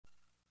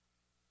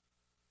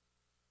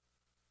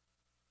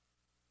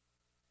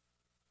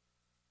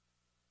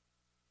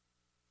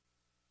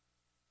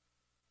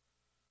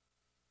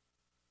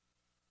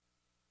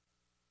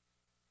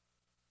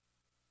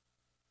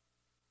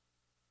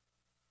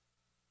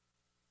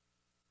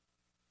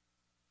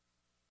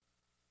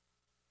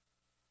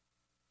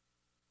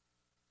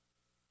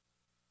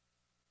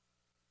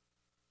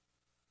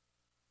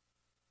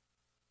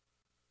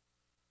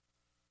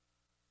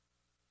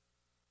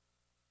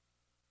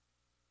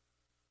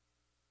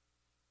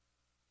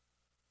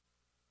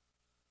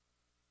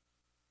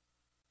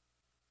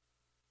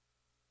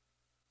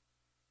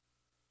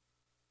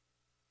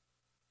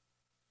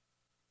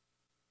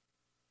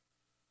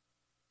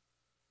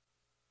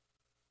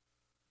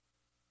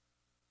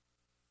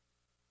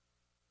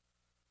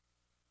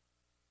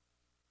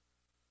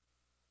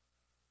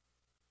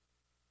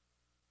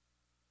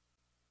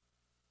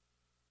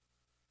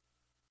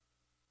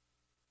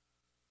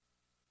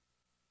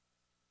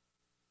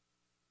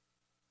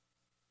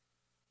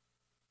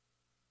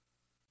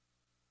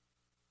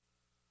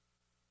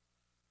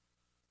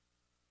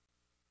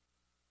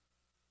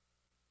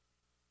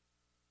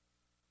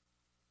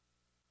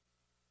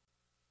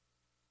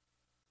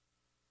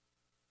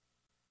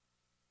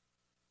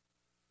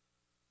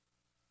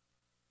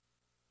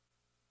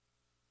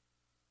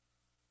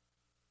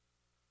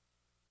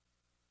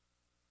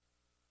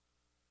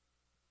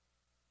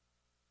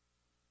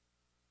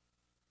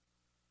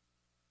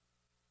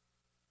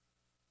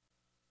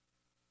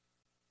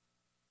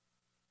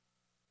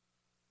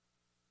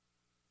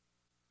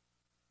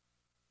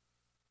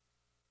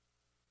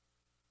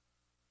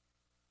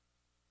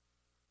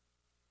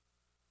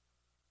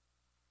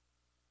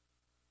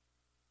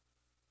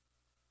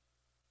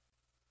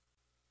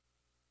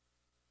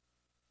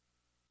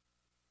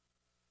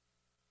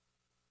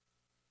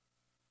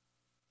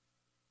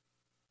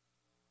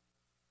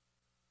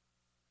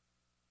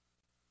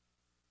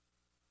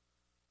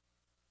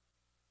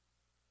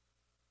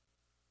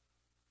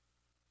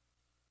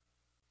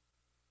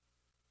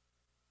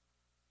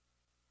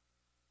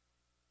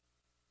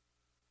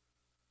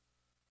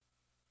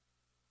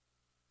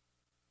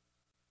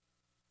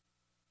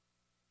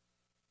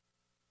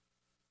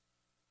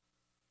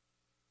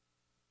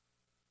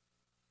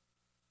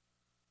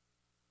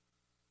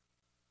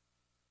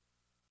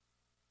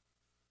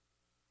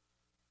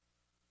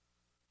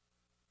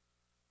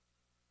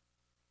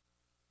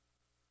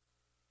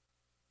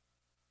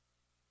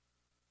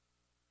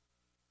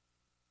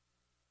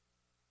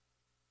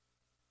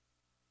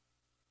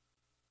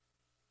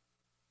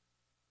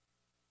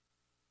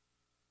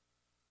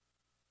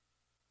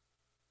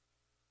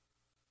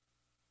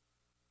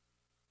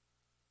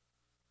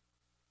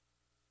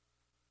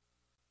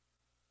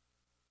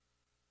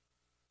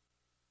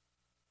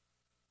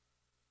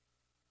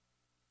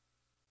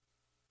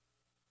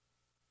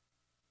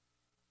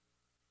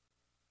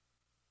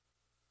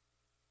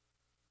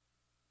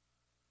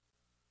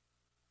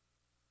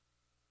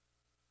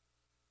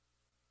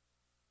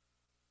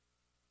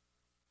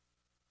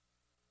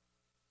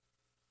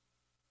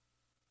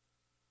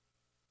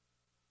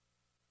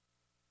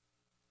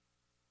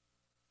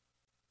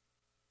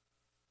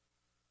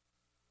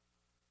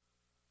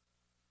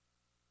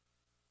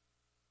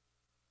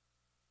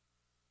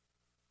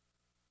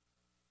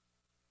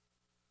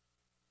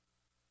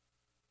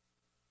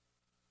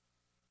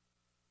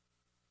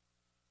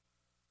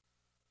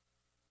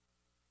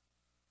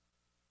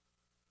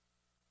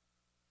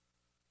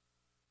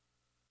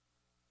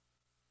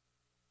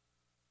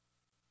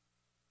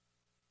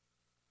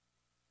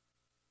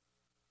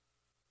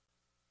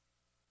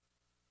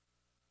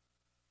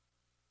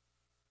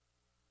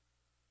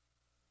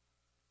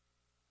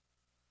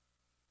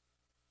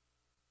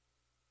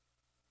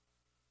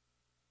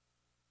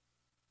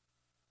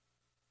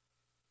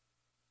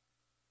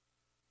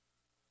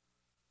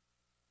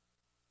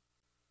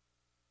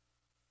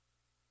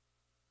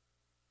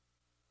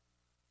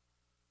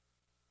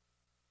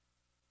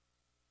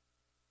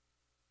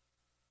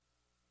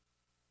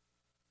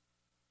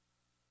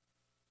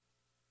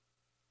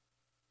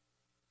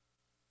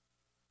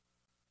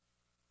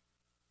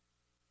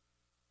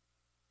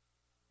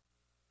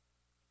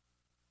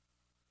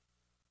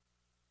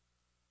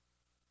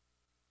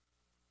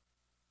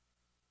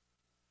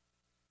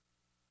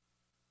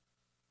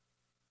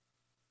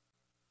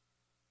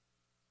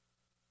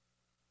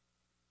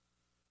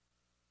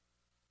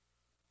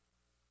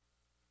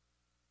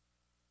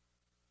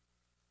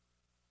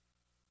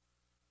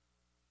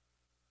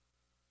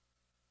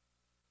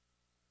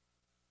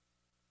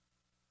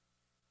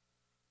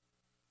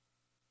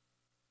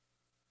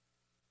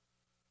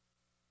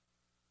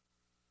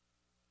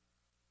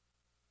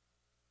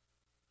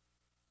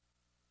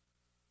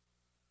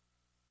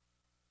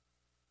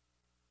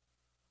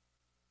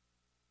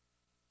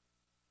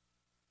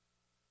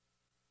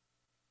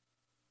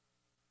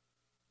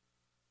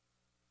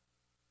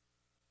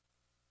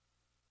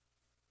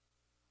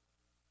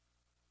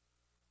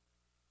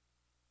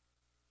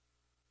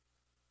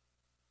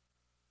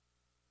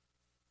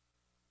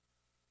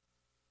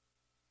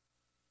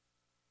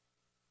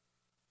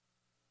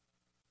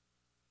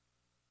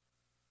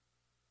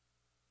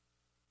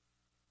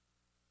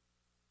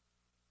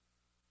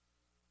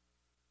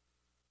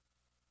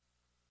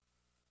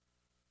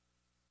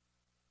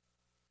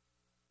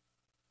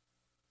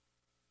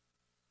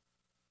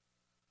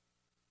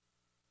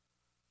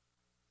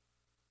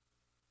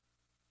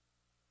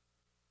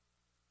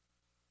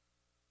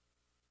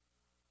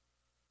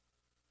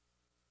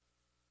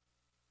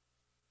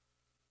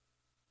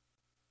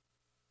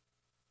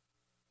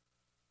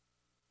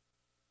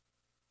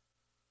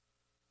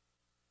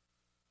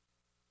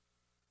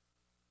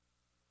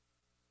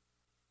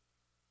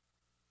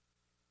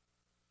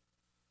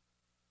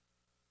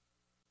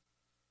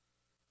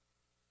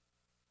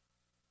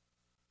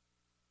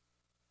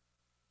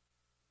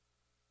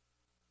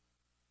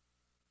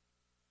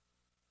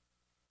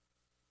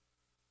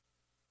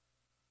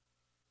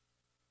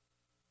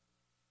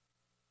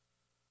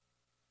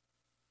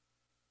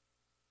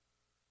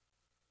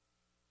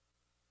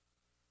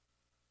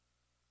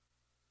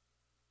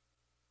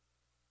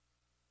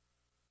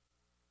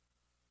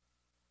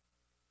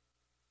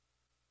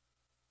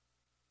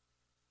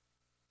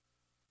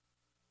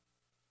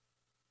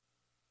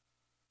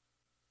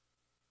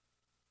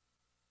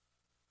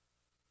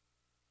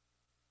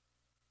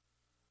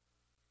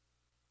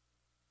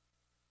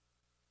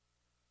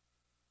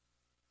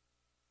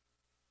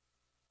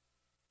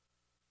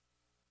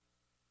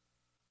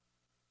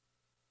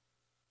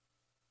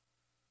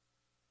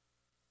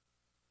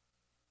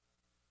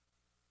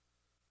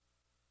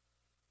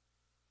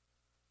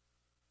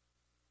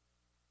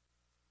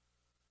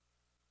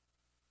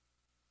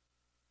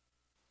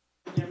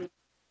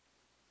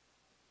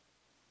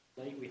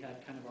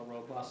had kind of a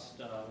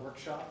robust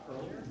workshop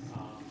earlier.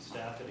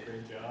 Staff did a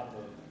great job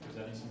of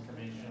presenting some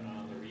information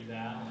on the reval,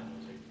 and it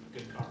was a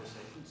good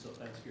conversation, so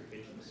thanks for your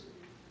patience.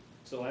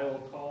 So I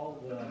will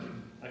call the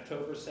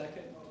October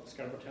 2nd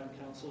Scarborough Town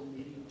Council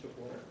meeting to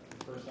order.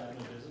 The first item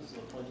of business is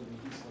the Pledge of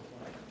Allegiance to the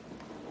flag.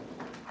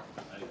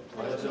 I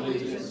pledge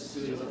allegiance to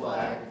the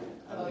flag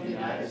of the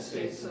United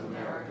States of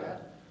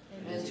America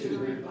and to the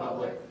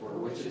republic for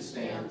which it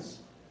stands,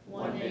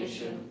 one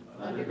nation,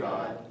 under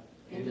God,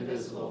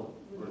 indivisible,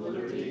 with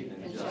liberty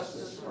and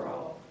justice for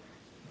all.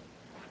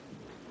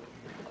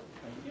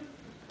 Thank you.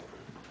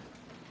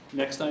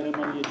 Next item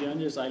on the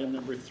agenda is item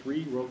number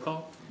 3, roll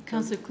call.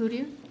 Councilor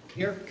Cloutier?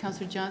 Here.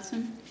 Councilor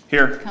Johnson?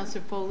 Here.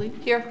 Councilor Foley?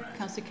 Here.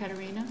 Councilor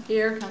Caterina?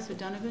 Here. Councilor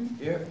Donovan?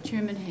 Here.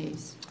 Chairman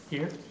Hayes?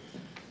 Here.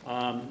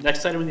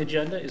 Next item on the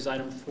agenda is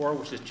item 4,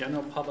 which is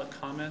general public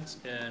comments,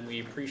 and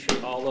we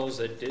appreciate all those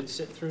that did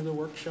sit through the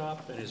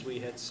workshop. And as we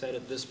had said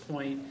at this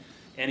point,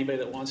 anybody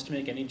that wants to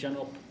make any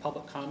general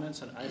public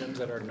comments on items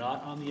that are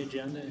not on the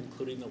agenda,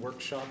 including the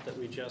workshop that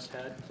we just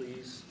had,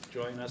 please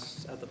join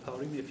us at the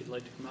podium if you'd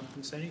like to come up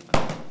and say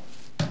anything.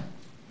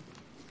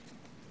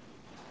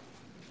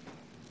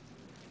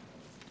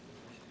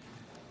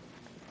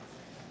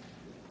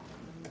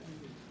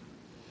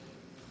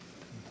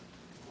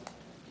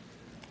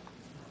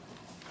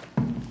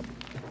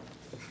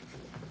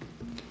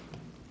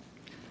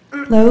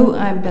 Hello,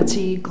 I'm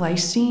Betsy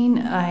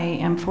Gleistine. I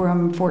am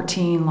from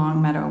 14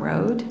 Long Meadow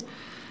Road.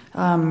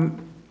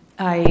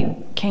 I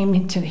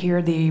came to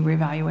hear the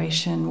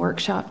revaluation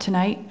workshop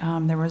tonight.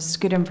 There was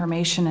good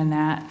information in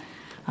that.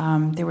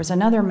 There was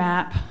another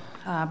map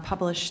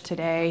published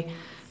today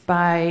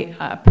by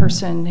a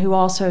person who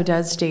also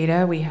does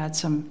data. We had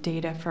some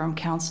data from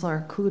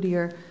Councilor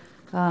Cloutier.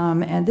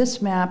 And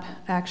this map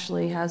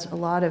actually has a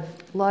lot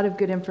of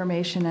good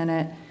information in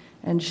it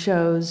and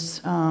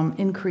shows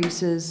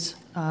increases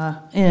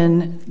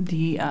in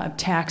the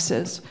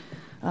taxes,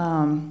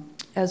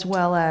 as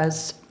well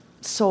as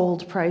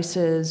sold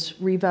prices,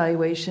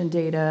 revaluation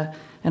data,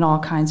 and all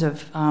kinds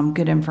of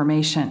good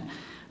information.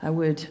 I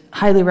would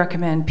highly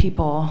recommend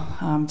people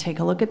take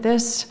a look at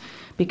this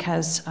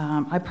because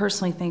I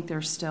personally think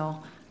there's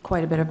still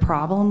quite a bit of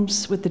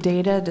problems with the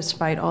data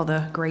despite all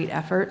the great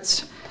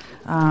efforts.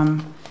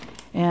 For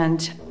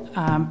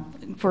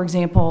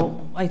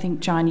example, I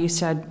think, John, you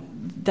said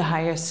the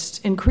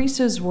highest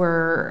increases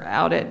were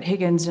out at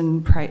Higgins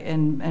and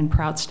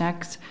Prouts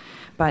Neck,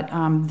 but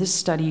this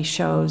study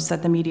shows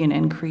that the median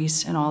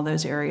increase in all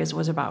those areas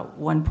was about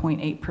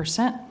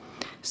 1.8%.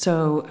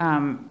 So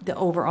the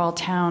overall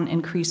town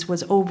increase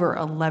was over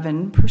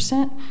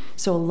 11%.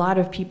 So a lot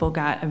of people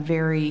got a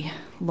very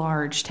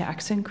large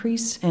tax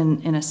increase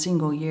in a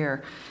single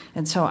year.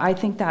 And so I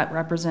think that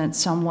represents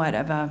somewhat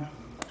of a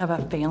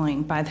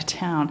failing by the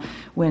town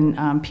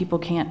when people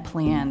can't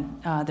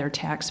plan their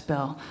tax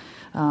bill.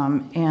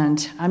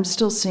 And I'm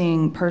still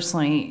seeing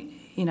personally,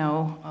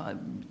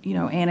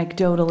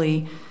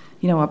 anecdotally,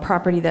 a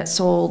property that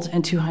sold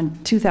in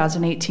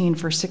 2018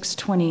 for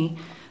 $620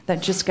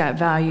 that just got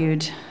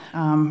valued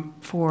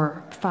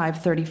for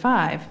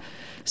 $535.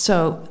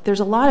 So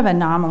there's a lot of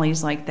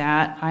anomalies like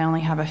that. I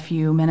only have a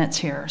few minutes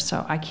here,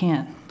 so I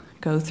can't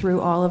go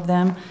through all of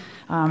them.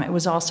 It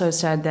was also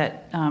said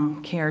that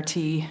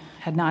KRT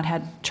had not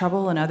had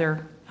trouble in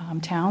other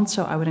towns,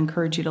 so I would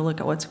encourage you to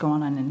look at what's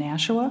going on in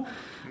Nashua,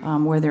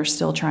 where they're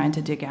still trying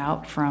to dig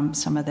out from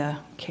some of the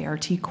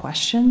KRT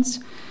questions.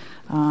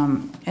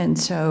 And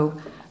so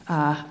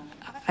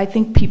I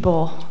think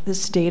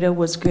this data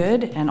was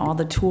good, and all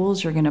the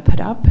tools you're going to put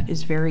up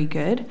is very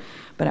good,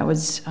 but I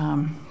was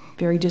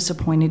very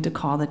disappointed to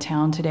call the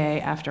town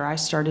today after I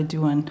started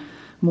doing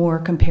more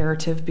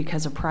comparative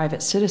because a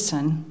private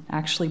citizen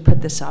actually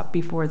put this up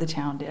before the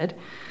town did.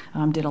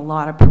 Did a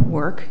lot of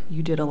work.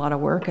 You did a lot of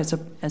work as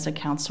a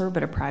counselor,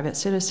 but a private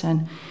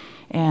citizen.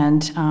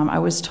 And I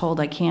was told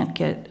I can't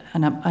get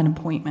an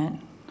appointment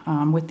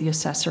with the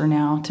assessor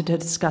now to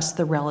discuss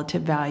the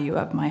relative value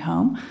of my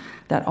home,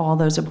 that all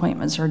those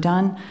appointments are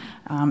done.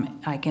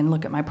 I can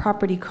look at my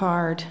property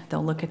card,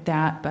 they'll look at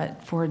that,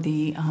 but for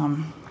the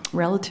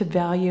relative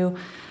value,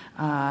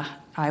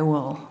 I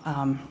will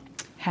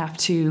have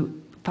to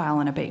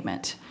file an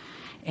abatement.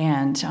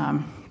 And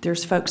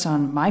there's folks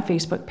on my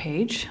Facebook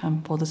page,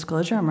 full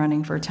disclosure, I'm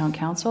running for town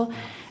council,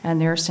 and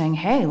they're saying,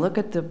 hey,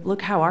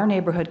 look how our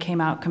neighborhood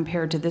came out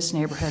compared to this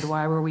neighborhood.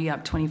 Why were we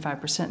up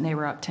 25% and they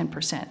were up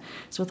 10%?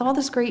 So with all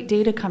this great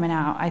data coming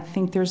out, I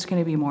think there's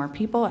going to be more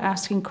people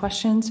asking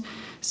questions.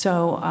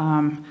 So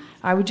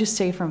I would just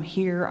say from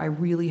here, I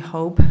really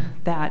hope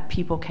that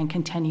people can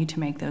continue to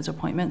make those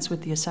appointments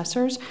with the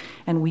assessors,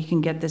 and we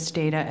can get this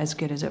data as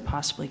good as it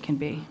possibly can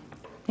be.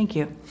 Thank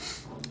you.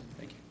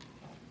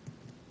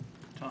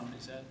 Tom,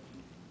 is that?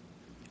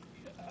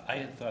 I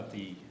had thought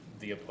the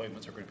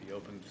appointments are going to be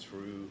open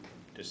through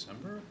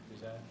December.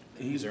 Is that?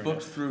 He's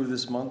booked through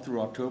this month,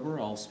 through October.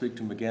 I'll speak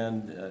to him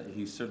again.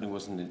 He certainly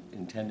wasn't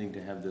intending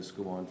to have this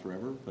go on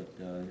forever, but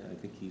I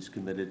think he's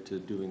committed to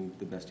doing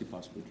the best he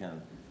possibly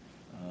can.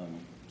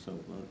 So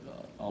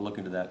I'll look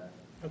into that.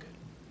 Okay.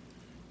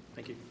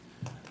 Thank you.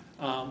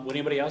 Would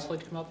anybody else like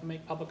to come up and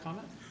make public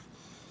comment?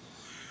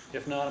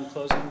 If not, I'm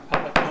closing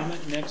public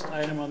comment. Next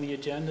item on the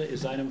agenda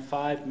is item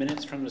 5,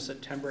 minutes from the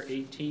September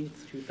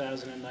 18th,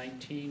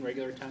 2019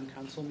 regular town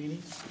council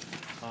meeting.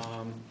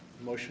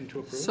 Motion to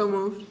approve. So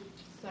moved.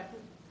 Second.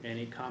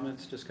 Any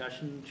comments,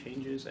 discussion,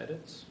 changes,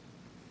 edits?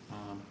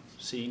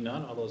 Seeing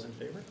none, all those in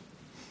favor?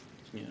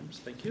 It's unanimous,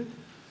 thank you.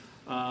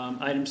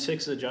 Item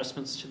 6,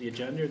 adjustments to the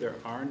agenda. There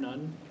are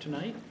none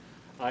tonight.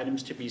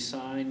 Items to be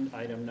signed,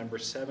 item number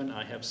 7,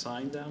 I have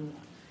signed them.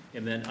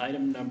 And then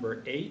item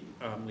number 8,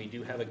 we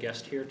do have a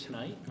guest here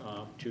tonight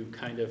to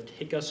kind of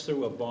take us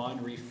through a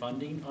bond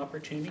refunding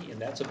opportunity,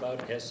 and that's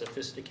about as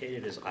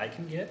sophisticated as I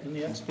can get in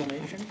the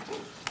explanation.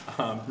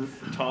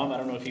 Tom, I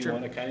don't know if you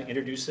want to kind of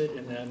introduce it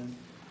and then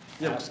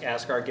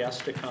ask our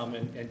guest to come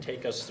and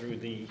take us through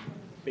the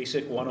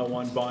basic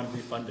 101 bond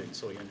refunding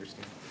so we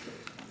understand.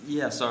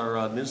 Yes,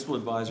 our municipal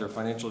advisor,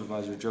 financial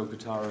advisor, Joe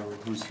Guttaro,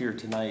 who's here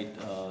tonight,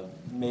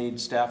 made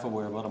staff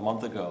aware about a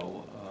month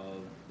ago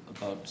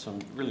about some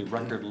really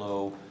record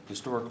low,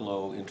 historic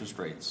low interest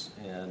rates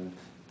and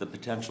the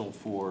potential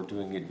for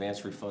doing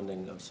advanced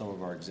refunding of some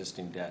of our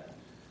existing debt.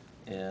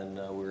 And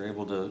we were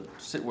able to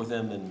sit with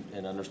him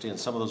and understand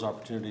some of those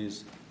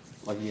opportunities.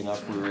 Lucky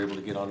enough, we were able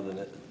to get onto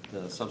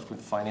the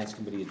subsequent Finance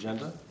Committee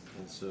agenda.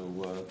 And so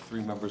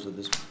 3 members of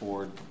this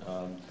board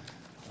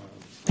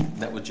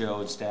met with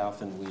Joe and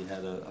staff, and we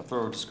had a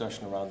thorough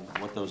discussion around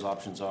what those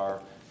options are.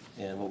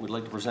 And what we'd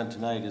like to present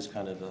tonight is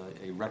kind of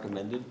a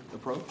recommended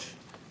approach.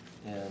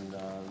 And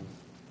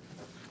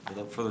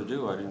without further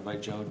ado, I'd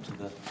invite Joe to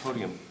the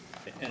podium.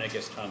 And I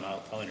guess, Tom,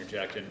 I'll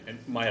interject, and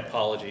my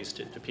apologies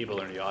to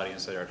people in the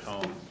audience that are at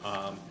home.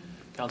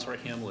 Councilor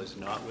Hamel is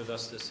not with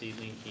us this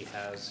evening.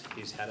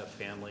 He's had a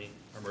family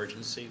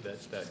emergency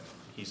that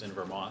he's in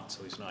Vermont,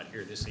 so he's not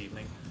here this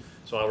evening.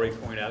 So I'll already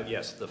point out,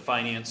 yes, the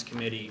Finance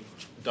Committee,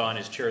 Don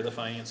is chair of the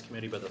Finance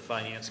Committee, but the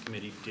Finance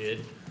Committee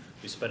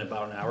we spent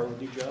about an hour with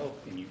you, Joe,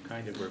 and you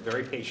kind of were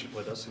very patient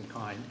with us and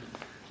kind.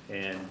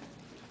 And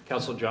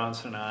Councilor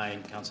Johnson and I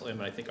and Councilor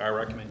Inman, I think our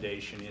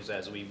recommendation is,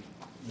 as we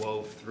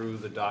wove through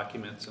the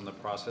documents and the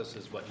process,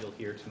 is what you'll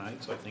hear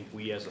tonight. So I think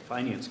we as a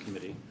Finance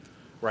Committee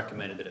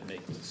recommended that it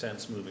makes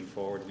sense moving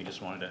forward. We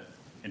just wanted to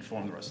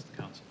inform the rest of the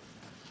council.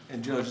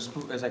 And Joe, just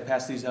as I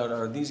pass these out,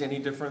 are these any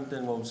different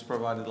than what was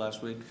provided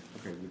last week?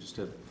 Okay, we just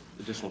have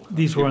additional.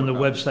 These were on the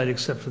website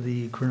except for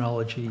the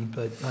chronology,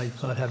 but I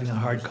thought having a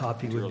hard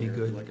copy would be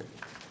good. Like it.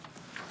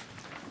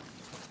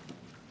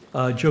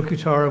 Joe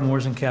Cutaro,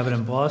 Moores and Cabot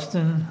in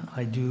Boston.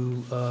 I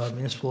do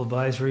municipal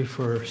advisory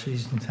for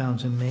cities and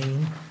towns in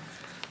Maine.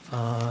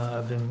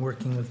 I've been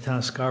working with the town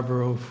of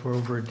Scarborough for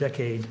over a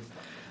decade.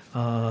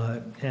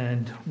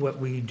 And what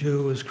we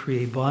do is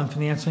create bond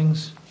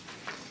financings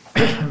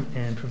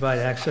and provide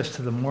access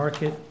to the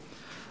market.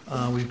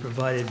 We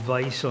provide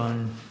advice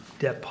on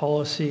debt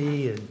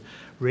policy and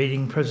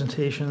rating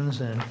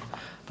presentations and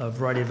a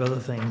variety of other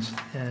things.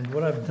 And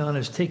what I've done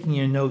is taking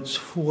your notes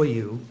for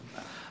you.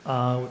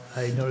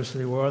 I noticed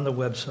they were on the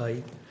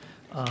website,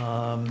 but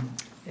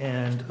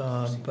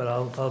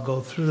I'll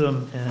go through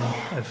them, and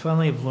I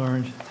finally have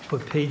learned to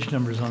put page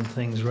numbers on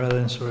things rather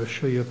than sort of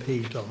show you a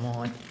page I'm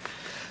on.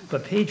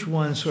 But page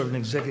 1 is sort of an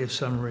executive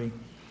summary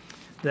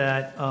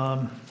that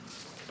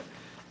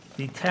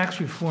the tax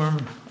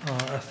reform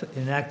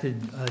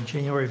enacted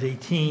January of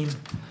 18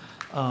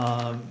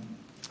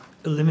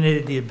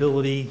 eliminated the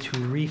ability to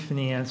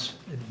refinance,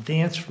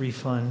 advance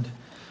refund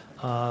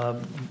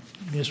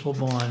municipal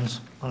bonds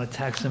on a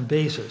tax-exempt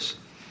basis.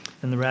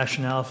 And the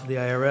rationale for the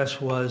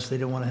IRS was they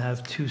didn't want to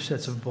have 2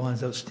 sets of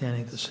bonds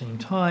outstanding at the same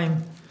time.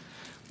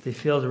 What they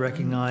failed to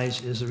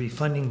recognize is the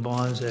refunding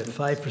bonds at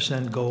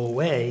 5% go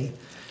away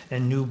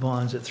and new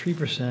bonds at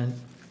 3%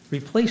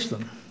 replace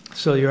them.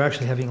 So you're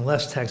actually having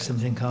less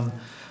tax-exempt income,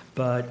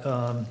 but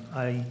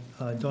I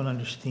don't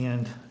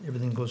understand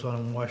everything that goes on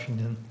in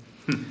Washington.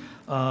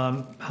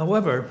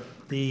 However,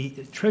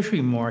 the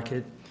Treasury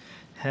market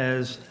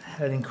has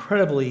had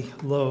incredibly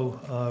low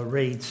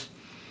rates.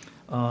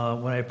 When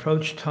I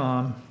approached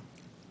Tom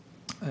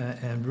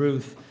and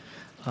Ruth,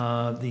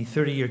 the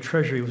 30-year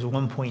Treasury was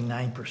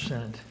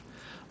 1.9%.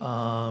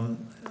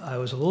 I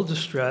was a little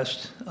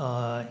distressed in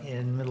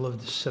the middle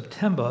of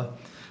September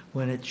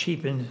when it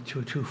cheapened to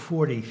a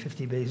 240,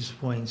 50 basis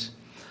points.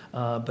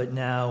 But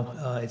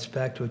now it's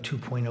back to a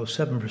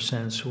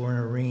 2.07%, so we're in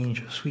a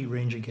range, a sweet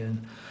range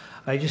again.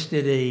 I just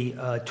did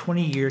a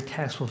 20-year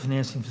taxable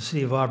financing for the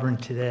City of Auburn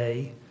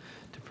today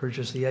to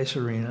purchase the ice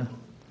arena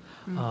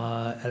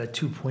at a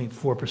 2.4%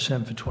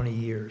 for 20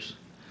 years.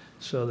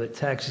 So that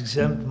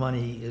tax-exempt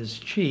money is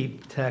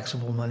cheap,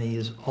 taxable money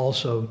is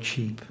also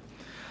cheap.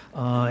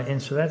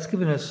 And so that's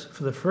given us,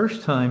 for the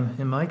first time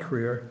in my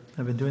career,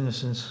 I've been doing this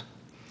since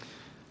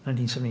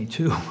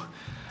 1972,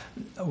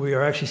 we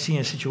are actually seeing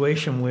a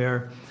situation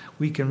where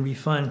we can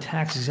refund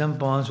tax-exempt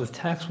bonds with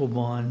taxable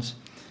bonds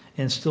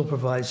and still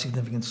provide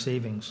significant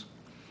savings.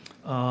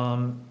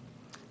 The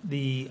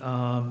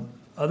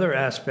other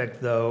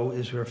aspect, though,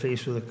 is we're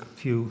faced with a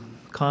few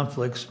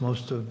conflicts,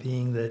 most of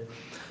being that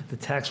the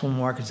taxable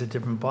market's a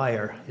different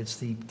buyer. It's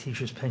the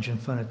Teachers Pension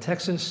Fund of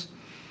Texas,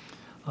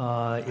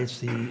 It's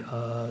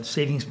the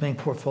savings bank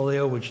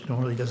portfolio, which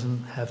normally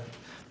doesn't have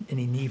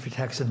any need for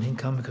tax-exempt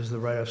income because of the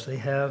write-offs they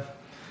have.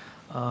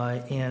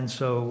 And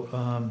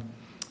so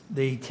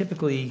they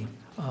typically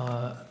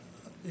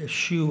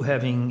eschew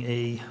having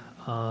a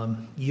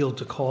yield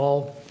to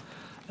call,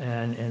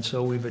 and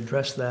so we've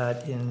addressed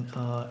that in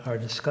our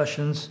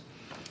discussions.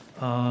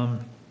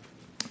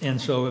 And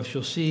so if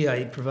you'll see,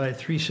 I provide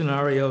 3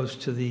 scenarios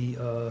to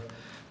the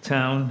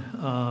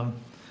town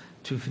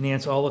to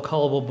finance all the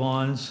callable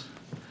bonds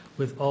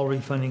with all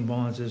refunding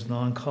bonds as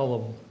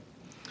non-callable,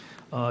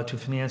 to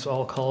finance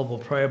all callable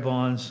prior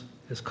bonds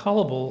as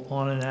callable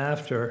on and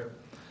after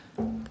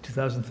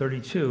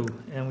 2032,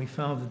 and we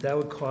found that that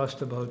would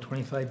cost about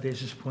 25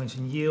 basis points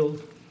in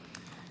yield,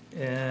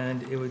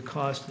 and it would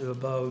cost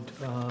about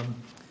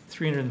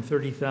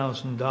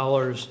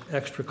 $330,000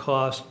 extra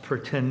cost per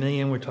 10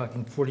 million. We're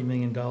talking $40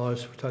 million. We're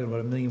talking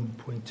about $1.2 million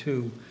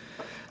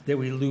that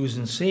we lose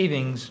in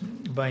savings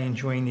by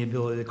enjoying the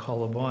ability to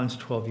call the bonds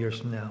 12 years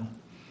from now.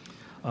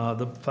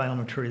 The final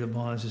maturity of the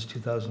bonds is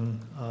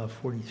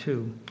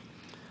 2042.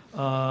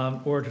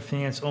 Or to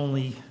finance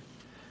only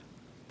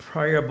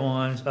prior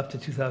bonds up to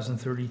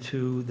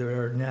 2032 that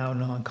are now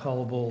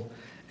non-callable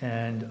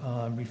and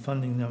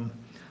refunding them,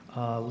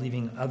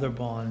 leaving other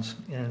bonds.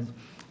 And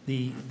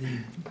the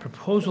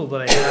proposal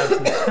that I have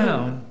from the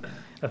town,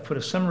 I've put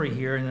a summary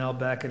here and I'll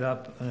back it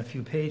up on a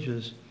few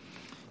pages,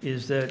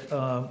 is that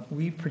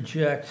we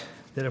project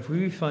that if we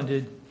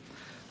refunded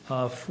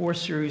 4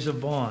 series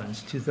of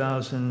bonds,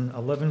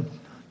 2011,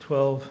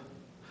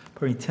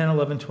 10,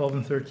 11, 12,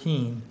 and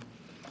 13,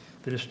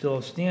 that are still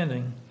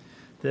outstanding,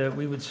 that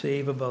we would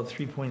save about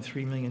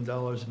 $3.3 million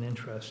in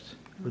interest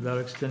without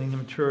extending the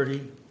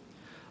maturity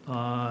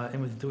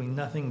and with doing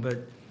nothing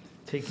but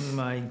taking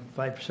my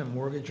 5%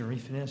 mortgage and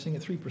refinancing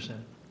at 3%.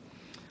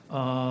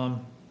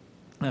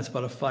 That's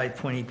about a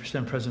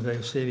 5.8% present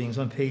value savings.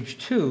 On page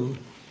 2,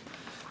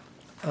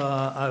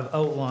 I've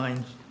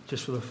outlined,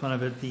 just for the fun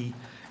of it,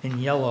 in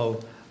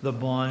yellow, the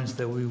bonds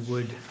that we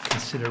would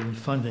consider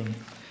refunding.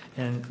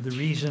 And the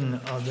reason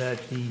that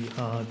the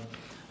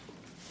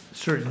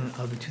certain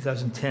of the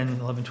 2010,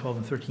 11, 12,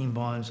 and 13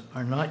 bonds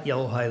are not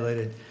yellow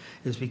highlighted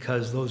is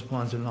because those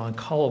bonds are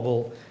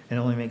non-callable, and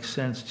it only makes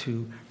sense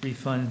to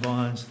refund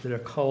bonds that are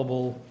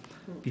callable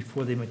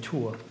before they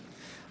mature.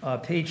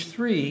 Page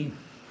 3,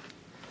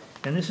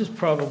 and this is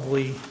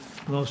probably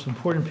the most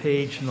important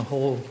page in the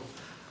whole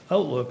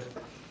outlook,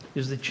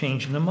 is the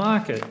change in the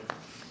market.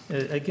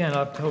 Again,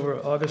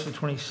 August of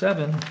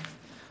 27,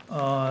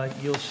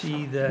 you'll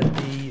see that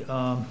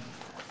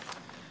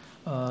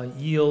the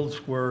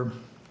yields were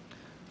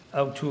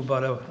out to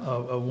about a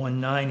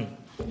 190.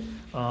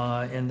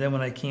 And then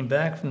when I came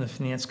back from the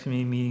Finance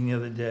Committee meeting the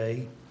other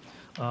day,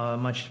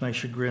 much to my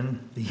chagrin,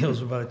 the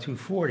yields were about a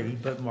 240,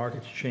 but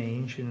markets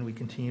change and we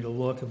continue to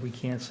look. If we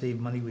can't save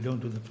money, we don't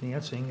do the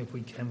financing. If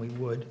we can, we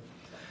would.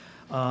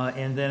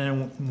 And then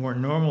in a more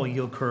normal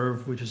yield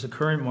curve, which is the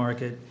current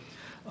market,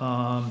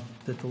 that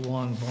the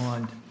long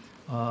bond,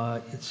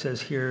 it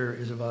says here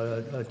is about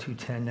a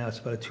 210, now it's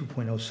about a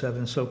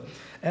 2.07. So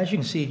as you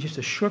can see, just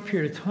a short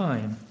period of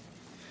time,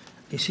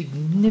 a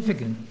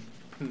significant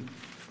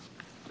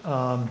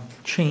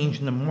change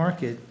in the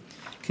market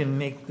can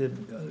make the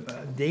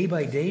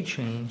day-by-day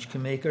change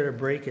can make it or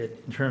break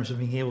it in terms of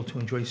being able to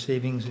enjoy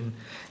savings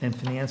and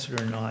finance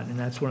it or not. And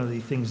that's one of the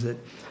things that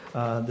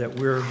that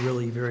we're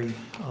really very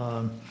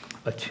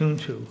attuned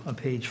to. On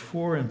page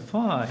 4 and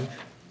 5,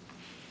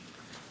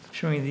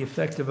 showing the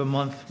effect of a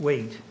month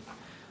wait.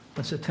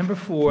 On September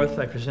 4th,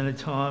 I presented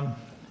Tom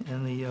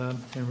and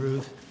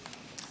Ruth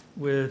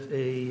with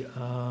a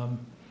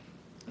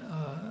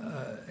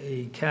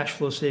cash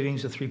flow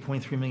savings of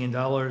 $3.3 million,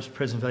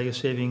 present value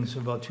savings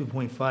of about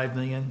 $2.5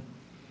 million.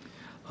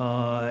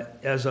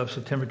 As of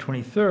September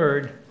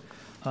 23rd,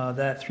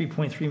 that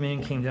 $3.3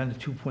 million came down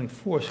to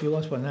 $2.4, so we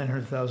lost about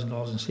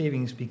 $900,000 in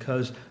savings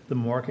because the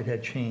market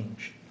had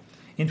changed.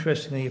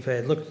 Interestingly, if I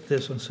had looked at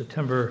this on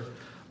September,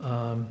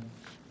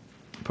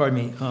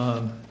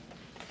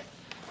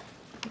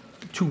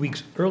 2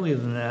 weeks earlier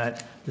than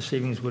that, the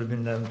savings would have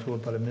been down to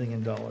about $1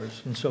 million.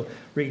 And so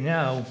right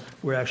now,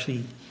 we're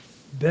actually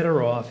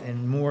better off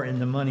and more in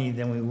the money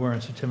than we were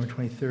on September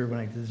 23rd when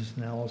I did this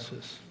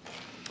analysis.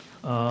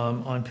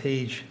 On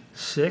page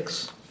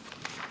 6,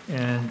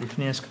 and the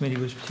Finance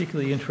Committee was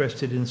particularly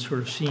interested in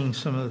sort of seeing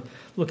some of,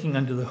 looking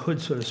under the hood,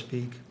 so to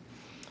speak,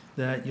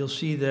 that you'll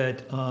see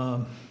that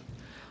on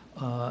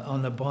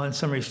the bond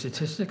summary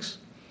statistics,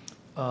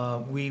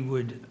 we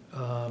would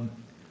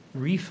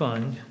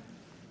refund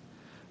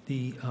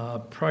the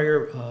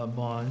prior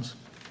bonds.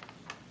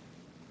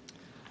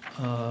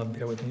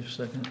 Bear with me for a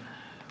second.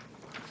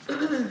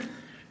 Let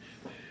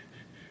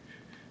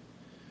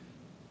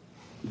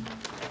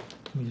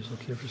me just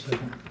look here for a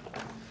second.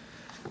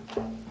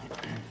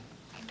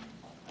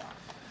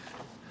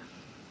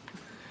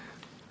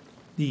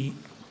 The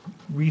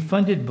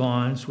refunded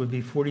bonds would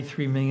be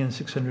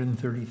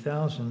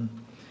 $43,630,000,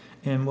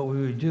 and what we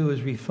would do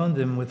is refund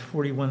them with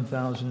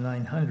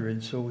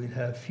 $41,900, so we'd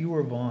have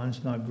fewer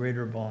bonds, not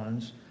greater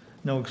bonds,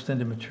 no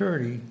extended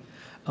maturity,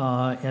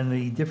 and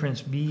the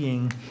difference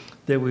being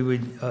that we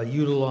would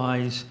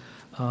utilize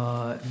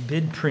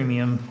bid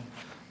premium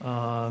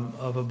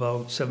of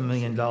about $7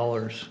 million,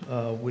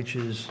 which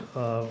is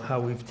how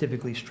we've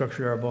typically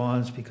structured our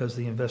bonds because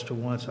the investor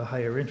wants a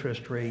higher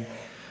interest rate.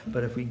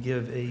 But if we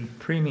give a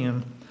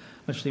premium,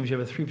 much like you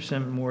have a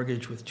 3%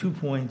 mortgage with 2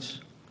 points,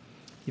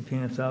 you're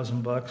paying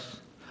 $1,000.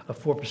 A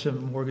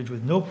 4% mortgage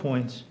with no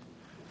points,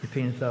 you're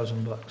paying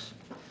 $1,000.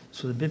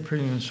 So the bid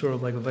premium is sort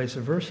of like a vice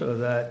versa of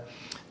that,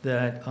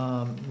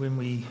 when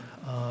we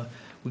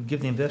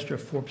give the investor a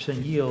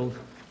 4% yield,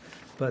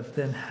 but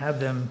then have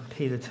them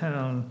pay the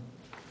town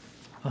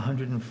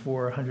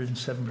 104,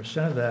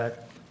 107% of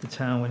that, the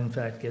town would in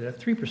fact get a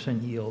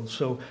 3% yield.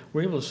 So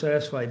we're able to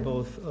satisfy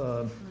both,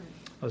 I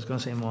was going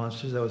to say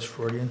monsters, that was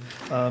Freudian,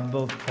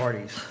 both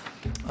parties.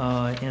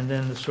 And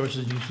then the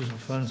sources and uses of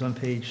funds on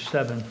page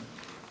 7.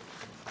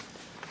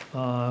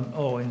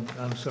 And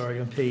I'm sorry,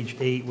 on page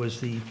 8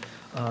 was the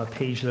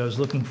page that I was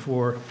looking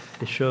for.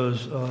 It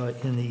shows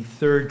in the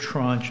third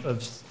tranche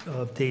of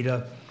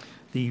data,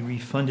 the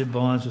refunded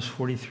bonds was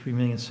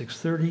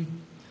 $43,630,000,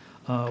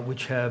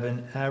 which have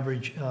an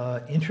average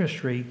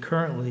interest rate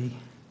currently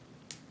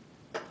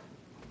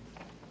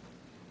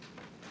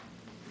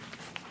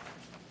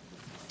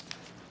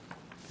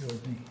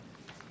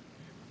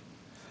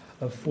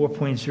of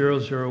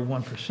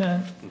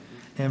 4.001%,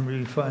 and we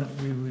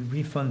would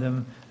refund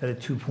them at a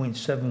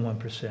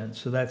 2.71%.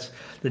 So that's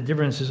the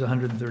difference is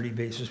 130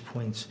 basis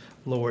points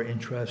lower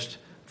interest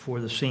for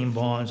the same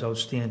bonds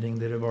outstanding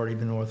that have already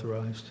been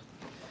authorized.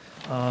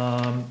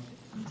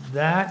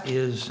 That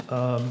is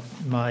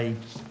my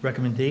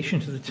recommendation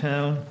to the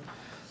town.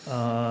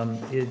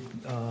 It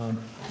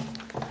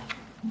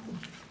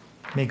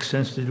makes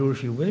sense to do it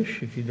if you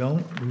wish. If you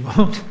don't, we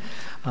won't.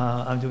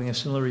 I'm doing a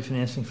similar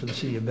refinancing for the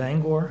city of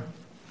Bangor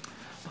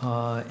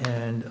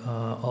and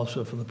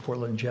also for the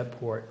Portland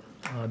Jetport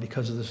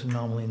because of this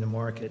anomaly in the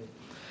market.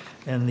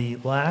 And the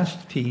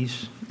last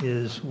piece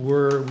is,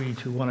 were we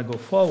to want to go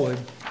forward,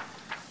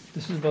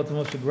 this is about the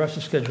most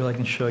aggressive schedule I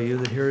can show you,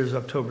 that here is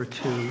October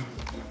 2,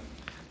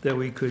 that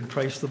we could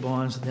price the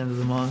bonds at the end of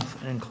the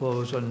month and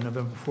close on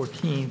November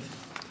 14th.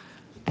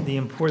 The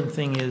important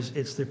thing is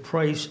it's the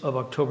price of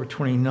October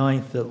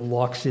 29th that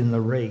locks in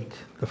the rate.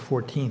 The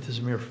 14th is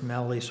a mere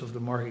formality, so if the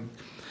market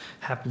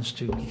happens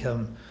to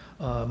become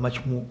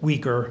much more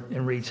weaker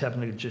and rates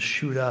happen to just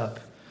shoot up,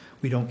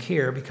 we don't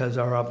care because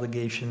our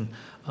obligation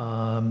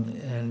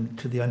and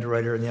to the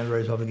underwriter and the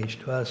underwriter's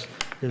obligation to us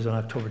is on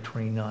October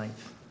 29th.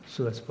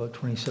 So that's about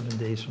 27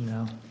 days from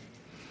now,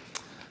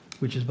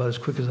 which is about as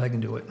quick as I can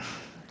do it.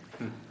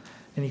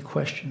 Any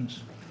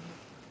questions?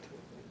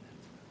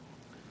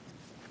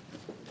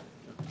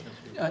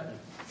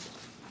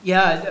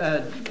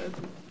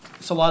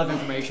 It's a lot of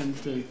information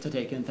to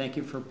take in. Thank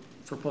you for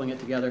pulling it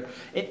together.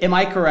 Am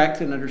I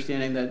correct in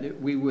understanding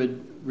that we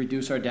would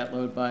reduce our debt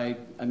load by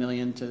 $1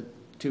 million to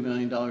 $2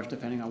 million,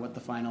 depending on what the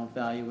final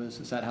value is?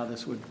 Is that how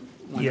this would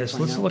wind up Yes,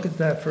 playing let's out? look at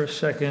that for a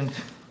second.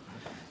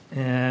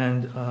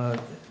 And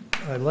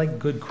I like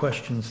good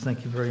questions.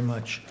 Thank you very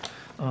much.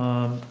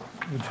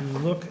 Would you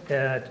look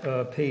at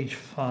page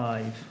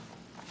 5?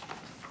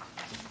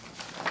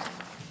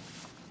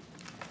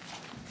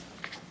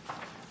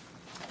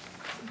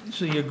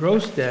 So your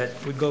gross debt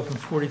would go from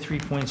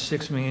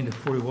 43.6 million to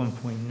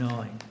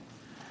 41.9.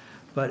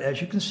 But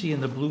as you can see in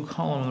the blue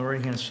column on the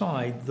right-hand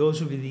side, those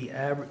would be the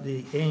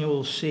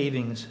annual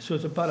savings. So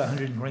it's about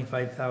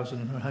 $125,000,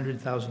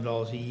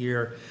 $100,000 a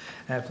year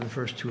after the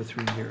first 2 or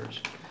 3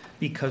 years,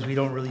 because we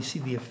don't really see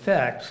the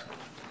effect.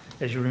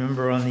 As you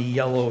remember on the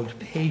yellowed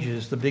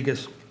pages, the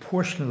biggest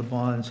portion of the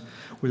bonds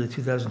were the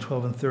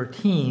 2012 and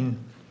 13.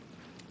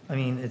 I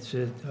mean, it's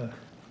a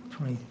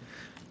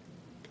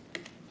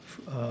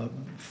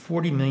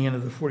 40 million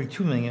of the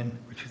 42 million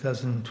were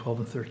 2012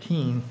 and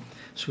 13,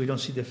 so we don't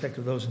see the effect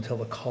of those until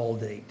the call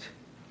date.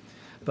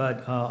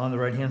 But on the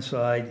right-hand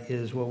side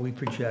is what we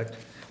project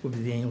will be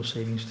the annual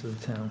savings to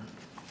the town.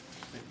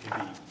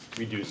 Maybe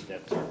reduced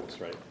debt service,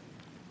 right?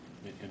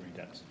 Henry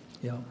debts.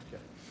 Yeah. Okay.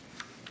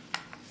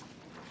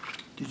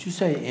 Did you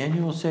say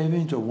annual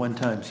savings or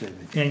one-time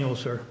savings? Annual,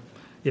 sir.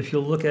 If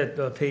you'll look at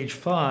page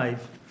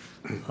 5,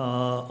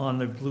 on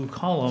the blue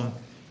column,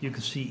 you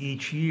can see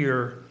each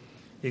year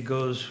it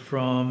goes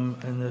from,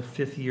 in the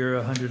 5th year,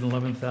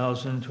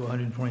 111,000 to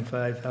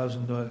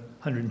 125,000 to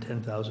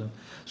 110,000.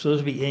 So those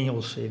would be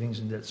annual savings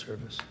in debt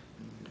service.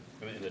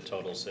 And the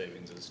total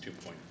savings is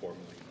 2.4 million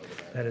over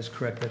that. That is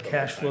correct. The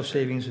cash flow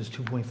savings is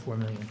 2.4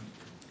 million.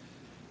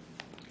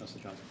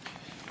 Councilor Johnson.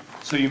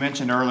 So you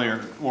mentioned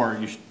earlier, or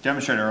you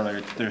demonstrated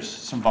earlier, there's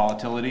some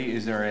volatility.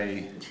 Is there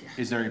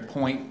a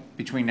point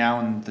between now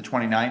and the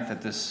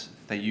 29th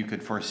that you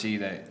could foresee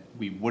that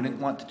we wouldn't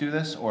want to do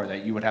this, or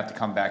that you would have to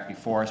come back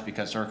before us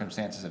because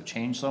circumstances have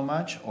changed so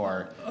much?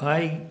 Or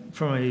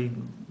From a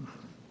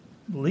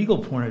legal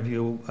point of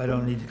view, I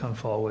don't need to come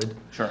forward.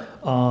 sure.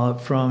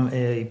 From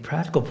a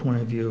practical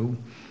point of view,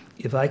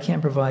 if I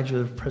can't provide you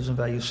with present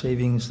value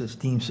savings that's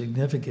deemed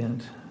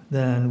significant,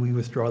 then we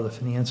withdraw the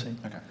financing.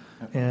 Okay.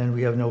 and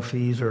we have no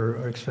fees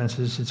or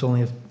expenses. It's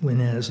only when,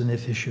 as, and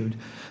if issued.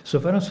 So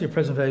if I don't see a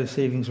present value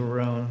savings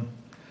around,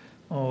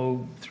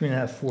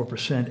 3.5%,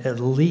 4% at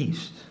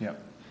least,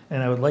 Yep.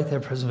 and I would like to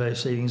have present value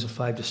savings of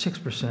 5 to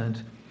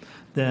 6%,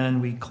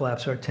 then we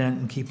collapse our tent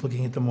and keep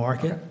looking at the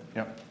market. Okay.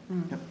 Yep.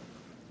 Yep.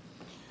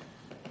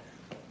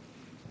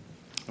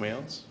 Anybody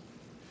else?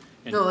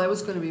 And- No, that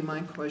was gonna be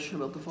my question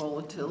about the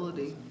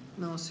volatility.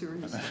 No,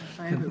 seriously,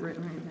 I have it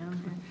written right down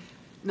here.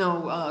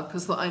 No,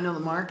 because I know the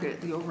market,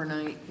 the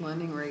overnight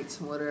lending rates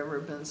and whatever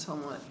have been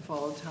somewhat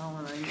volatile,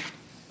 and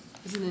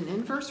is it an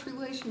inverse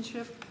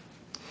relationship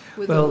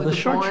with Well, with the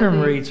short-term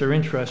bonding? rates are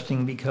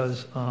interesting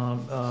because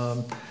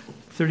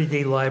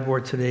 30-day LIBOR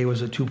today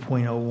was at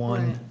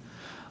 2.01.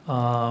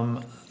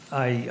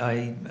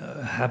 I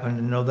happen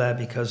to know that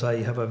because I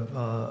have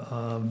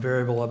a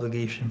variable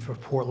obligation for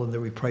Portland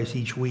that we price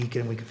each week,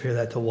 and we compare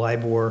that to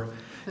LIBOR,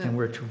 and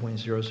we're at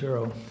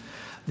 2.00.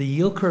 The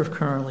yield curve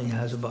currently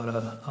has about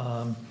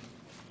a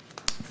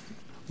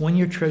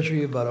one-year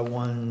treasury about a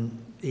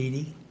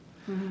 180.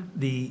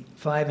 The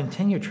 5 and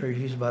 10-year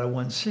treasury is about a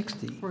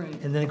 160. Right.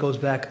 And then it goes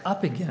back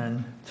up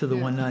again to the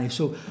Yeah. 190.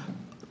 So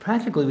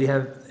practically we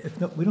have,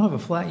 we don't have a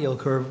flat yield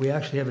curve, we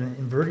actually have an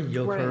inverted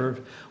yield Right.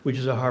 curve, which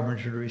is a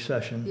harbinger to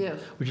recession, Yes.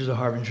 which is a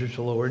harbinger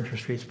to lower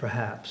interest rates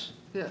perhaps.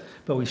 Yeah,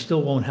 But we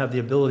still won't have the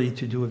ability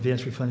to do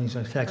advanced refundings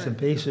on a tax-exempt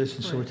Right. basis,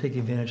 and so we're Right. taking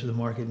advantage of the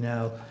market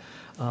now.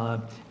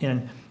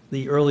 And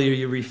the earlier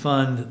you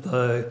refund,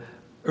 the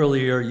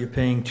earlier you're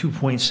paying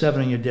 2.7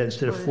 on your debt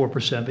instead of Right.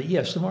 4%. But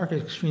yes, the market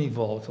is extremely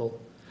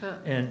volatile, yeah,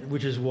 and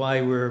which is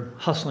why we're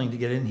hustling to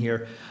get in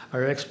here.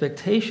 Our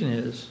expectation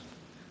is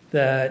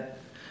that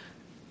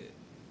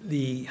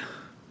the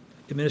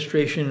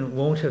administration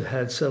won't have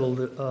had settled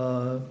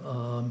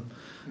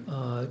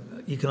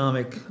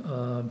economic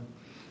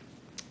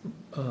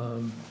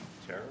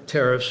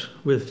tariffs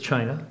with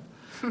China,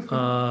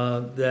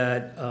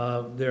 that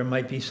there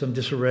might be some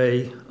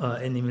disarray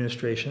in the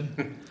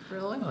administration.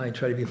 really? I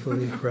try to be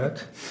politically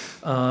correct.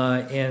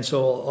 And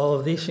so all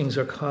of these things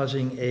are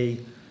causing a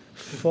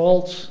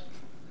false,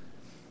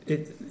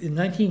 in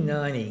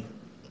 1990,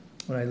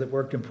 when I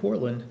worked in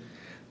Portland,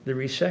 the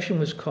recession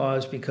was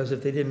caused because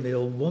if they didn't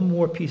build one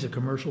more piece of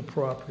commercial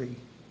property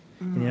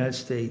in the United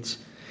States,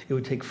 it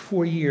would take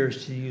 4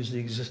 years to use the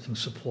existing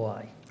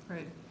supply.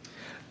 Right,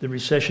 The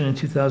recession in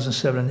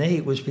 2007 and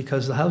 8 was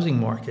because the housing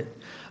market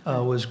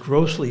was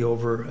grossly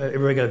over.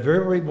 Everybody got a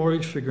variable rate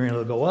mortgage, figuring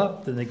it'll go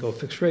up, then they go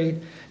fixed rate,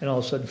 and all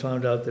of a sudden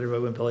found out that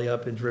everybody went belly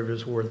up and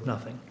derivatives were worth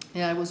nothing.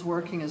 yeah, I was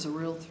working as a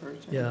realtor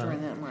Yeah.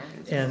 during that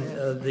market. And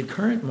yeah. the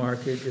current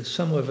market is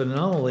somewhat of an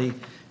anomaly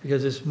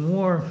because it's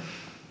more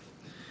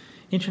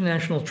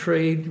international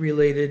trade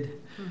related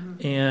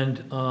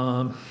and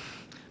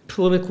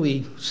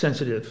politically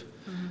sensitive.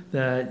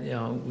 That,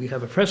 we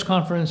have a press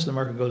conference, the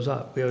market goes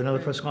up. We have another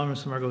press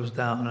conference, the market goes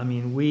down. I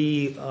mean,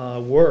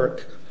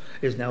 work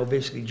is now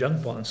basically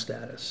junk bond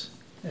status.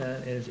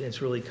 And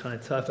it's really kind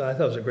of tough. I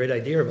thought it was a great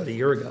idea about a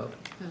year ago.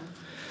 Yeah.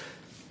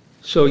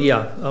 So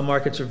yeah,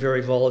 markets are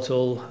very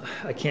volatile.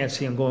 I can't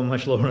see them going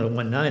much lower than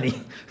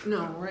 190.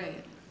 No,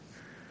 right.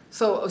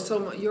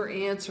 So your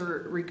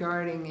answer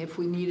regarding if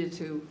we needed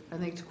to, I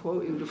think to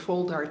quote you, to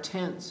fold our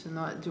tents and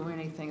not do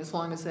anything, as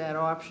long as that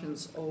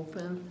option's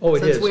open? Oh,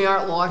 it is. Since we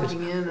aren't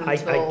locking in I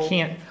until.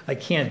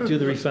 can't do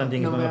the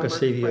refunding if I'm not going November, to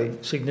save you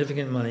right.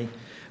 significant money.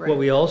 Right. What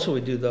we also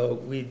would do, though,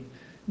 we'd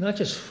not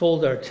just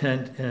fold our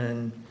tent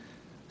and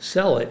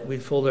sell it,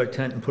 we'd fold our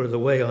tent and put it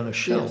away on a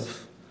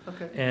shelf.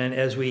 Okay, And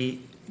as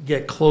we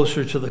get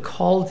closer to the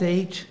call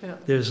date, Yeah.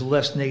 there's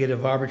less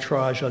negative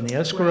arbitrage on the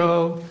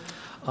escrow.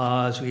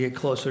 As we get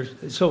closer,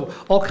 so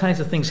all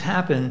kinds of things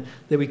happen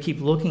that we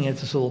keep looking at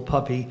this little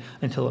puppy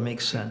until it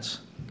makes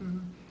sense.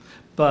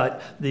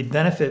 But the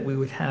benefit we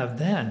would have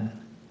then,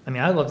 I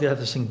mean, I'd love to have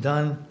this thing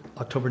done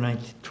October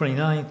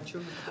 29th.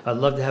 sure. I'd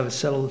love to have it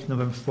settled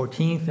November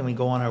 14th, and we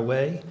go on our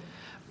way.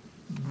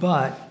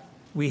 But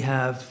we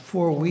have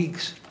 4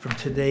 weeks from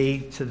today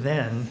to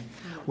then,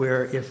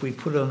 where if we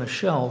put it on the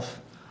shelf,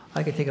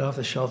 I could take it off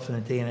the shelf in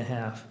a day and a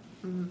half.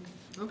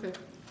 Okay,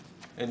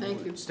 And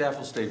Thank you. staff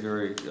will stay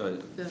very Yeah.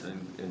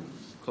 in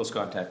close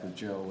contact with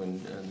Joe,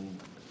 and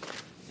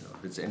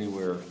if it's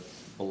anywhere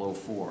below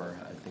 4,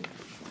 I think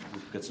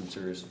we've got some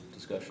serious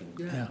discussion.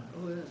 yeah. Yeah.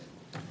 Oh,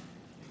 yeah.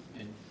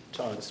 And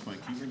Todd, at this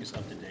point, can you bring us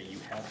up to date? You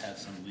have had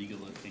some legal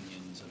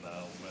opinions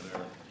about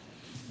whether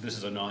this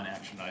is a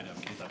non-action item.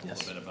 Can you talk a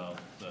Yes. little bit about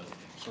the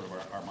sort of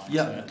our mindset?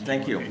 Yeah,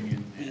 thank your you.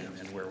 opinion,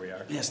 and where we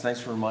are? Yes, thanks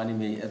for reminding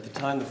me. At the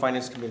time the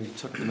Finance Committee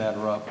took the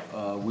matter up,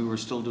 we were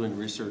still doing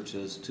research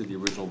as to the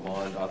original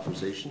bond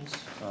authorizations.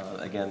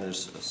 Again,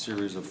 there's a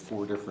series of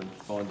 4 different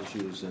bond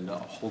issues and a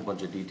whole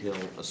bunch of detail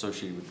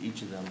associated with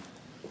each of them.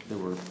 There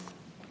were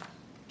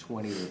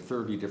 20 or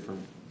 30 different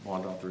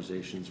bond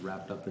authorizations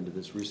wrapped up into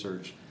this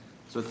research.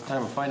 So at the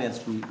time of finance,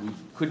 we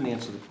couldn't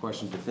answer the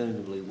question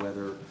definitively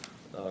whether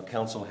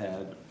council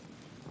had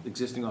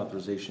existing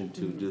authorization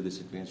to do this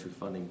advanced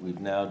refunding.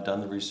 We've now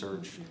done the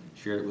research,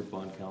 shared it with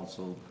bond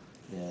counsel,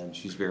 and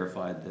she's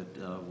verified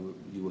that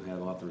you will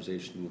have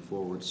authorization to move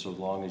forward so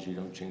long as you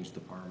don't change the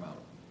par amount.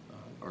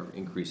 or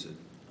increase it.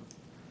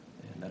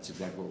 And that's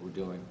exactly what we're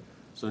doing.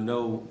 So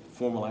no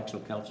formal action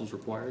of council is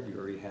required. You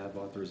already have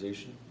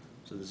authorization.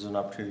 So this is an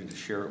opportunity to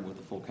share it with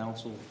the full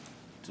council,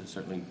 to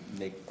certainly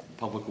make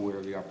public aware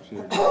of the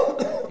opportunity,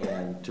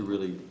 and to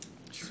really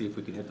see if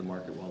we can hit the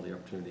market while the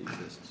opportunity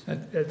exists.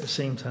 At the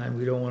same time,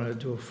 we don't want to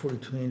do a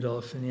 $42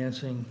 million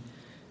financing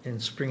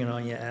and spring it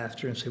on you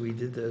after and say we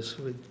did this.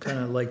 We kind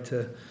of like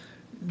to,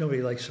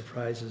 nobody likes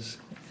surprises,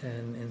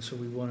 and so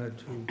we wanted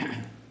to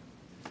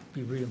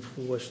be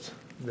reinforced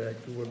that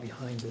you were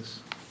behind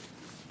this.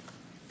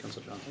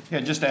 Councilor Johnson? Yeah,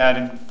 just to add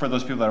in, for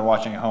those people that are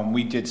watching at home,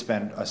 we did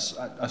spend a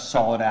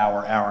solid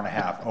hour and a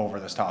half over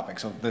this topic.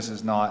 So this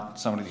is not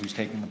somebody who's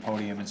taking the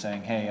podium and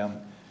saying, hey,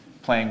 I'm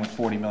playing with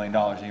 $40 million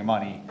of your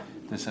money.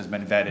 This has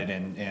been vetted,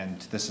 and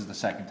this is the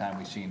second time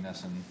we've seen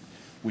this. And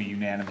we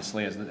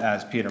unanimously,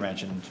 as Peter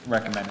mentioned,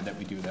 recommended that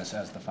we do this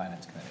as the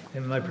Finance Committee.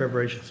 And my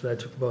preparation for that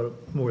took about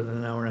more than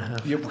an hour and a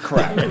half. Yeah,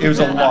 correct. It was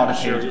a lot of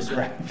pages,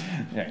 correct.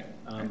 Yeah.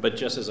 But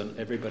just as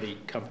everybody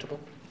comfortable?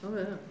 Oh,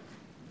 yeah.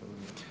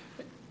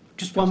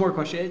 Just one more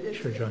question.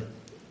 Sure, John.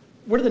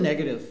 What are the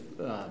negative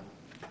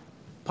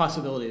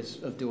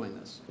possibilities of doing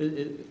this?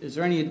 Is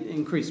there any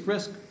increased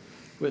risk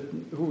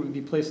with who we'd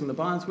be placing the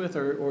bonds with,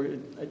 or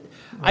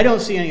I don't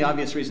see any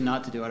obvious reason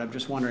not to do it. I'm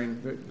just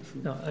wondering.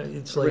 No,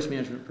 it's from a like, risk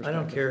management perspective. I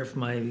don't care if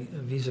my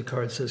Visa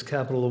card says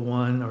Capital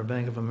One or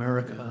Bank of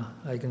America.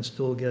 I can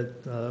still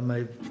get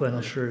my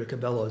flannel shirt at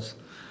Cabela's.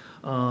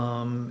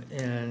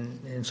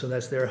 And so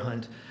that's their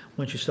hunt.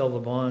 Once you sell the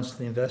bonds to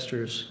the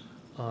investors,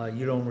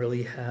 you don't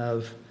really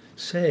have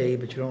say,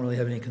 but you don't really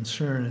have any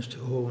concern as to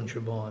who owns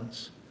your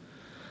bonds.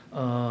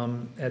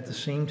 At the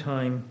same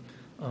time,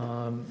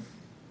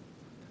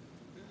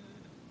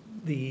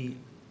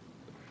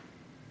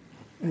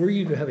 were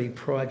you to have a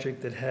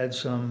project that had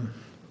some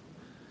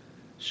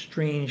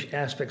strange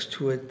aspects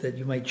to it that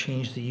you might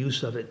change the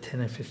use of it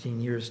 10 or 15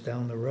 years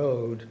down the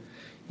road,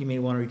 you may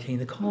want to retain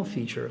the call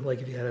feature,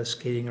 like if you had a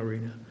skating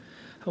arena.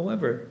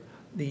 However,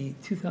 the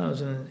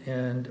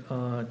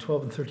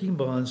 2012 and 13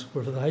 bonds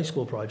were for the high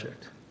school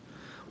project.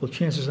 Well,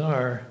 chances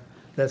are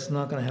that's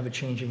not going to have a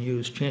change in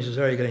use. Chances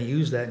are you're going to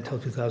use that until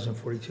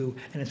 2042,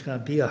 and it's going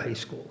to be a high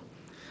school.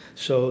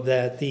 So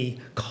that the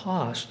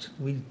cost,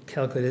 we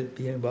calculated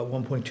being about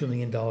 $1.2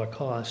 million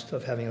cost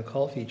of having a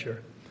call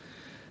feature,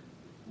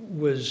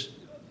 was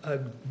a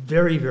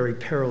very, very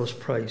perilous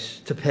price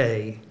to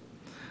pay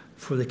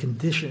for the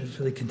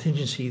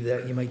contingency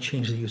that you might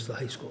change the use of the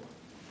high school.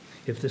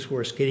 If this were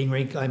a skating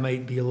rink, I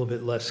might be a little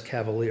bit less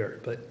cavalier,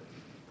 but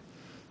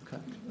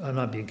I'm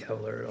not being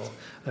cavalier at all.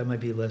 I might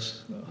be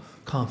less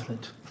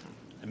confident.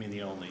 I mean,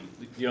 the only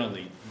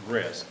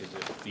risk is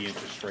if the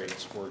interest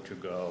rates were to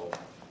go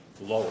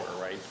lower,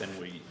 right, then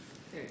we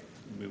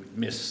would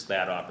miss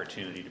that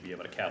opportunity to be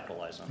able to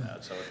capitalize on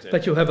that. So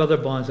but you'll have other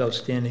bonds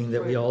outstanding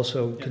that we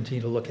also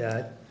continue to look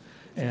at.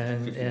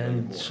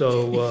 And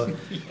so,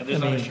 I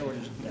mean,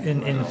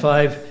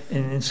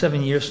 in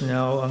 7 years from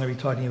now, I'm going to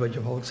be talking about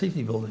your public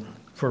safety building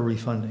for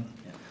refunding.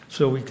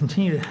 So we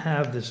continue to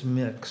have this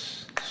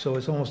mix. So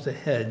it's almost a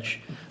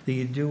hedge that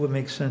you do what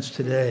makes sense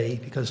today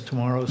because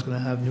tomorrow is going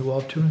to have new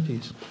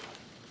opportunities.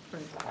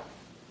 Right.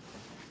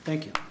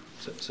 Thank you.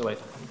 So I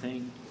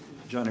think,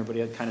 John,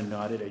 everybody had kind of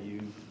nodded. Are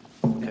you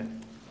okay?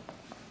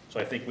 So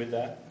I think with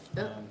that,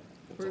 Yep,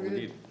 that's we're all we good.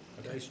 need.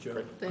 Okay, Nice job.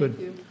 great. Thank Good.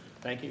 you.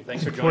 Thank you.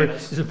 Thanks for joining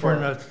us. It's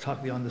important not to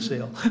talk beyond the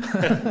sale.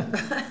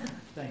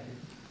 Thank you.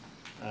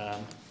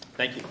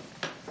 Thank you.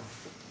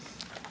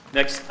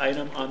 Next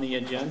item on the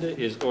agenda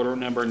is order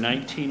number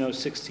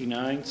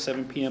 19069,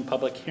 7 p.m.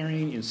 public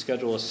hearing, and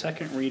schedule a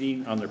second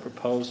reading on the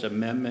proposed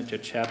amendment to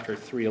Chapter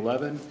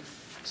 311,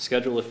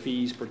 schedule of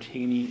fees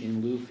pertaining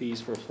in lieu fees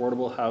for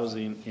affordable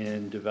housing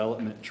and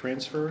development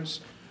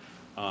transfers.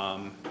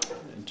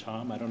 And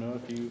Tom, I don't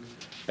know if you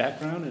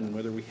background and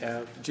whether we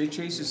have. Jay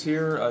Chase is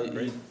here.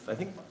 I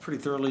think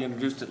pretty thoroughly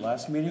introduced it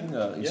last meeting.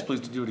 He's Yeah.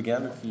 pleased to do it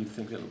again if you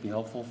think that would be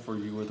helpful for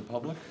you or the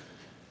public.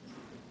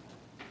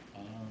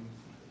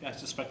 Yeah, I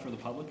suspect for the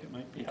public it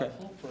might be Okay.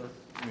 helpful.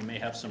 We may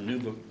have some new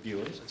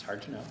viewers. It's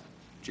hard to know.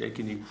 Jay,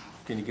 can you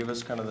give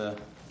us kind of the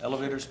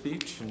elevator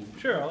speech? And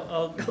Sure,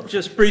 I'll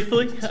just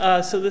briefly.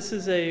 So this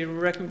is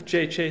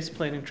Jay Chase,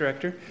 Planning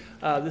Director.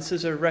 This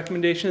is a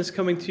recommendation that's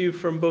coming to you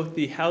from both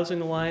the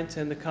Housing Alliance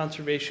and the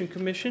Conservation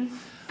Commission.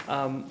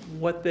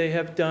 What they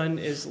have done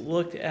is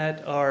looked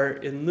at our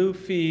in lieu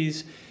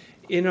fees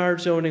in our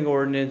zoning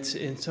ordinance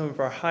in some of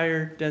our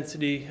higher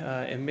density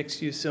and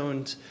mixed use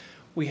zones.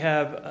 We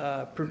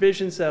have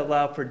provisions that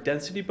allow for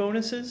density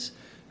bonuses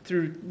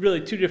through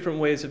really two different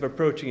ways of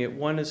approaching it.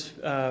 One is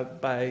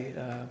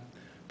by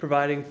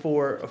providing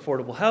for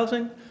affordable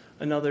housing.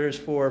 Another is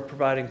for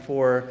providing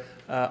for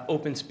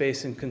open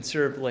space and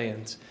conserved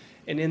lands.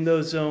 And in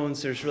those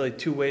zones, there's really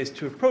two ways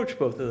to approach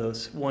both of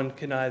those. One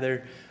can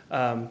either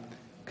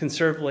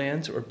conserve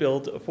lands or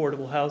build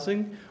affordable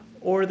housing,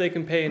 or they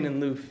can pay an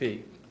in lieu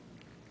fee.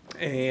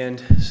 And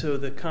so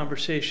the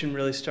conversation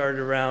really started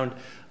around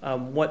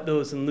what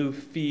those in lieu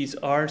fees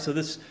are. So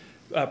this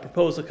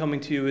proposal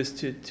coming to you is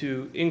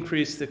to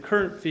increase the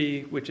current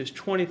fee, which is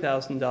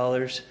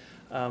 $20,000,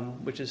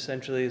 which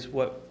essentially is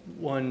what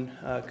one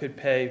could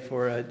pay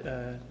for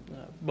a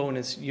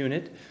bonus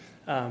unit,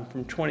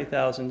 from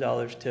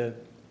 $20,000 to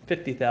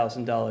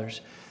 $50,000.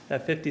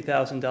 That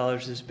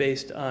 $50,000 is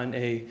based on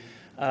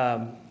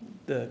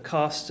the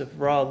cost of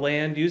raw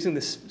land using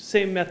the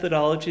same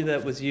methodology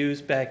that was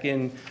used back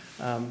in,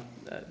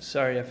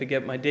 sorry, I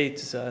forget my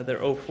dates, they're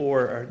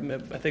 04, or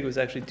I think it was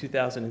actually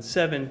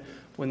 2007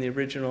 when the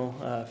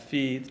original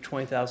fee, the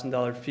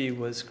 $20,000 fee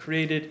was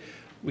created.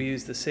 We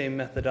used the same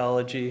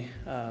methodology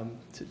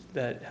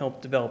that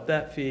helped develop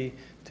that fee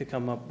to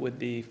come up with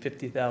the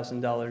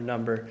 $50,000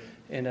 number.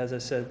 And as I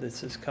said,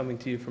 this is coming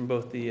to you from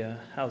both the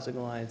Housing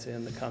Alliance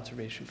and the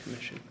Conservation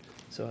Commission.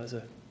 So as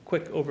a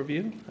quick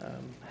overview,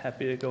 I'm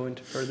happy to go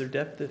into further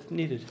depth if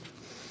needed.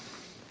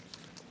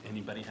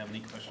 Anybody have any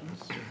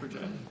questions for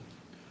Jeff?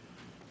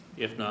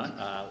 If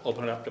not,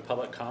 open it up to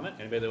public comment.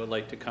 Anybody that would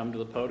like to come to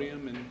the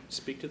podium and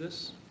speak to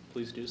this,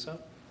 please do so.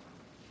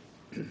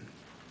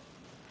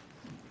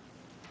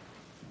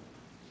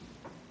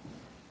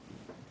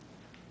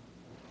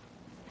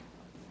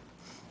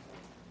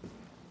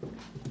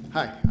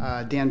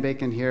 Hi, Dan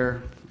Bacon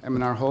here,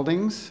 M&R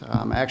Holdings.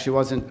 I'm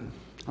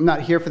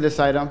not here for this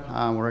item.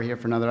 We're here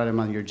for another item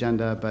on your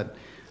agenda, but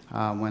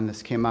when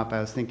this came up,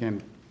 I was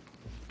thinking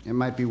it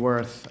might be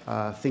worth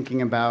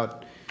thinking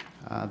about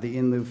the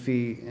in lieu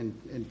fee,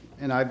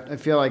 and I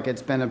feel like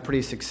it's been a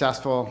pretty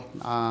successful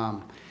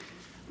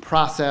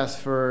process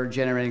for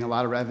generating a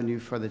lot of revenue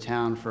for the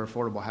town for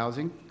affordable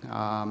housing.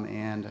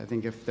 And I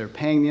think if they're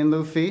paying the in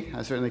lieu fee,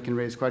 I certainly can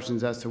raise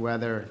questions as to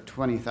whether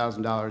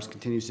 $20,000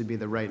 continues to be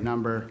the right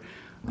number.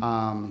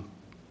 I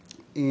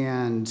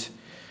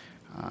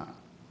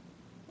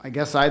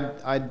guess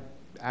I'd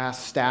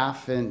ask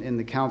staff and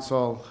the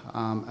council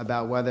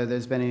about whether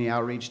there's been any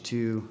outreach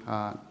to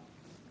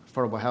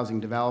affordable housing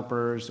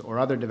developers or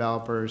other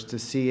developers to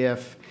see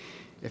if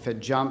it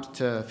jumped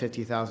to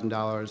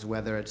 $50,000,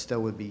 whether it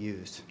still would be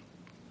used.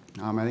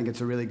 I think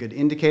it's a really good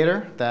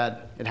indicator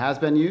that it has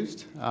been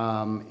used,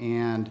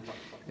 and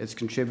it's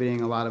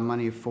contributing a lot of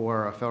money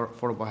for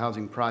affordable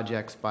housing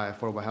projects by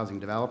affordable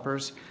housing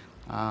developers.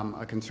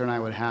 A concern I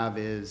would have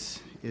is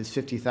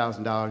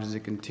 $50,000, does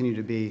it continue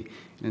to be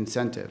an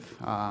incentive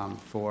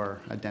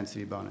for a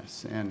density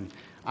bonus? And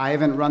I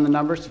haven't run the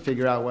numbers to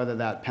figure out whether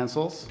that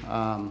pencils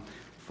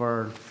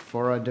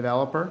for a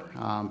developer,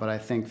 but I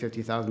think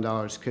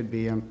 $50,000 could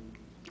be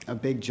a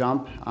big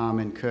jump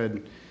and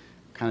could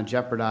kind of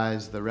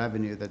jeopardize the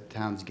revenue that the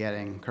town's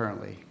getting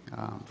currently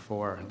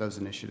for those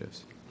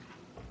initiatives.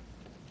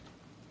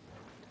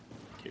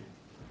 Thank you.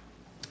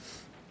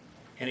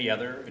 Any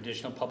other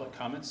additional public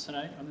comments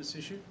tonight on this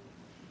issue?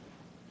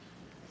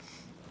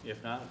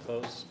 If not, I'll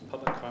close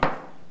public comment.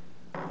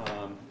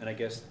 And I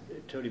guess,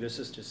 Tony, this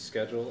is to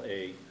schedule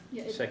a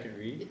second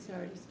read? It's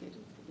already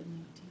scheduled for the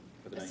 19th.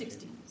 For the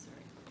 16th, 19th.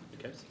 sorry.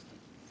 Okay.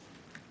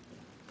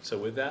 So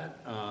with that,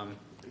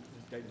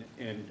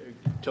 and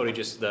Tony,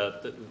 just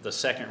the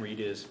second read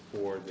is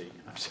for the,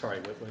 I'm sorry,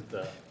 with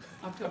the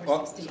October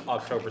 16th.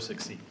 October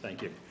 16th,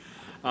 thank you.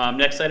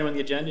 Next item on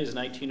the agenda is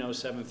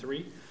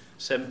 19073,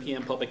 7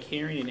 p.m. public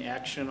hearing and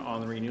action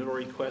on the renewal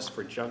request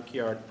for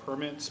junkyard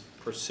permits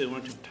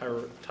pursuant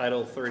to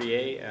Title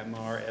 30A,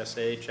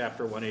 MRSA,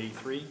 Chapter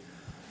 183.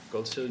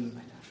 Goldstone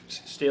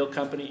Steel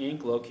Company,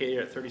 Inc., located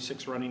at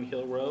 36 Running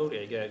Hill Road,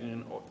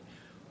 Again,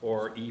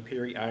 or E.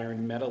 Perry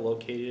Iron Metal,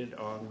 located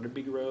on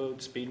Ribby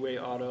Road, Speedway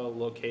Auto,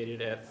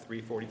 located at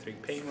 343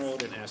 Payne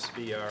Road, and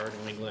SBR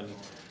New England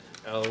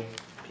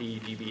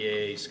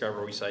LPDBA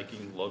Scarborough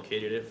Recycling,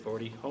 located at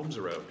 40 Holmes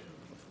Road,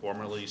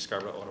 formerly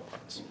Scarborough Auto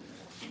Parts.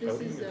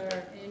 This is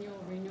our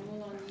annual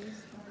renewal on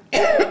these.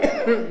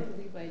 I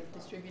believe I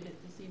distributed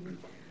this evening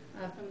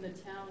from the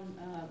town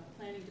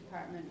planning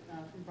department,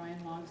 from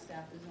Brian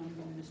Longstaff, the zoning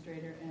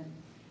administrator, and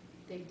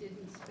they did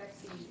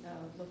inspect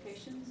the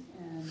locations,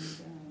 and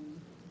to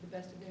the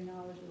best of their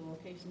knowledge, the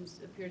locations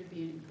appear to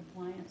be in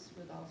compliance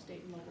with all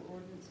state and local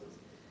ordinances,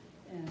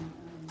 and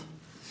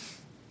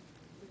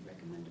we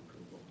recommend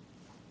approval.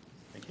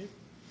 Thank you.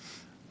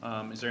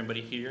 Is there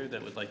anybody here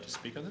that would like to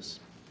speak on this?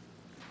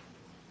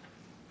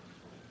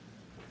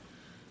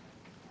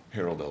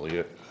 Harold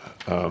Elliott.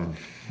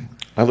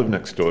 I live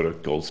next door to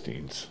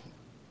Goldstein's,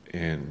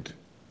 and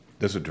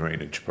there's a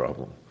drainage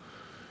problem.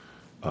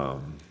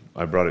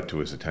 I brought it to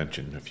his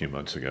attention a few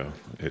months ago.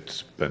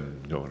 It's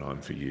been going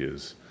on for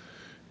years.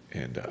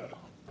 And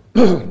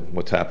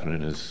what's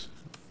happening is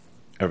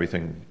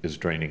everything is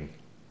draining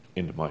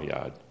into my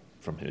yard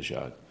from his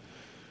yard.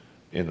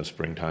 In the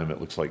springtime, it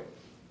looks like,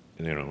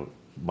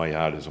 my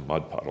yard is a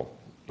mud puddle,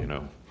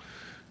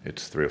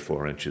 It's 3 or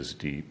 4 inches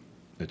deep.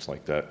 It's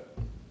like that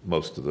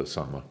most of the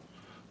summer.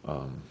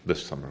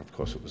 This summer, of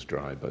course, it was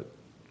dry, but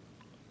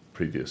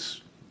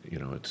previous,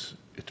 it's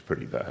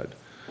pretty bad.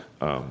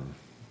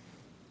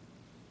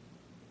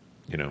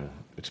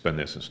 It's been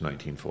there since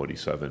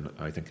 1947.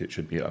 I think it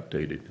should be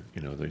updated.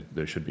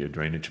 There should be a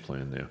drainage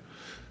plan there.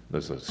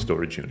 There's a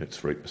storage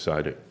units right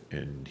beside it,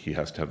 and he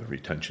has to have a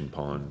retention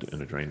pond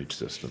and a drainage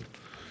system.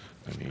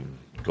 I mean,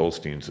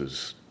 Goldstein's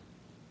is,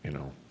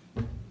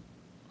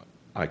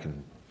 I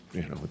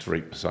you know, it's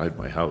right beside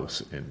my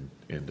house, and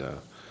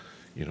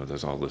you know,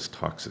 there's all this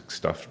toxic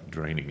stuff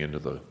draining into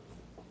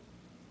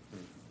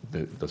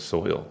the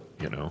soil,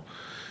 you know,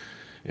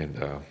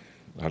 and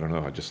I don't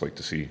know, I'd just like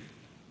to see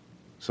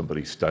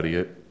somebody study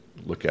it,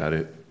 look at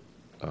it,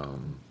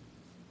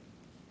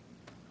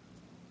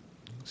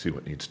 see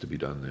what needs to be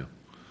done there.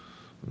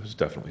 There's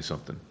definitely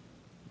something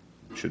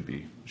should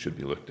be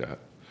looked at.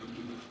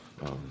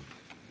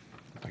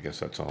 I guess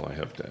that's all I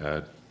have to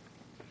add.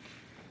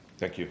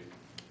 Thank you.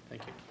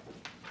 Thank you.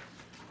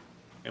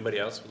 Anybody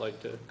else would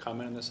like to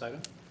comment on this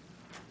item?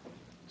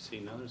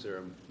 Seeing none, is there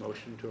a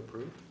motion to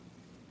approve?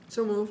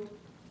 So moved.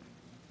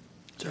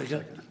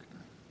 Second.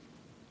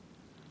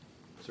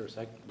 Was there a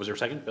second? Was there a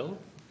second, Bill?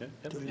 Yeah,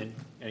 yep.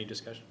 Any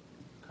discussion,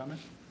 comment?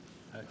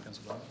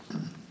 Councilor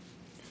Ball?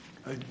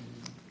 I'd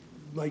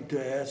like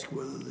to ask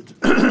whether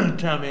the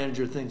town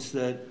manager thinks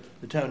that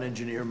the town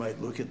engineer might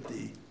look at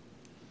the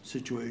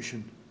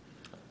situation.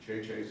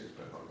 Jay Chase has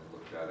been on and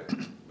looked at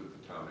it with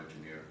the town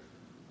engineer.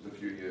 It was a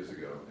few years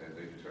ago, and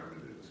they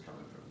determined it was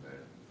coming from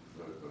there.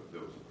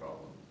 There was a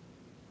problem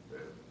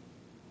there.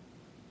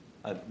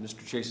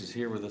 Mr. Chase is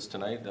here with us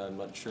tonight. I'm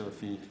not sure if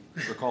he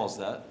recalls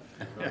that.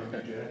 Remember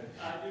me, Jay?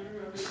 I do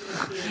remember this.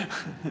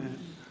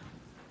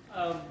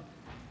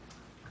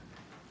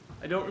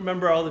 I don't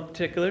remember all the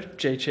particulars.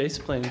 Jay Chase,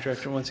 planning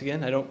director once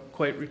again. I don't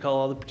quite recall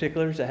all the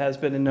particulars. It has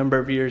been a number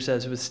of years,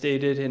 as was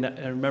stated, and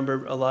I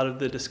remember a lot of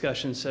the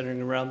discussions centering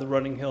around the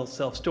Running Hill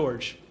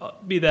self-storage.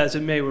 Be that as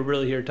it may, we're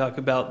really here to talk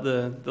about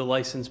the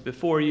license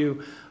before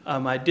you.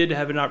 I did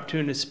have an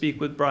opportunity to speak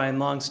with Brian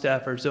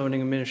Longstaff, our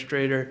zoning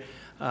administrator,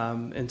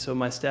 and so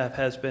my staff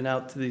has been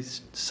out to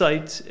these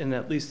sites, and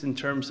at least in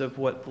terms of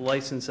what the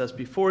license says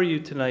before you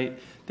tonight,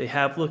 they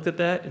have looked at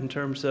that in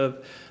terms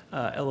of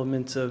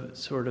elements of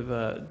sort of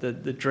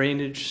the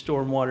drainage,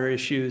 stormwater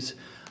issues.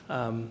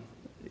 You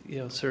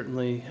know,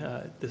 certainly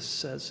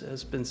this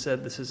has been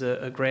said, this is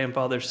a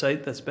grandfather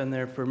site that's been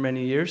there for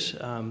many years.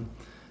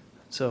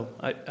 So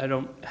I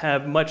don't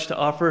have much to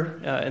offer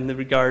in the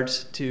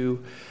regards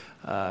to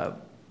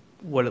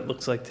what it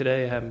looks like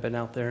today. I haven't been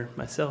out there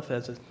myself,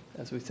 as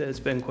we said, it's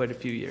been quite a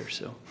few years.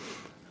 So.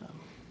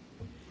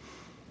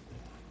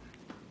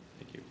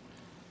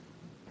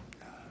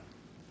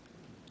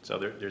 So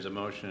there's a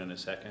motion and a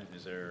second.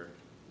 Is there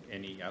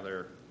any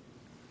other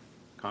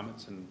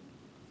comments? And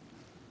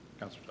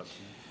Councilor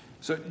Dustin?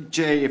 So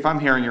Jay, if I'm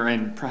hearing you,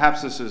 and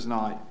perhaps this is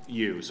not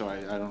you, so I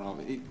don't know.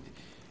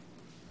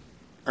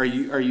 Are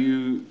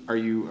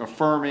you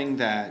affirming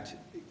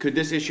that could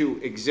this issue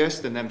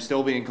exist and them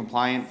still being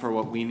compliant for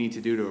what we need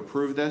to do to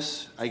approve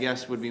this? I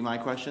guess would be my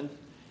question.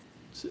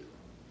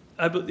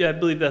 I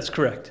believe that's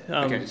correct.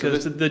 Okay,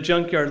 because so the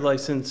junkyard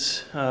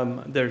license,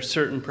 there's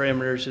certain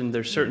parameters and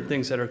there's certain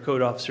things that our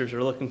code officers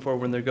are looking for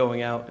when they're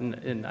going out,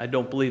 and I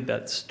don't believe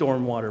that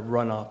stormwater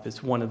runoff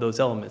is one of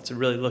those elements. They're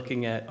really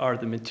looking at, are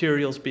the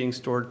materials being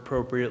stored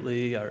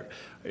appropriately, are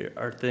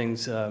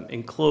things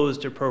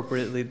enclosed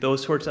appropriately,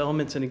 those sorts of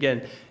elements. And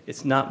again,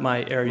 it's not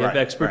my area of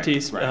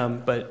expertise,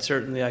 right. But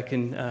certainly I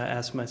can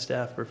ask my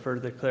staff for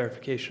further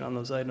clarification on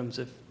those items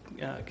if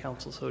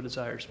council so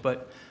desires.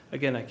 But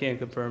again, I can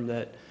confirm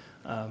that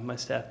my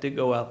staff did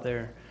go out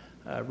there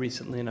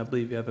recently, and I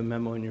believe you have a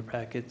memo in your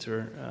packets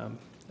or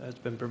has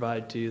been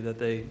provided to you that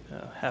they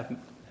have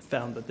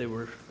found that they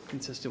were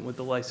consistent with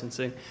the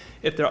licensing.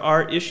 If there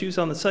are issues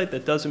on the site,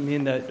 that doesn't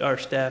mean that our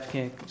staff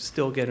can't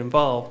still get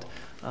involved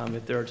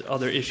if there's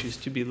other issues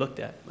to be looked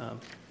at.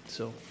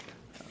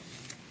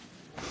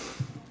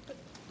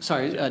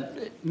 Sorry,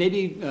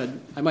 maybe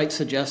I might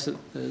suggest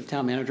that the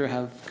town manager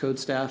have code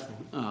staff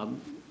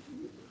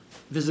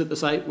visit the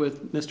site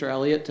with Mr.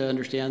 Elliott to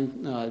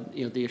understand,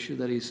 the issue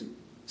that he's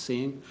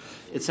seeing.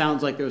 It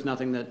sounds like there was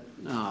nothing that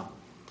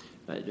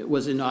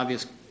was an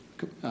obvious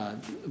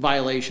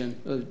violation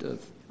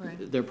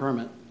of their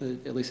permit,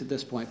 at least at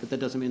this point, but that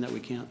doesn't mean that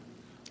we can't.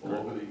 Well,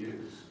 over the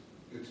years,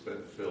 it's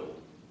been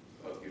filled.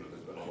 There's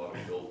been a lot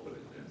of fill put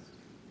in there.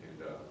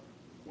 And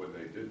when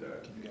they did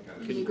that,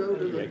 Can you go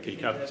to the? Can you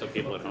come so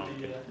people at home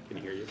can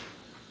hear you?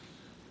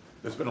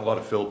 There's been a lot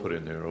of fill put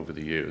in there over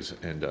the years,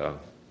 and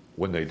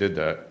when they did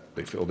that,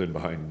 they filled in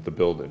behind the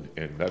building,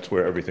 and that's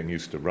where everything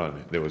used to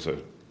run. There was a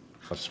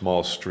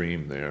small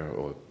stream there,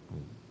 or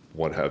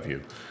what have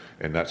you,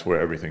 and that's where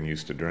everything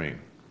used to drain.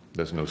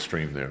 There's no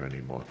stream there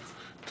anymore.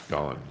 It's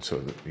gone, so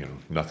that,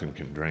 nothing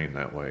can drain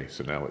that way.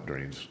 So now it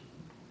drains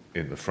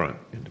in the front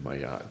into my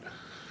yard,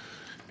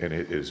 and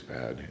it is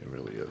bad. It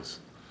really is.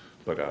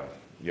 But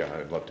yeah,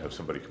 I'd love to have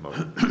somebody come out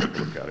and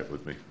look at it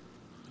with me.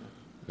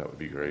 That would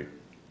be great.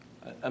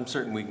 I'm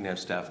certain we can have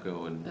staff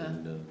go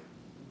and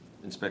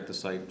inspect the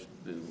site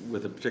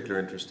with a particular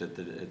interest at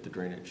the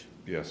drainage.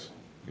 Yes,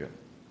 yeah.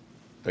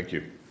 Thank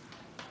you.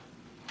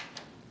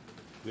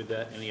 With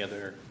that, any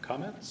other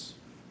comments?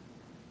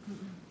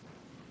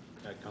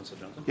 Councilor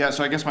Johnson? Yeah,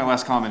 so I guess my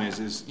last comment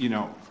is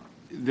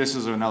this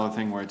is another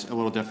thing where it's a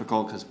little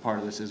difficult because part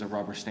of this is a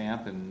rubber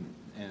stamp and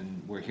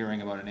we're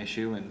hearing about an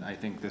issue, and I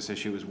think this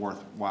issue is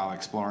worthwhile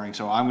exploring.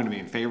 So I'm going to be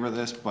in favor of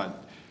this,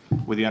 but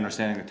with the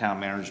understanding the town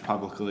manager is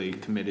publicly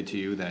committed to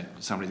you that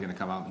somebody's gonna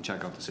come out and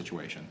check out the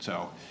situation.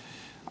 So,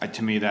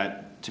 to me,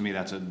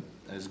 that's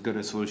as good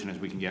a solution as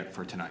we can get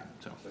for tonight,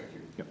 so. Thank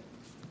you. Yep.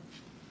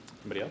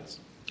 Anybody else?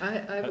 I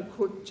have a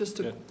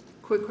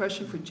quick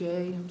question for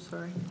Jay, I'm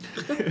sorry.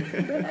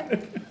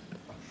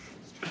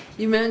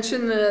 You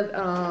mentioned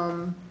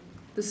that,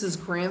 this is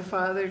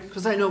grandfathered,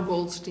 because I know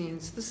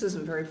Goldstein's, this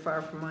isn't very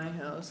far from my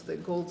house,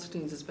 that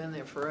Goldstein's has been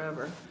there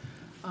forever.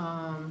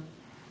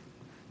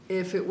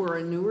 If it were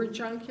a newer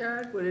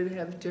junkyard, would it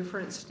have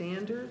different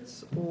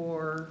standards,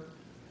 or?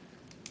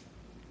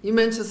 You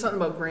mentioned something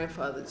about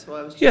grandfathered, so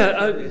I was just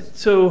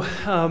curious.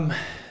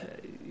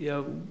 You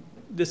know,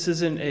 this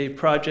isn't a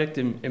project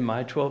in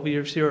my 12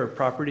 years here, or a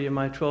property in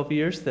my 12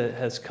 years that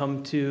has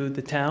come to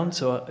the town,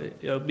 so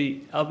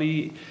I'll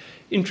be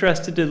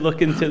interested to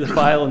look into the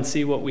file and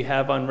see what we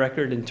have on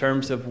record in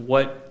terms of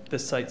what the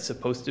site's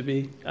supposed to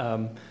be.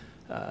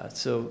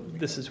 So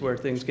this is where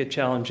things get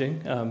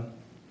challenging,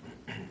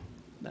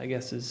 I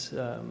guess is,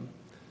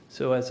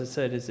 so as I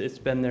said, it's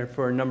been there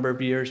for a number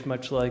of years,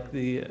 much like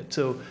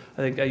so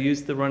I think I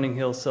used the Running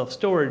Hill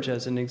self-storage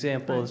as an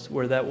example, as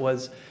where that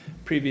was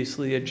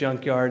previously a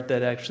junkyard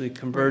that actually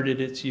converted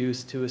its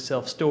use to a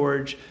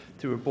self-storage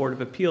through a Board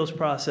of Appeals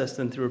process,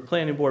 then through a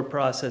planning board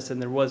process,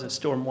 and there was a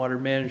stormwater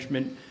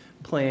management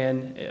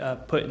plan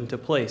put into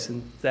place,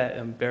 and that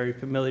I'm very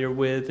familiar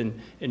with,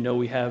 and know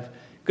we have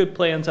good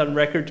plans on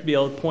record to be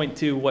able to point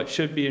to what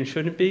should be and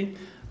shouldn't be.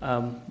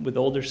 With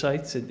older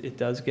sites, it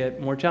does get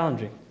more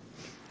challenging.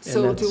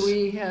 So do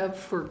we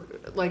have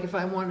like if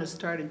I want to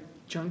start a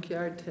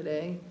junkyard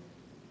today,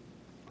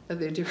 are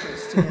there different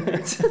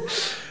standards?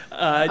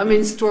 I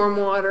mean,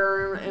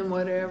 stormwater and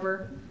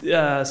whatever?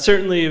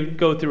 Certainly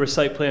go through a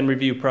site plan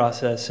review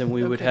process, and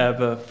we would Okay.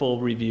 have a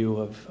full review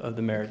of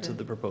the merits of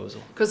the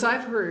proposal. Because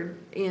I've heard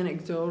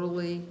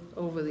anecdotally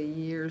over the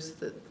years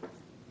that,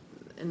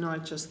 and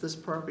not just this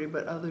property,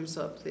 but others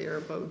up there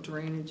about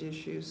drainage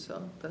issues,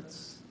 so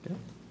that's,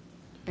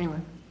 anyway.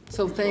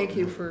 So thank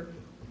you for,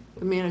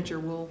 the manager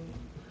will,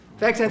 in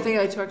fact, I think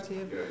I talked to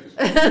you.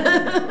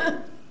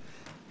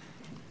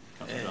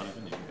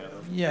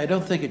 Yeah, I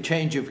don't think a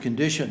change of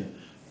condition,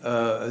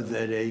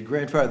 that a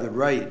grandfather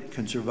right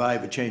can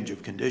survive a change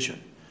of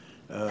condition.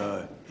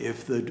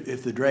 If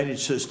the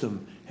drainage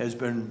system has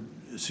been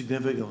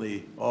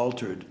significantly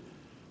altered,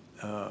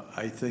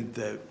 I think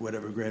that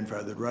whatever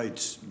grandfathered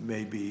rights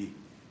may be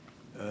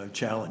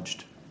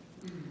challenged.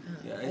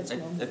 Yeah, I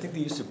think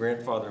the use of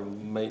grandfather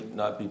might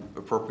not be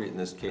appropriate in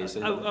this case.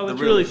 I was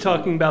really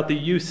talking about the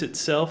use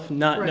itself,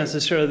 not Right.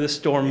 necessarily the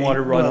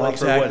stormwater runoff or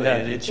Exactly, what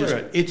have and you. it's just,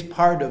 it's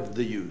part of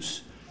the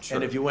use. Sure.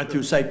 And if you went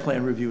through site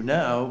plan review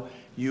now,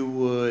 you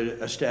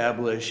would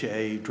establish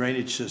a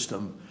drainage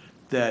system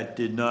that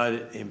did not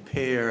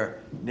impair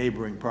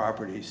neighboring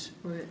properties.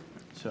 Right.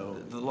 So,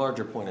 The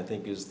larger point, I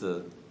think, is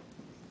the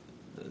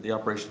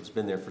operation's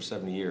been there for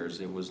 70 years.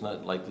 It was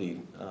not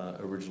likely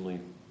originally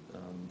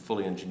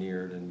fully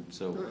engineered, and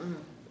so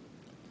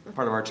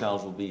part of our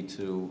challenge will be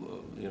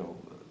to,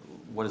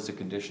 what is the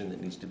condition that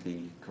needs to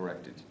be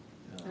corrected?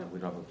 We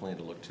don't have a plan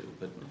to look to,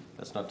 but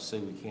that's not to say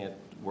we can't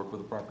work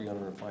with the property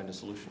owner and find a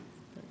solution.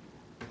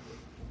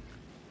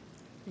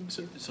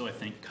 So I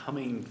think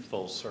coming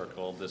full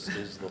circle, this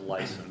is the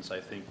license.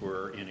 I think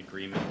we're in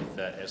agreement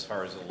that as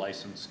far as the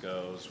license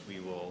goes, we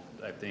will,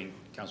 I think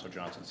Councilor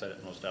Johnson said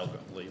it most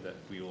eloquently, that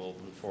we will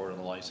move forward on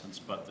the license,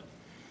 but the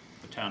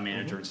town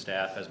manager and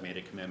staff has made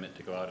a commitment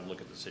to go out and look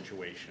at the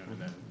situation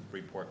and then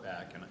report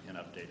back and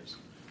update us.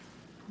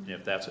 And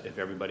if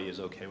everybody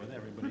is okay with it,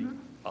 everybody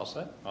all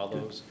set? All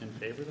those in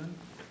favor then?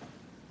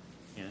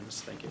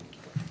 Unanimous, thank you.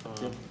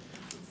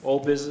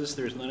 Old business,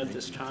 there's none at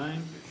this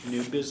time.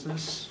 New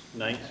business,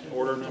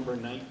 order number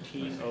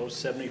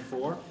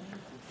 19074.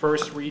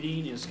 First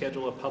reading is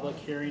schedule a public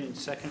hearing and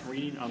second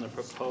reading on the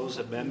proposed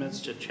amendments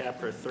to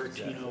Chapter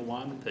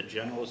 1301, the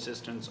General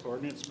Assistance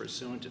Ordinance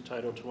pursuant to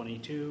Title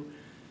 22,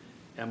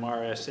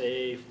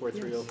 MRSA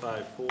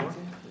 43054.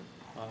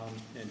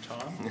 And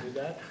Tom, do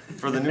that?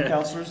 For the new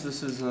counselors,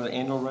 this is an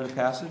annual rite of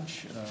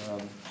passage.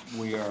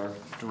 We are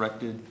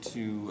directed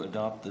to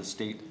adopt the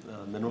state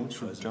minimums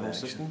for general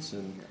assistance,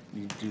 and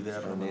you do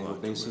that on an annual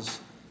basis.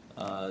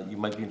 You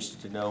might be interested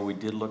to know, we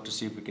did look to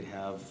see if we could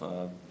have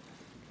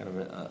kind of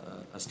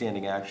a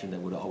standing action that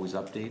would always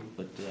update,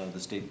 but the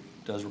state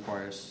does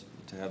require us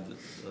to have the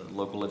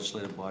local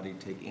legislative body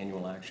take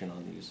annual action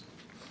on these.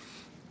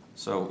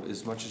 So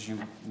as much as you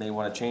may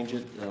want to change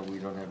it, we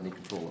don't have any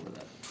control over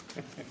that.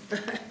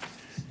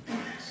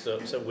 So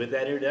with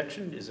that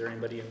introduction, is there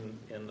anybody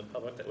in the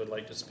public that would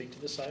like to speak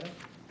to this item?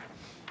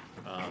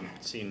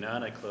 Seeing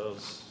none, I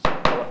close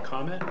public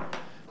comment,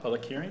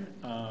 public hearing.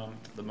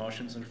 The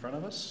motion's in front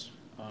of us.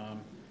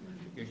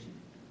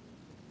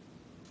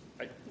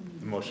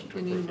 The motion to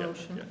We need a approve. Yeah,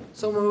 motion. yeah.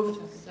 So moved.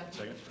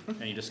 Second.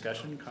 Any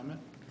discussion, comment?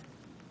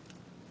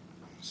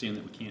 Seeing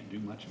that we can't do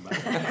much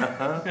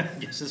about it.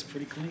 Yes, it's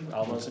pretty clean.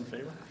 All those in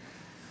favor?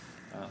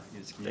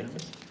 It's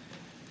unanimous.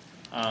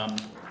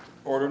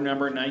 Order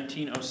number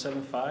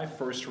 19075,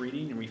 first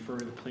reading, and refer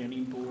to the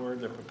planning board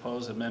the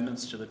proposed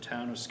amendments to the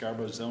town of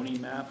Scarborough zoning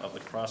map of the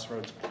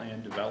Crossroads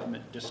Plan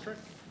Development District.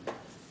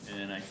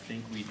 And I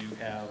think we do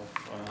have,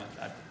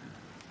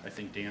 I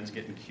think Dan's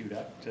getting queued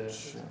up to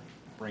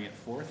bring it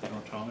forth. I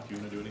don't know, Tom, if you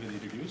want to do it again,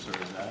 introduce, or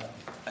is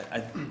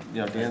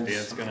that?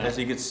 Dan's gonna- as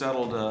he gets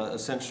settled,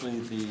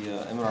 essentially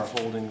the M&R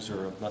Holdings,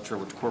 or I'm not sure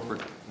which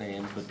corporate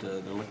name, but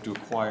they're looking to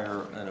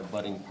acquire an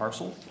abutting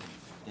parcel.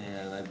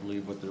 And I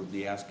believe what they'll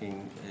be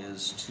asking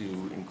is to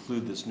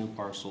include this new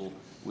parcel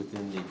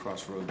within the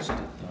Crossroads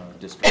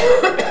district.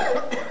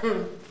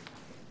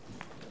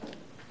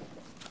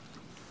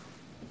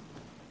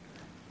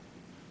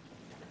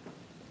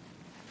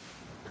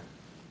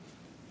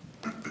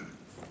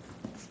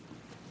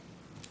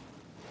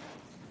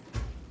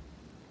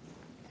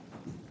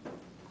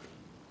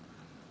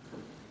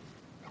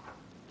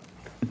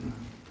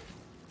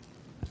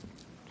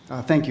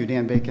 Thank you,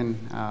 Dan Bacon,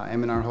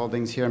 M&R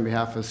Holdings, here on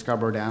behalf of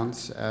Scarborough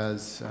Downs.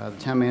 As the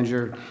town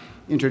manager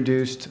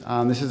introduced,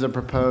 this is a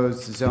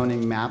proposed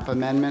zoning map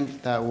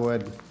amendment that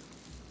would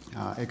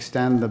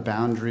extend the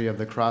boundary of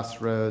the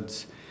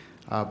Crossroads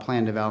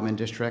Plan Development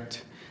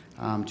District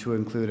to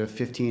include a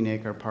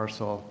 15-acre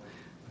parcel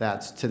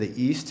that's to the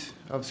east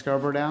of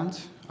Scarborough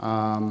Downs.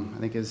 I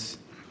think as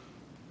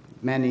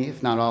many,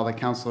 if not all, the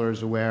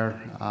councilors aware,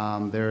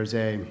 there's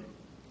a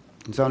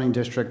zoning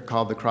district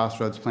called the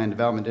Crossroads Plan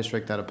Development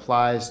District that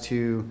applies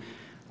to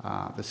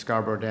the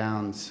Scarborough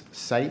Downs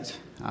site,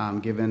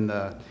 given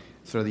the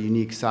sort of the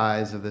unique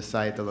size of the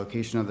site, the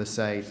location of the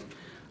site,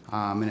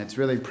 and it's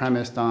really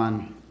premised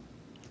on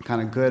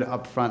kind of good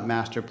upfront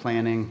master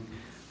planning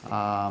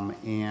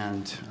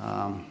and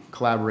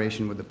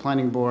collaboration with the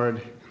planning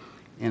board,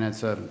 and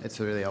it's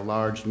really a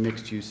large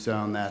mixed-use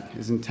zone that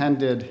is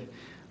intended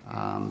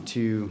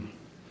to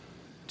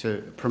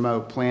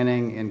promote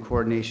planning and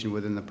coordination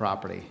within the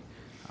property.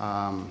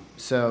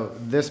 So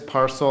this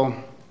parcel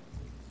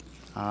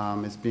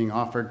is being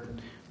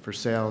offered for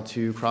sale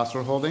to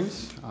Crossroads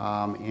Holdings,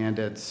 and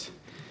it's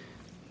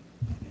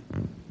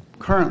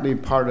currently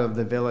part of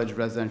the Village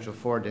Residential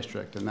 4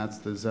 District, and that's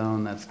the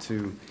zone that's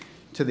to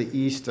the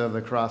east of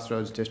the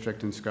Crossroads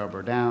District in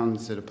Scarborough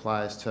Downs. It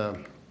applies to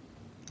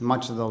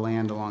much of the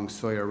land along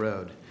Sawyer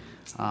Road.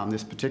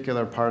 This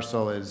particular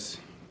parcel is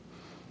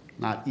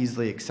not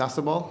easily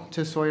accessible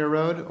to Sawyer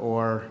Road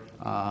or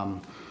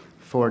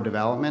for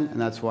development, and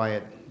that's why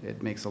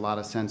it makes a lot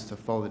of sense to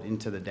fold it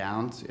into the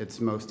Downs. It's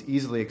most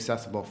easily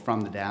accessible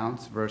from the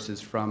Downs versus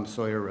from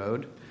Sawyer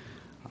Road,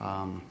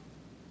 and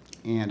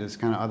is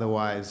kind of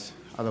otherwise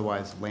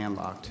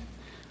landlocked.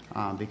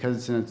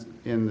 Because it's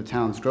in the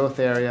town's growth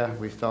area,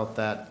 we felt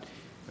that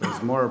it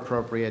was more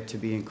appropriate to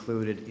be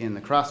included in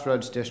the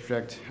Crossroads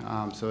District,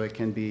 so it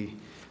can be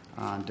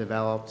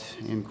developed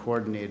and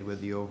coordinated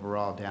with the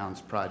overall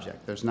Downs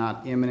project. There's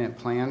not imminent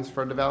plans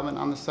for development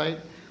on the site,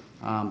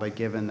 but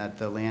given that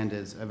the land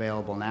is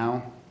available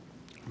now,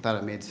 I thought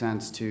it made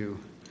sense to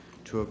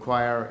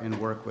acquire and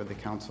work with the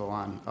council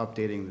on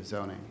updating the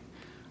zoning.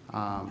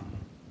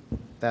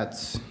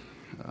 That's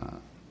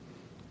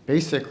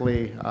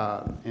basically,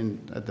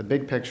 at the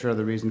big picture of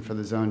the reason for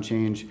the zone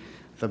change.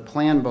 The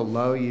plan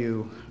below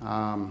you,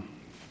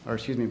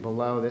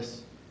 below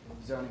this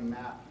zoning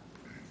map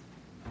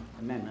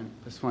amendment,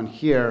 this one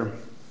here,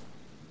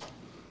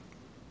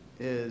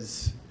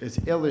 is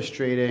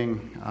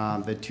illustrating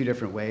the two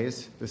different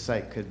ways the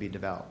site could be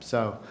developed.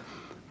 So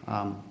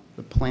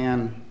the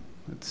plan,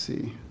 let's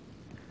see,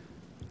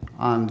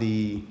 on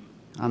the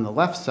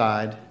left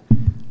side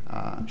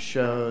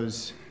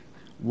shows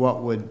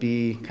what would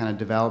be kind of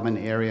development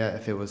area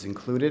if it was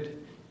included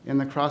in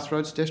the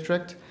Crossroads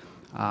District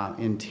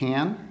in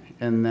tan,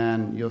 and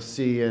then you'll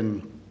see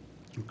in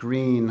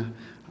green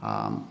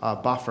a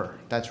buffer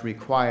that's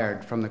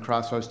required from the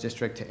Crossroads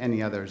District to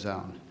any other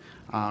zone.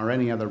 Or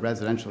any other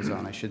residential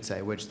zone, I should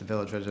say, which the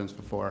Village Residential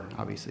 4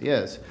 obviously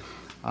is.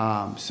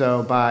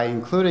 So by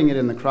including it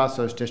in the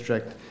Crossroads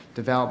District,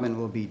 development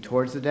will be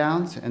towards the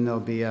Downs, and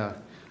there'll be a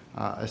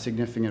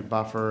significant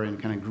buffer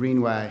and kind of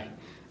greenway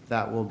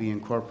that will be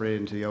incorporated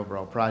into the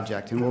overall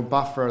project, and will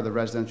buffer the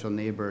residential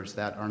neighbors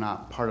that are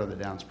not part of the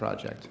Downs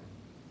project.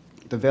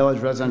 The Village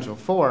Residential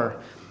 4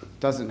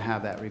 doesn't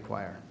have that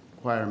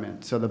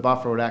requirement, so the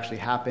buffer would actually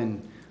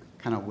happen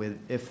kind of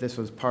if this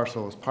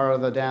parcel was part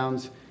of the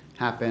Downs,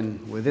 happen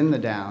within the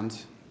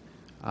Downs,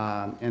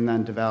 and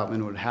then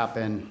development would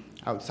happen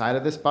outside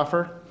of this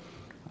buffer,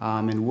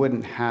 and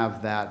wouldn't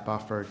have that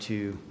buffer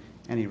to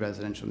any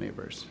residential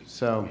neighbors.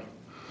 So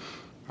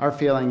our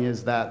feeling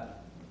is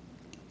that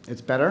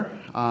it's better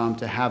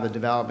to have the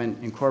development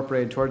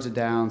incorporated towards the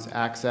Downs,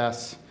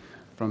 access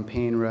from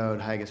Payne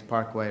Road, Higas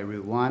Parkway,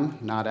 Route 1,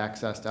 not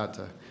accessed out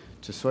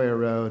to Sawyer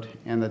Road,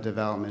 and the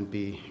development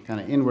be kind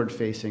of inward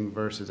facing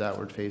versus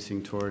outward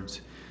facing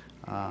towards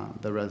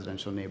the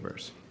residential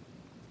neighbors.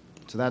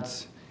 So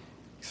that's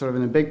sort of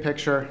in the big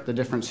picture, the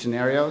different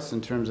scenarios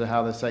in terms of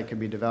how the site could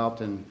be developed,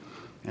 and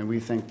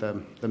we think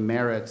the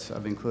merits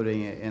of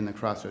including it in the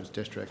Crossroads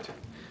District.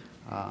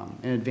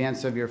 In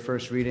advance of your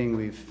first reading,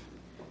 we've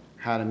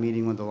had a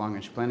meeting with the Long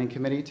Range Planning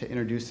Committee to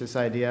introduce this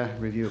idea,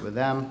 review it with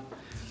them.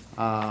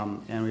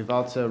 And we've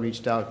also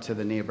reached out to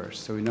the neighbors.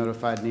 So we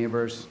notified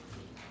neighbors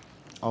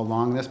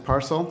along this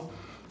parcel.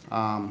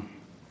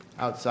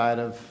 Outside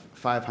of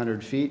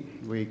 500 feet,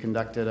 we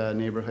conducted a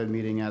neighborhood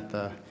meeting at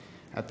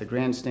the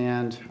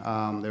grandstand.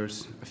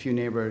 There's a few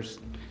neighbors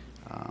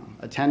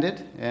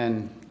attended,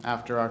 and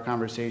after our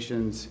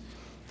conversations,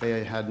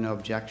 they had no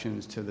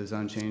objections to the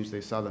zone change.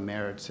 They saw the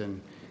merits and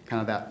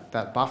kind of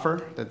that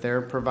buffer that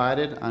they're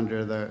provided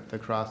under the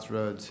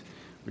Crossroads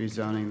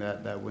rezoning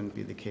that wouldn't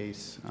be the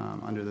case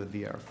under the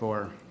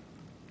VR4.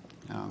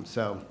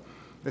 So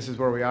this is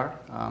where we are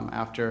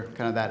after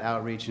kind of that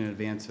outreach in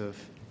advance of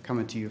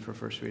coming to you for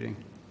first reading.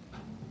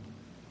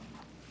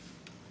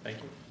 Thank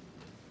you.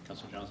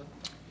 Councilor Johnson?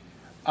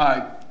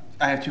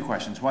 I have two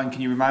questions. One,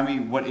 can you remind me,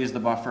 what is the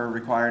buffer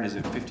required? Is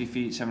it 50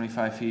 feet,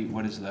 75 feet?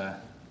 What is the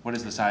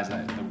size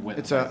of that, the width?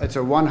 It's a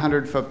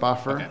 100-foot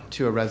buffer Okay.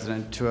 to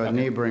a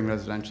neighboring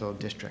residential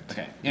district.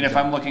 Okay, and if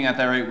I'm looking at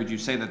that right, would you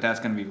say that that's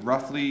going to be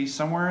roughly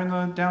somewhere in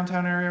the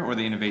downtown area or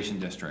the innovation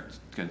district?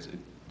 Because it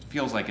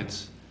feels like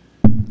it's,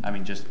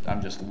 I'm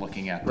just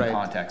looking at the Right.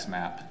 context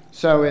map.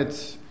 So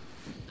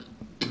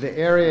the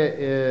area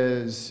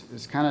is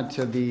kind of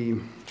to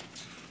be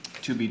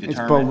determined. It's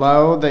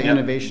below the Yep,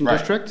 innovation right,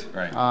 district.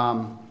 right.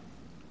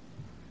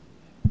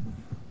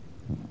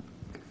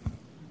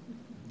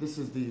 This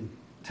is the,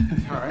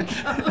 all right.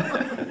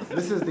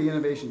 This is the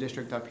innovation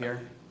district up here.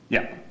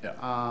 Yeah,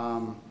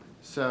 yeah.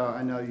 So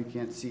I know you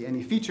can't see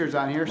any features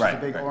on here, it's Right, a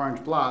big right.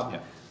 orange blob.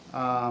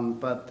 Yeah.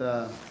 But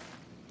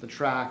the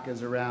track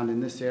is around in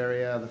this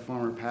area, the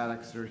former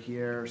paddocks are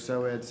here.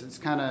 So it's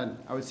kind of,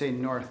 I would say,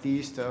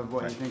 northeast of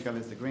what Right. you think of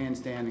as the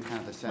grandstand and kind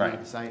of the center of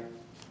Right. the site.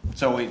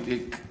 So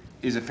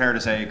is it fair to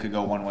say it could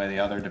go one way or the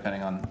other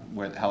depending on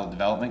how the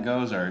development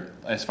goes, or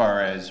as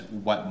far as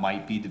what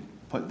might be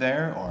put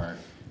there, or?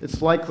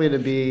 It's likely to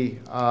be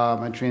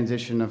a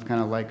transition of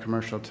kind of light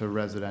commercial to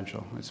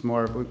residential. It's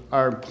more,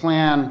 our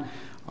plan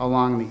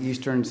along the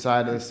eastern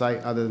side of the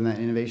site, other than the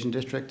innovation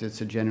district, is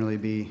to generally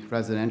be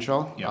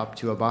residential Yep. up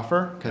to a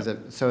buffer, because Yep.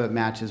 so it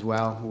matches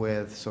well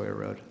with Sawyer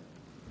Road.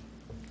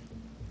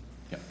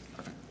 Yeah,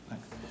 perfect.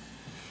 Thanks.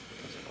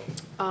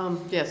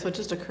 Yeah, so it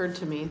just occurred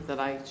to me that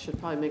I should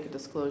probably make a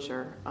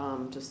disclosure,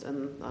 and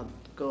I'll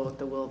go with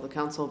the will of the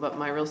council, but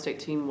my real estate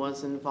team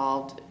was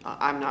involved.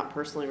 I'm not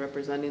personally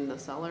representing the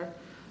seller,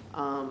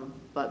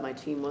 but my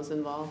team was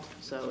involved.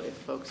 So if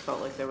folks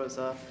felt like there was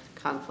a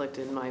conflict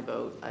in my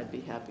vote, I'd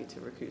be happy to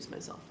recuse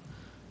myself.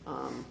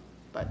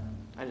 But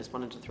I just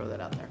wanted to throw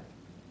that out there.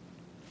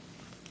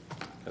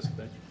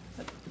 Councilor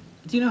Page?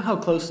 Do you know how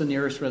close the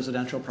nearest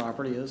residential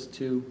property is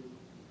to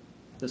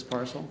this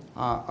parcel?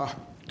 A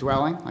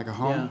dwelling, like a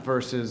home, Yeah.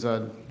 versus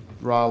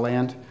raw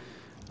land.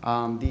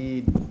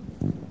 The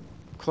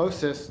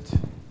closest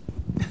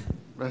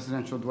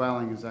residential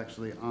dwelling is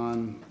actually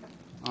on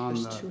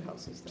There's two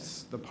houses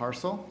there. the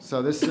parcel.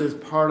 So this is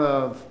part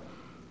of,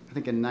 I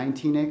think, a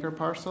 19-acre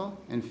parcel,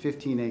 and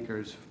 15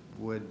 acres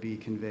would be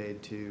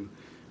conveyed to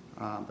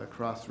the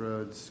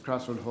Crossroad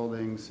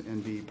Holdings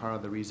and be part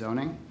of the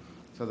rezoning.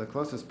 So the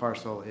closest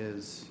parcel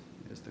is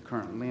the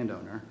current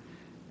landowner.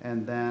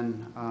 And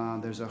then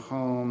there's a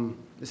home,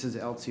 this is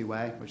Elsie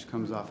Way, which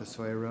comes off of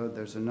Sawyer Road.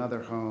 There's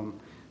another home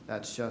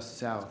that's just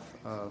south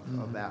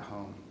of that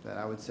home that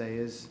I would say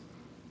is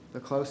the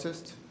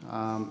closest.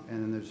 And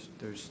then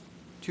there's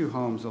two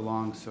homes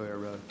along Sawyer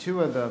Road.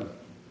 Two of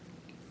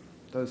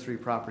those three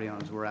property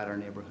owners were at our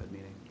neighborhood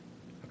meeting.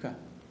 Okay.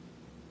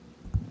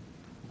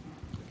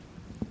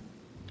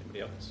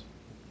 Anybody else?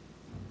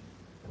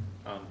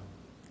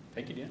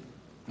 Thank you, Dan.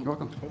 You're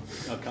welcome.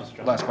 Councilor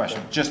Johnson? Last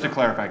question, just to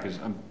clarify, because,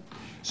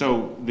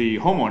 so the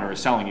homeowner is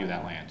selling you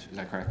that land, is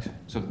that correct?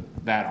 So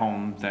that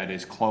home that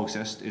is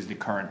closest is the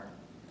current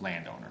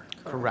landowner?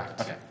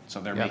 Correct. Okay, so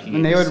they're Yep. making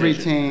And a they would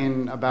decision.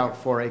 retain about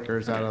 4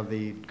 acres out of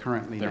the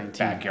currently Their 19.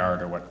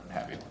 backyard or what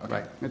have you? Okay.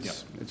 Right,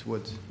 it's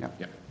woods, yep.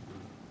 Yep.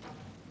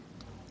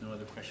 No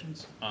other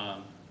questions?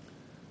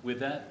 With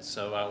that,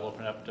 so I'll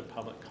open it up to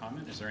public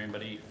comment. Is there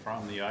anybody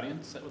from the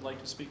audience that would like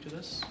to speak to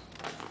this?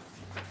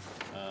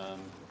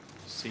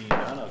 Seeing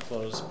none, I'll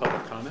close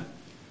public comment.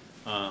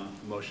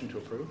 Motion to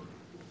approve.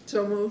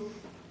 So move.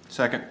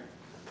 Second.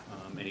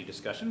 Any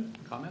discussion,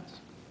 comments?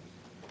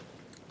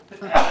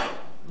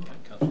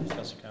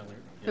 Councilor Cavalier.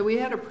 Yeah, we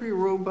had a pretty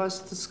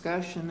robust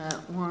discussion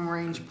at Long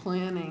Range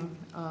Planning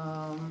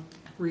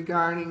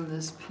regarding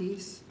this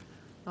piece.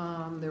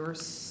 There were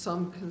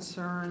some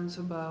concerns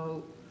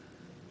about,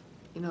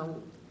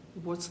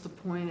 what's the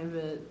point of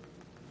it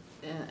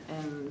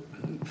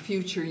and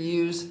future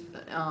use,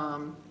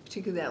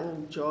 particularly that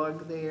little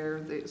jog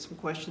there. Some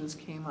questions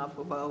came up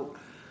about,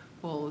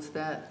 well, is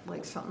that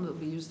like something that'll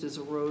be used as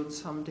a road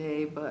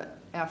someday? But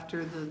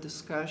after the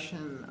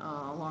discussion,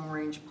 Long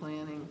Range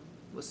Planning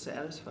was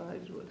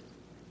satisfied with.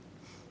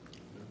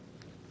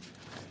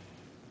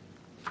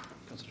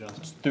 Councilor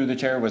Johnson? Through the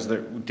chair,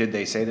 did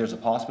they say there's a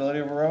possibility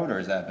of a road, or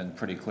has that been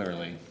pretty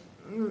clearly?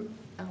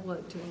 I'll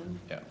let Dan.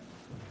 Yeah.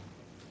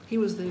 He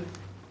was there.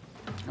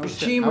 I was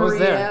Jean there.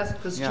 Marie asked,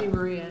 because Yeah. Jean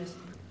Marie asked.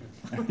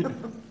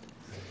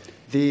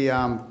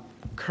 The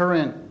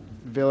current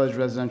Village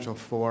Residential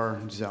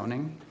 4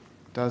 zoning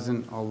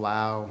doesn't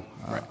allow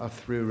a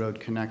through road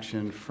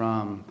connection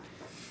from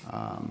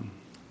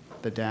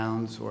the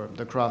Downs or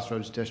the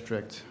Crossroads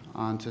District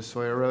onto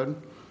Sawyer Road.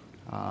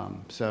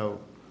 So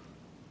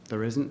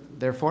there isn't,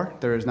 therefore,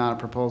 there is not a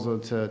proposal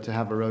to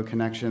have a road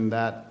connection.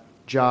 That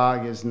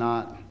jog is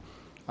not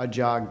a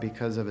jog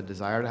because of a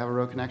desire to have a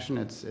road connection.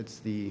 It's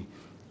the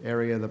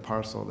area of the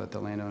parcel that the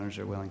landowners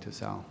are willing to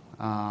sell.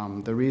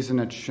 The reason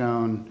it's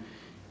shown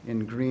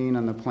in green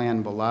on the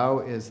plan below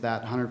is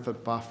that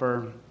 100-foot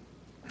buffer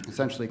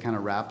essentially kind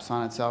of wraps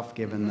on itself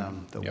given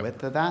the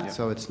width of that.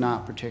 So it's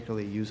not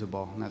particularly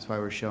usable, and that's why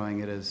we're showing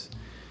it as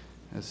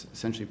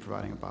essentially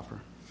providing a buffer.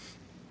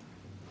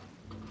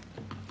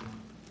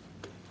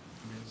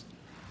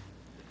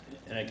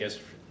 And I guess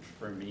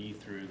for me,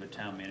 through the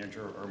town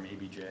manager, or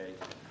maybe Jay,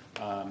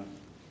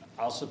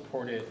 I'll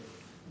support it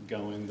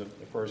going the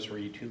first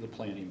read to the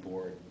planning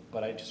board,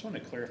 but I just want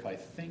to clarify, I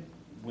think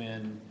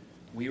when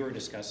we were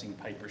discussing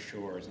Piper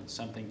Shores and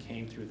something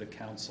came through the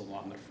council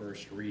on the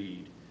first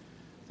read,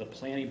 the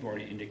planning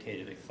board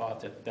indicated they thought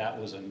that that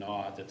was a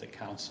nod that the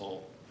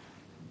council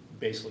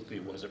basically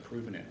was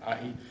approving it.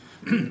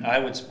 I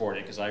would support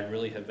it because I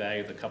really have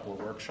valued the couple of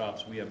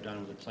workshops we have done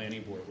with the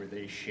planning board where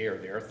they share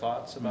their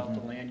thoughts about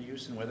the land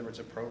use and whether it's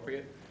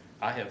appropriate.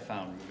 I have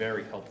found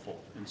very helpful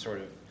in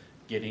sort of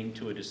getting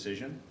to a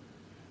decision.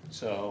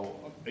 So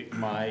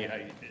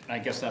I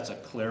guess that's a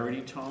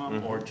clarity,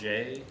 Tom or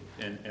Jay,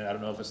 and I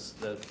don't know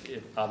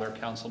if other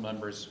council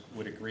members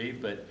would agree,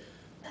 but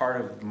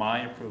part of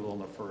my approval in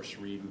the first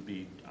read would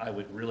be I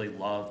would really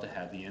love to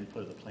have the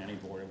input of the planning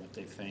board and what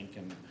they think,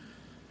 and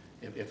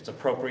if it's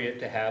appropriate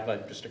to have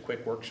just a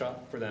quick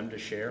workshop for them to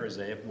share as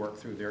they have worked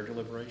through their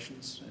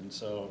deliberations. And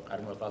so I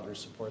don't know if others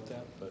support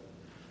that, but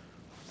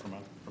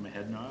from a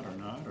head nod or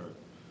not, or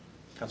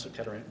Councilor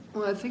Tederain?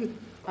 Well,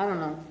 I don't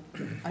know.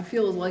 I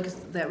feel like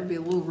that would be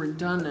a little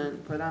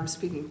redundant, but I'm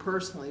speaking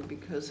personally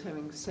because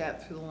having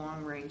sat through the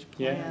long-range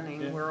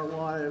planning, where a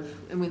lot of,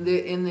 I mean,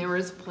 there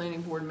is a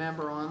planning board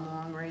member on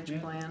long-range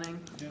planning,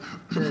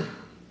 that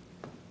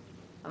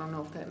I don't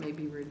know if that may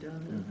be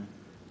redundant.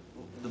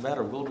 The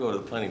matter will go to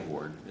the planning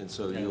board, and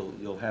so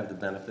you'll have the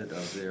benefit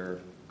of their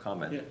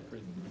comment. Yeah,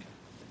 great.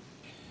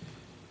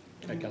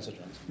 Okay. Councilor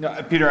Jones.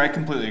 No, Peter, I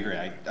completely agree.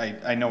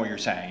 I know what you're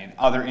saying. In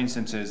other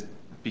instances,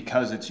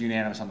 because it's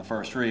unanimous on the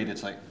first read,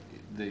 it's like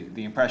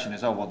the impression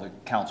is, oh, well, the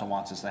council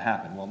wants this to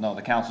happen. Well, no,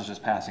 the council's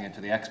just passing it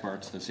to the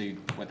experts to see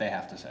what they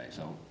have to say.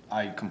 So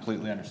I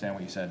completely understand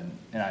what you said,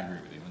 and I agree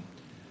with you.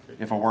 And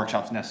if a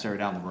workshop's necessary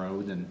down the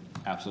road, then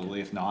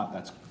absolutely. If not,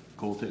 that's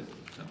cool too.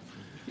 So.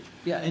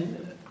 Yeah,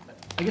 and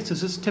I guess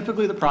is this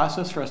typically the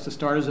process for us to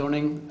start a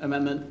zoning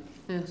amendment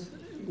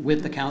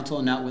with the council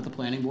and not with the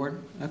planning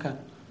board? Okay.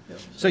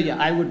 So yeah,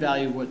 I would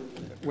value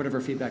whatever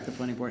feedback the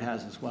planning board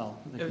has as well.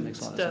 I think it makes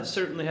a lot of sense.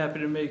 Certainly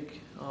happy to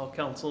make all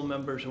council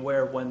members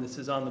aware of when this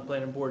is on the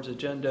planning board's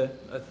agenda.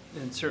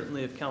 And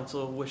certainly if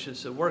council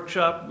wishes a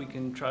workshop, we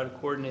can try to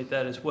coordinate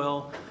that as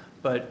well.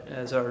 But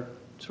as our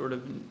sort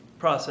of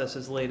process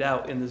is laid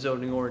out in the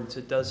zoning ordinance,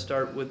 it does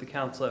start with the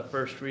council at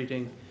first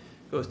reading,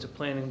 goes to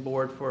planning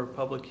board for a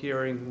public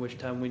hearing, which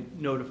time we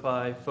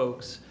notify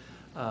folks.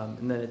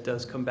 And then it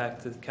does come back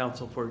to the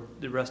council for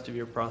the rest of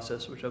your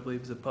process, which I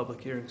believe is a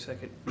public hearing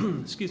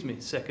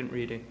second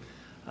reading.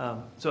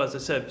 So as I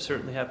said,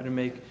 certainly happy to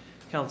make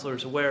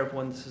councilors aware of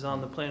when this is on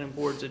the planning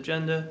board's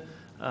agenda.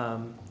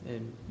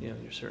 And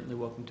you're certainly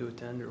welcome to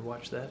attend or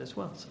watch that as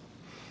well. So,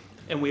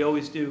 and we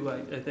always do,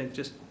 I think,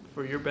 just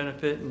for your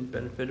benefit and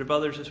benefit of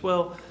others as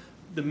well,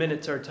 the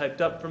minutes are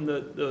typed up from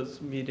those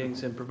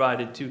meetings and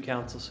provided to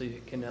council so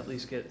you can at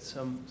least get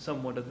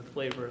somewhat of the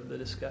flavor of the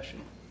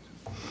discussion.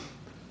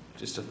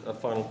 Just a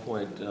final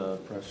point,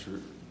 perhaps for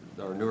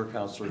our newer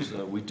councilors,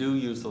 we do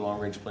use the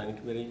long-range planning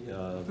committee.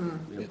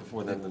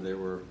 Before then, they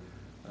were.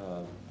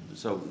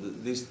 So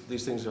these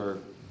things are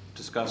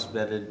discussed,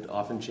 vetted,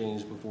 often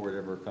changed before it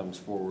ever comes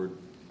forward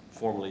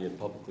formally and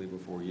publicly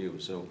before you.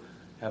 So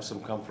have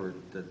some comfort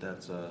that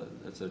that's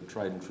a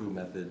tried and true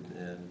method,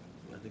 and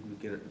I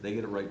think they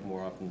get it right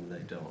more often than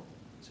they don't.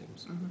 It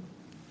seems.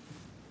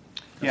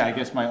 Yeah, I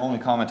guess my only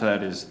comment to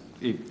that is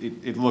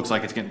it looks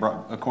like it's getting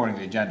brought, according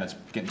to the agenda, it's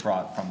getting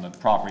brought from the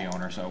property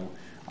owner, so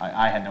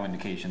I had no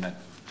indication that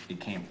it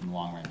came from the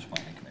long-range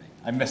planning committee.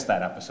 I missed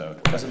that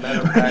episode. As a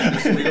matter of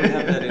practice, we don't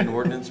have that in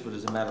ordinance, but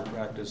as a matter of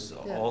practice,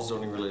 all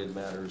zoning-related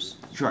matters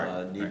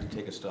need to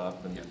take a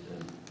stop and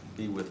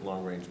be with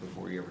long-range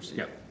before you ever see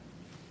it.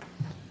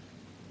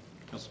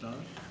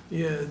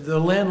 Yeah, the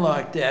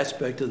landlocked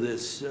aspect of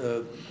this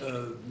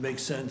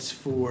makes sense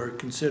for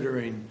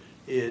considering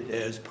it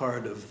as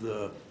part of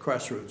the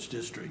Crossroads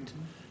District.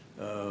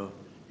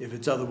 If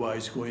it's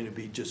otherwise going to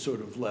be just sort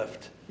of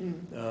left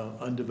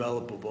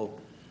undevelopable.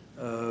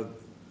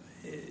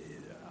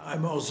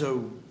 I'm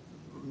also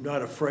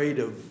not afraid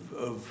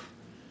of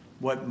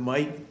what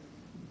might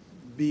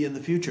be in the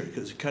future,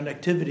 because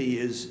connectivity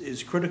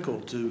is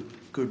critical to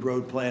good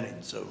road planning.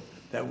 So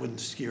that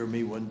wouldn't scare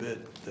me one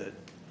bit, that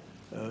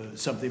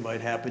something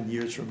might happen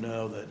years from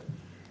now that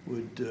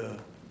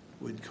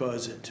would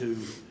cause it to,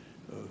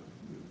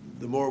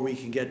 the more we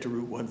can get to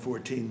Route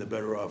 114, the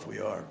better off we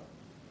are.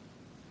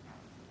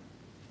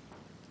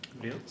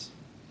 Anybody else?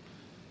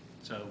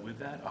 So with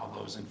that, all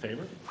those in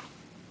favor?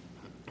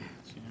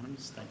 It's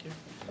unanimous, thank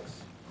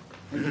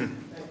you.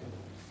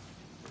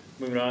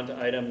 Moving on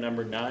to item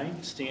number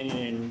 9, standing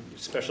in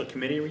special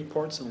committee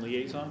reports and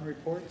liaison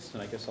reports.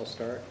 And I guess I'll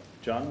start,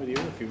 John, with you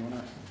if you want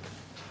to.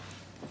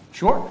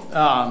 Sure.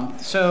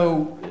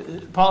 So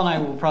Paul and I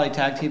will probably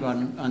tag team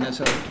on this,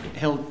 so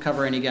he'll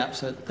cover any gaps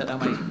that I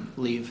might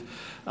leave.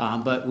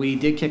 But we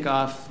did kick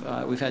off,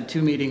 we've had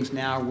 2 meetings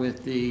now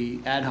with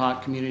the Ad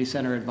Hoc Community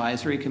Center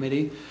Advisory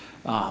Committee.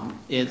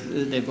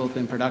 They've both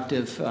been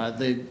productive.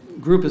 The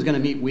group is going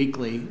to meet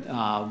weekly.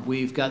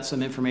 We've got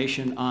some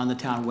information on the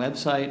town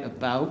website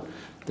about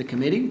the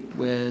committee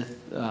with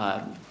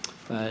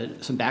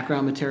some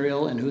background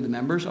material and who the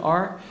members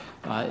are.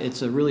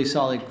 It's a really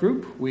solid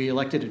group. We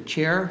elected a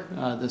chair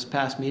this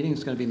past meeting.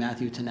 It's going to be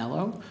Matthew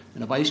Tonello,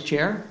 and a vice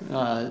chair,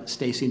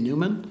 Stacy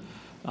Newman.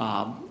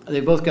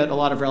 They've both got a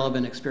lot of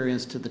relevant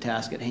experience to the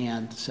task at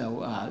hand.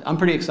 So I'm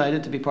pretty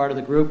excited to be part of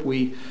the group.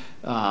 We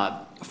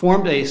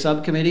formed a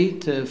subcommittee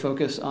to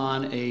focus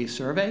on a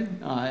survey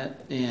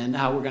and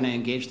how we're going to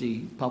engage the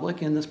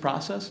public in this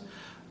process.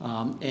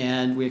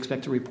 And we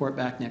expect to report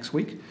back next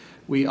week.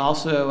 We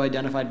also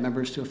identified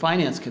members to a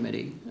finance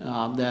committee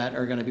that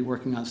are going to be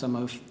working on some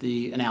of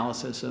the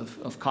analysis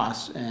of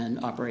costs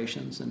and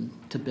operations and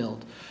to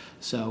build.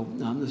 So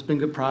there's been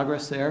good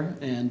progress there.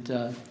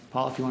 And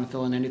Paul, if you want to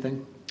fill in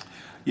anything.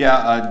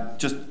 Yeah,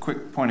 just a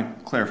quick point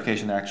of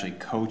clarification, they're actually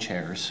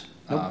co-chairs.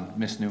 Nope.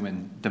 Ms.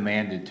 Newman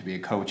demanded to be a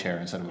co-chair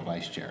instead of a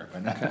vice chair,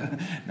 but okay.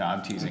 No,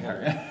 I'm teasing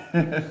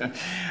her.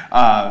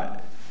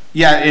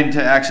 Yeah, and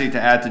to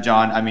add to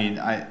John, I mean,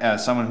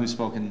 as someone who's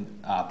spoken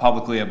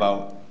publicly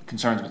about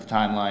concerns with the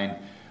timeline,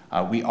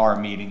 we are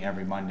meeting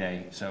every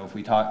Monday. So if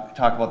we talk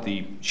about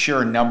the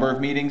sheer number of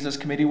meetings this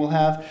committee will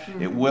have,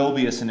 it will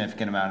be a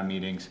significant amount of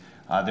meetings.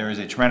 There is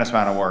a tremendous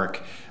amount of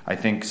work. I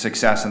think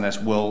success in this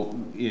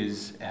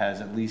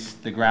has at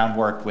least the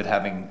groundwork with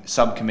having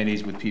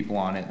subcommittees with people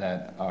on it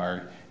that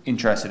are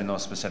interested in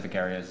those specific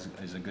areas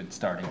is a good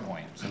starting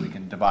point. So we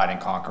can divide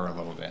and conquer a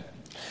little bit.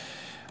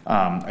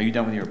 Are you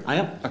done with your? I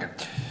am. Okay.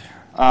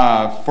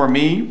 For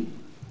me,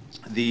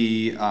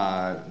 the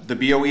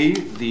BOE,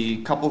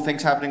 the couple of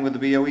things happening with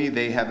the BOE,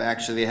 they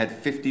had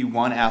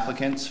 51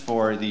 applicants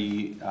for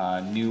the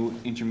new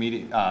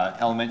intermediate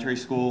elementary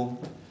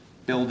school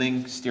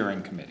building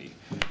steering committee.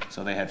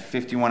 So they had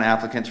 51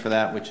 applicants for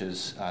that, which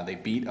is, they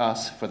beat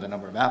us for the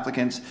number of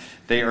applicants.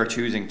 They are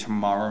choosing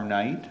tomorrow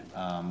night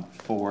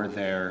for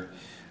they're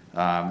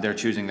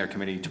choosing their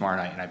committee tomorrow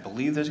night. And I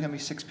believe there's gonna be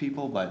 6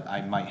 people, but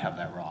I might have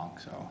that wrong.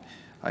 So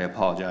I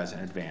apologize in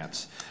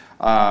advance.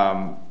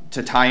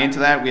 To tie into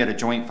that, we had a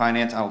joint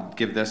finance, I'll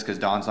give this because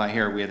Don's not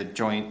here. We had a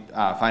joint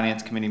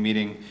finance committee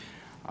meeting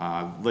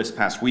this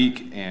past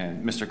week,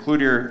 and Mr.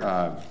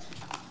 Cloutier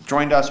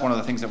joined us. One of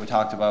the things that we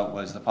talked about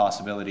was the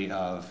possibility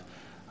of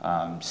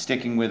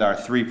sticking with our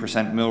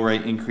 3% mill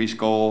rate increase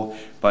goal,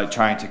 but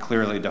trying to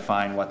clearly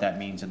define what that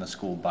means in the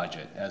school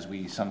budget, as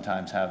we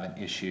sometimes have an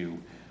issue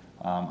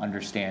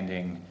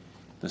understanding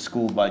the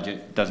school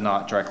budget does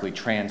not directly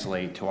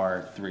translate to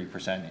our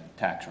 3%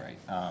 tax rate.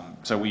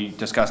 So we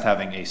discussed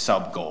having a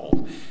sub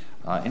goal.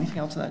 Anything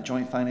else in that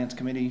joint finance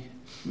committee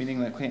meeting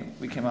that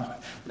we came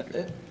up?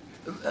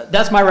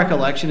 That's my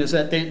recollection, is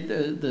that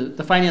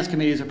the finance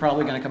committees are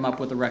probably going to come up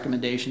with a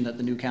recommendation that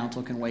the new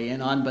council can weigh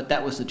in on, but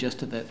that was the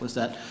gist of it, was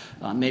that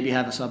maybe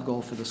have a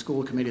sub-goal for the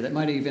school committee that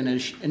might even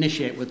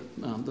initiate with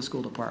the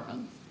school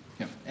department.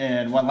 Yep.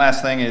 And one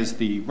last thing is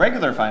the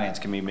regular finance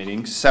committee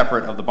meetings,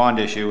 separate of the bond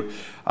issue,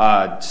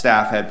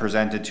 staff had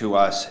presented to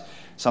us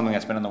something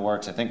that's been in the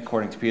works, I think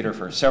according to Peter,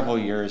 for several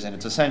years, and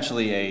it's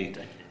essentially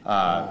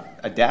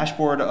a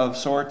dashboard of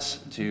sorts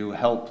to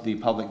help the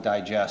public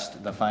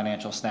digest the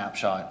financial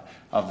snapshot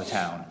of the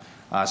town.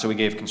 So we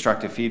gave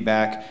constructive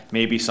feedback,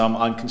 maybe some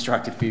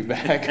unconstructive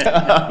feedback,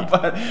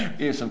 but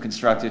gave some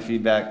constructive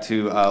feedback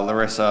to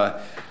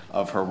Larissa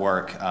of her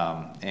work.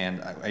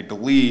 And I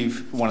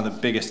believe one of the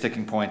biggest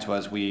sticking points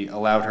was we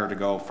allowed her to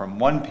go from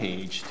 1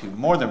 page to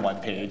more than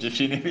 1 page if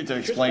she needed to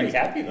explain. She was pretty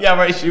happy, though. Yeah,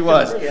 right, she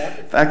was. Pretty happy.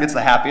 In fact, it's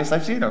the happiest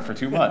I've seen her for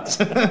 2 months.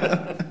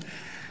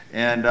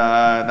 And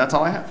that's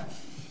all I have.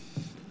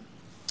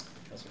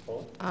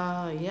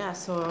 Yeah,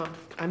 so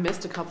I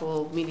missed a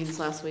couple meetings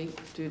last week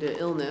due to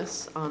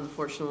illness,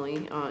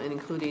 unfortunately, and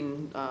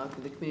including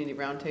the community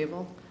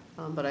roundtable.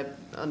 But I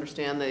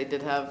understand they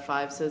did have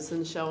 5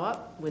 citizens show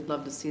up. We'd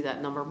love to see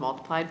that number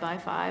multiplied by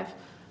 5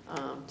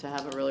 to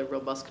have a really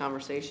robust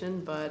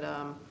conversation. But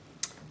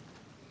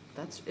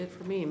that's it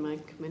for me. My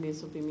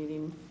committees will be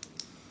meeting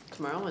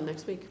tomorrow and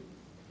next week.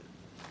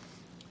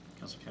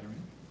 Councilor Caterina?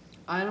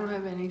 I don't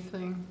have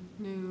anything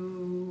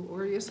new,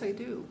 or yes, I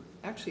do.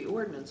 Actually,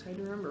 ordinance, I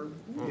remember.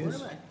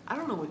 Yes. I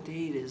don't know what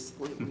day it is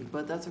lately,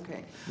 but that's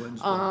okay.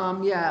 Wednesday.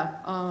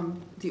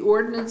 The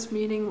ordinance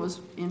meeting was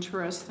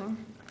interesting.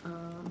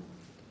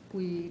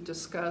 We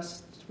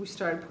discussed we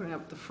started putting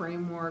up the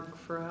framework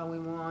for how we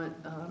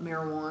want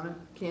marijuana,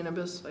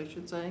 cannabis, I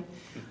should say,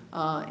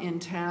 in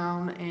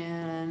town.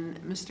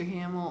 And Mr.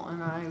 Hamill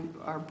and I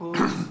are both,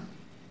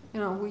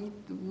 you know,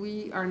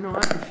 we are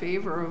not in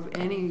favor of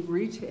any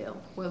retail,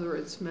 whether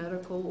it's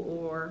medical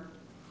or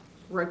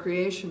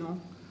recreational.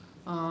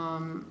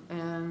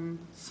 And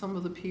some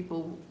of the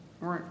people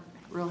weren't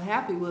real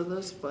happy with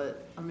us,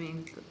 but I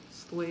mean,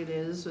 that's the way it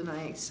is. And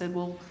I said,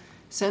 well,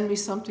 send me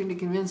something to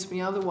convince me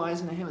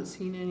otherwise, and I haven't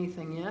seen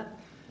anything yet.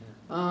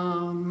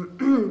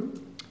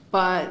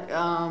 But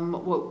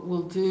what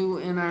we'll do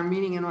in our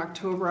meeting in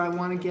October, I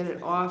want to get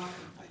it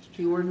off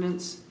the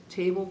ordinance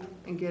table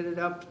and get it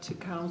up to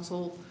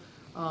council,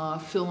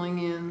 filling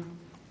in,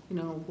 you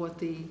know, what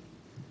the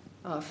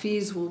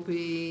fees will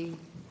be,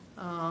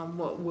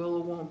 what will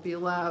or won't be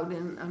allowed.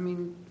 And I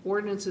mean,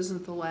 ordinance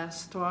isn't the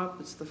last stop,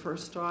 it's the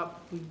first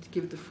stop. We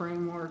give the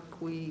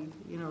framework, we,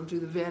 you know, do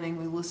the vetting,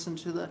 we listen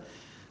to the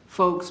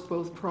folks,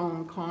 both pro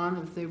and con,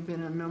 if there've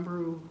been a number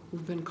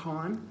who've been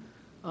con.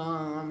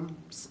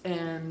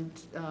 And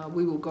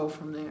we will go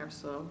from there,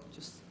 so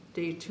just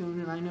stay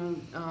tuned. And I know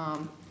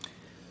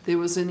there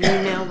was an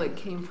email that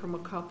came from a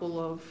couple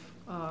of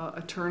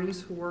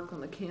attorneys who work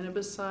on the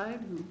cannabis side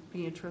who'd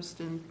be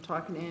interested in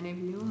talking to any of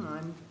you,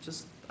 and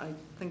I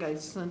think I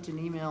sent an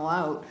email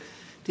out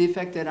to the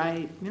effect that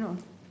I, you know,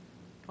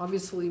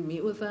 obviously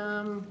meet with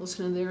them,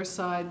 listen to their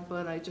side,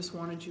 but I just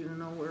wanted you to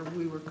know where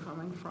we were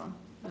coming from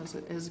as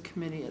a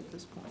committee at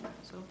this point,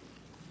 so.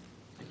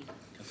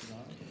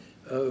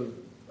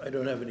 I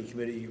don't have any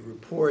committee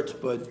reports,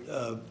 but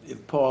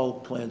if Paul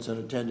plans on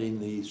attending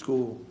the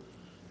school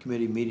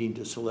committee meeting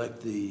to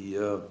select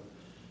the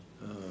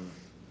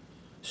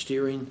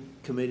steering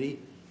committee,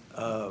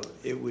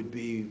 it would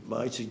be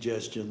my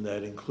suggestion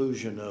that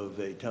inclusion of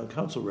a town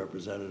council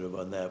representative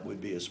on that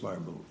would be a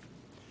smart move.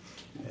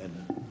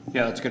 And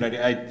Yeah, that's a good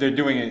idea. They're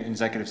doing it in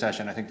executive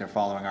session. I think they're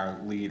following our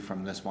lead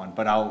from this one,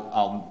 but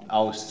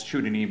I'll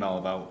shoot an email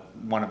about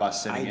one of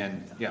us sitting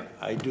in. Yeah.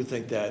 I do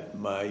think that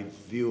my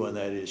view on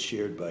that is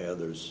shared by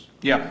others.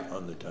 Yeah.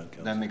 On the town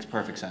council. That makes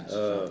perfect sense.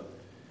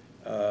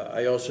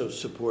 I also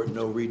support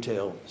no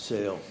retail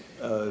sale.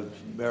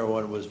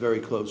 Marijuana was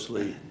very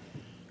closely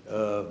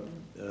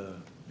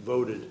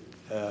voted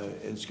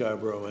in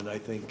Scarborough, and I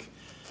think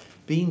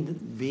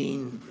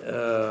being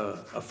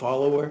a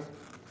follower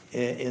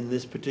in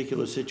this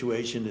particular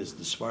situation is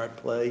the smart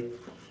play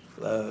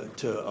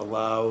to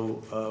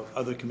allow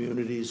other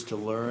communities to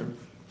learn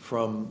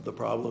from the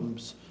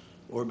problems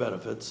or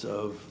benefits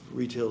of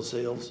retail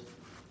sales.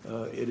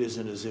 It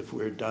isn't as if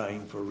we're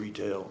dying for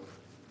retail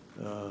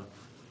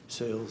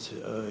sales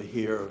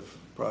here of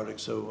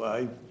products. So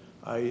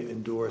I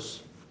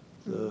endorse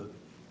the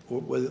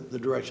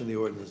direction the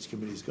ordinance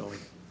committee is going.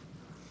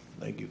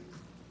 Thank you.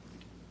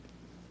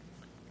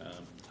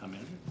 Tom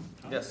Manager?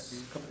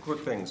 Yes, a couple quick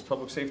things.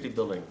 Public safety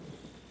building.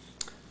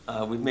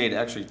 We've made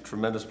actually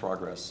tremendous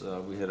progress.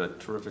 We had a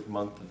terrific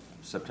month of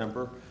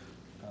September.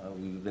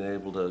 We've been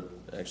able to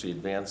actually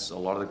advance a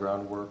lot of the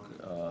groundwork.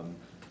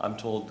 I'm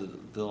told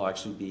that they'll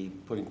actually be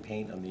putting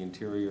paint on the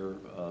interior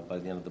by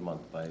the end of the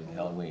month, by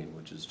Halloween,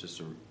 which is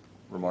just a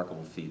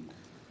remarkable feat.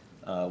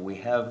 We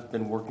have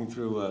been working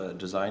through a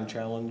design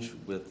challenge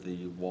with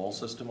the wall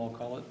system, I'll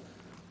call it.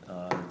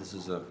 This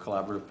is a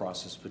collaborative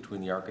process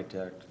between the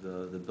architect,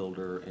 the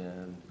builder,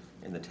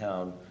 and the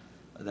town.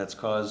 That's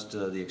caused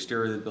the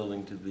exterior of the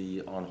building to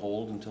be on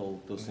hold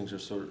until those things are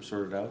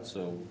sorted out.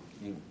 So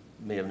you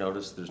may have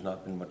noticed there's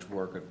not been much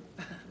work,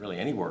 really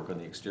any work on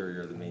the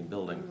exterior of the main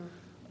building.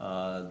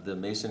 The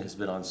mason has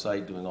been on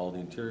site doing all the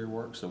interior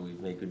work, so we've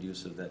made good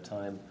use of that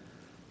time.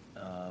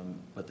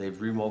 But they've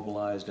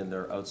remobilized and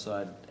they're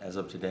outside as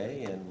of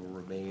today, and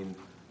will remain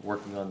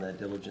working on that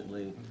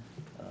diligently.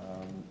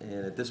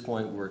 And at this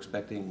point, we're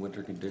expecting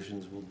winter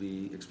conditions will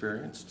be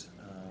experienced.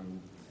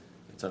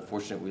 It's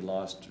unfortunate we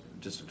lost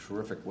just a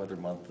terrific weather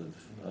month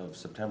of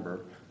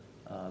September.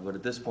 But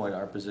at this point,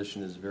 our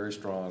position is very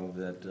strong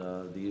that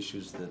the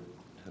issues that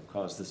have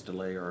caused this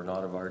delay are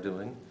not of our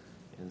doing.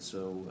 And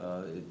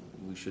so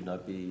we should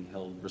not be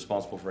held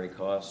responsible for any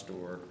cost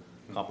or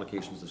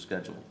complications of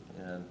schedule.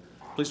 And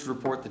pleased to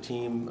report the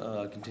team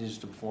continues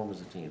to perform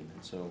as a team.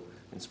 And so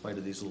in spite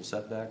of these little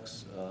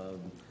setbacks,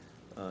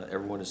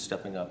 everyone is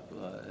stepping up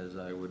as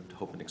I would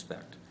hope and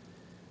expect.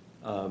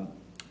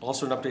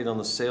 Also an update on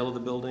the sale of the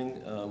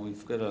building.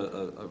 We've got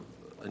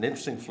an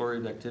interesting flurry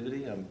of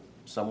activity. I'm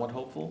somewhat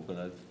hopeful, but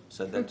I've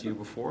said that to you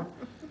before.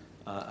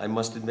 I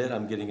must admit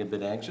I'm getting a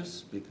bit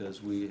anxious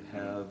because we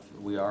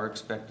are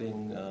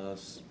expecting the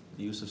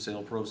use of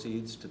sale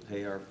proceeds to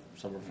pay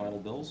some of our final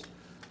bills.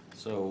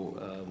 So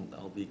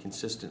I'll be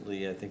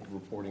consistently, I think,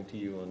 reporting to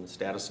you on the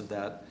status of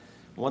that.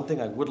 One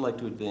thing I would like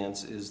to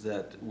advance is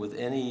that with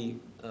any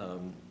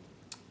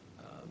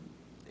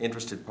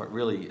interested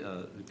party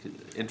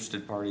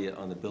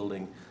on the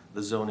building,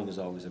 the zoning is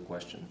always a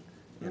question.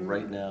 And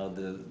right now,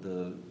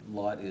 the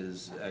lot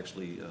is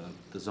actually,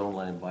 the zone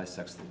line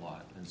bisects the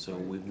lot. And so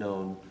we've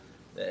known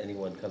that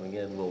anyone coming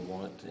in will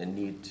want and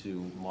need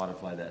to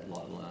modify that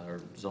lot line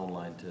or zone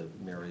line to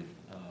marry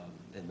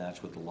and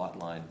match with the lot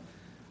line.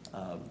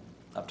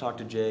 I've talked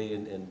to Jay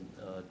and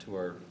to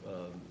our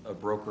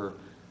broker.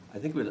 I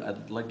think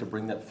I'd like to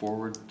bring that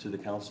forward to the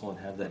council and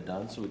have that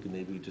done, so we can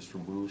maybe just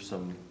remove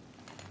some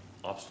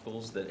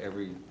obstacles that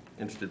every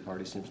interested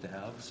party seems to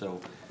have. So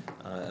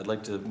I'd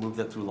like to move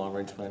that through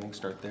long-range planning,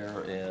 start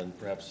there, and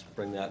perhaps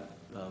bring that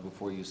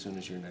before you as soon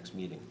as your next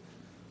meeting.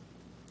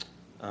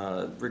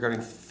 Regarding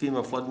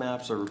FEMA flood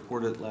maps, I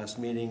reported at last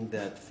meeting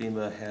that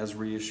FEMA has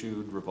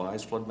reissued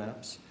revised flood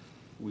maps.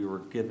 We were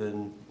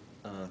given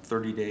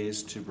 30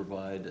 days to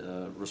provide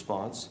a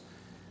response.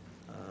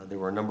 There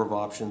were a number of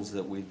options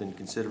that we've been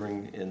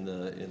considering in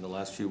the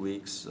last few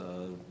weeks.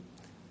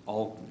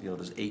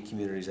 There's 8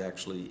 communities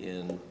actually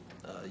in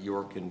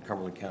York and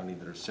Cumberland County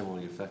that are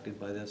similarly affected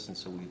by this, and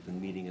so we've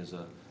been meeting as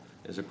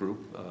a group,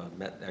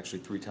 met actually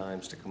 3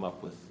 times to come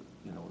up with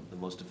the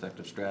most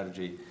effective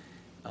strategy.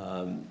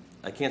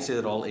 I can't say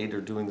that all 8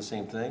 are doing the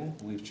same thing.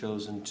 We've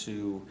chosen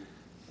to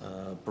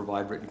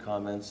provide written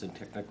comments and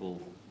technical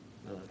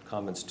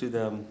comments to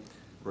them,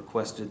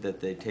 requested that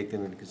they take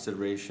them into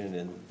consideration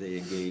and they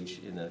engage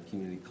in a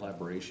community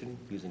collaboration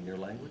using their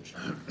language.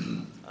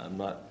 I'm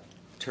not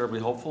terribly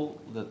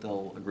hopeful that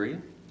they'll agree,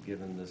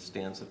 given the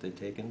stance that they've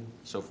taken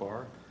so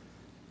far.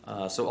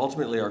 So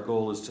ultimately our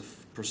goal is to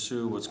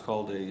pursue what's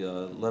called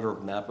a letter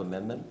of map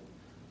amendment.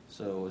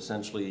 So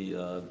essentially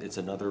it's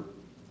another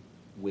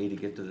way to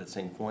get to that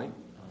same point.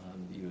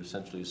 You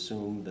essentially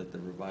assume that the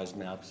revised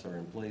maps are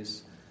in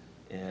place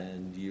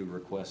and you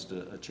request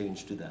a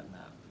change to that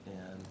map.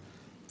 And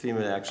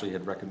FEMA actually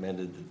had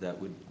recommended that that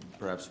would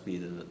perhaps be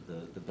the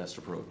best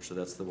approach, so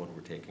that's the one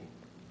we're taking.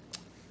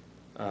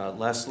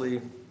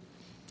 Lastly,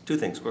 2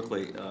 things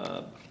quickly.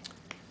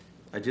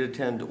 I did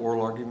attend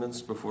oral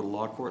arguments before the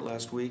law court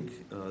last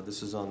week.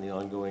 This is on the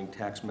ongoing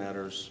tax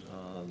matters.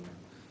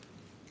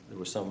 There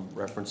was some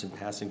reference in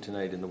passing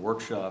tonight in the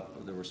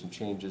workshop. There were some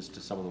changes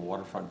to some of the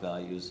waterfront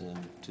values in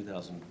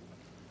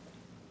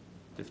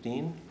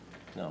 2015?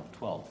 No,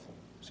 12,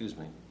 excuse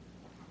me.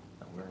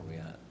 Where are we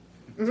at?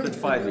 It's been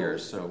 5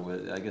 years, so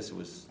I guess it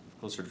was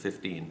closer to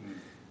 15.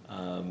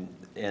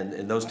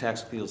 And those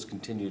tax appeals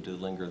continue to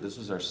linger. This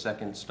was our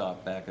second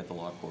stop back at the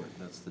law court.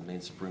 That's the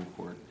Maine Supreme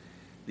Court.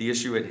 The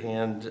issue at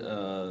hand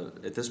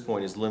at this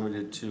point is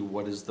limited to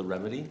what is the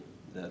remedy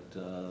that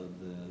the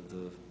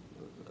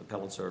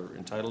appellants are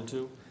entitled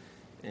to.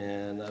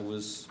 And I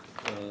was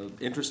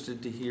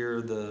interested to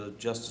hear the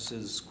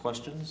justices'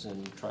 questions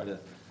and try to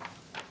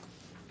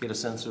get a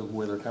sense of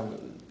where they're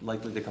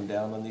likely to come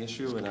down on the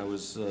issue, and I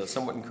was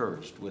somewhat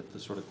encouraged with the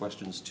sort of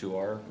questions to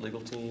our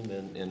legal team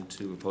and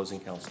to opposing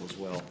counsel as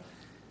well.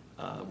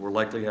 We're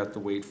likely to have to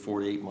wait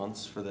 4 to 8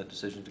 months for that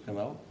decision to come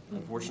out,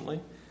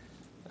 unfortunately.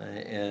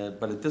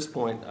 But at this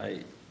point,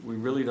 we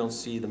really don't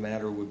see the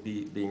matter would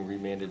be being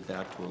remanded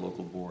back to a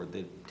local board.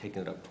 They've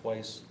taken it up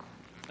twice.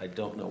 I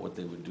don't know what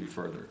they would do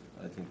further.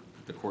 I think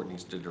the court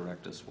needs to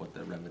direct us what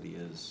that remedy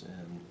is,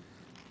 and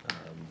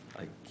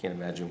I can't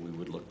imagine we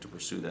would look to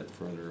pursue that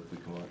further if we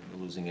come out the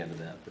losing end of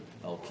that, but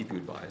I'll keep you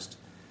advised.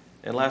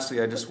 And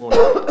lastly, I just want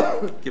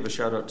to give a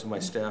shout out to my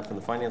staff in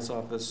the finance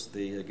office.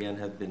 They again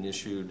have been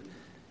issued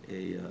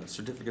a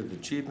certificate of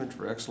achievement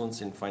for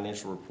excellence in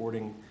financial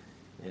reporting,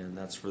 and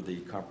that's for the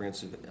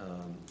comprehensive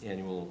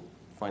annual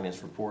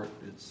finance report.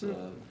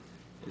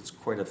 It's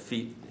quite a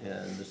feat,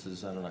 and this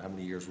is, I don't know how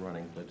many years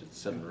running, but it's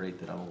 7 or 8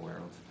 that I'm aware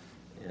of.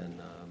 And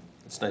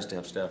it's nice to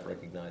have staff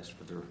recognized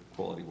for their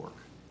quality work.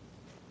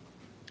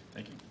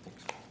 Thank you.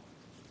 Thanks.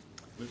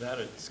 With that,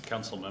 it's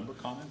council member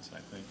comments. I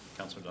think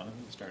Councilor Donovan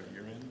will start at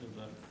your end of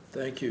the.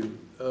 Thank you.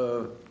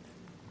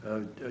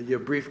 Your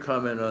brief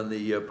comment on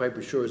the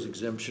Piper Shores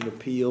exemption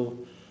appeal.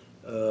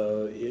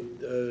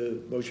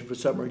 Motion for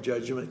summary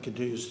judgment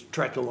continues to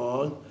track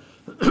along.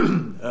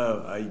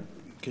 I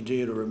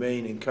continue to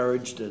remain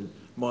encouraged and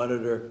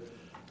monitor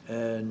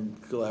and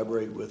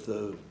collaborate with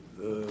the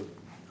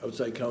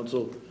outside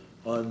counsel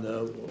on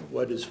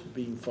what is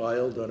being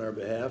filed on our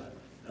behalf,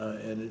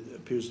 and it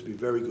appears to be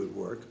very good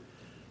work.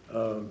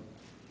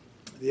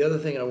 The other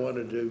thing I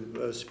wanted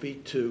to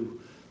speak to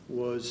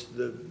was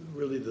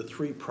really the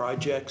 3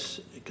 projects,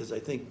 because I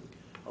think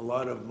a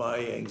lot of my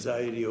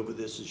anxiety over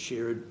this is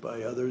shared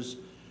by others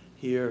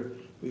here.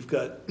 We've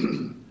got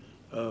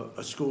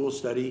a school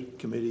study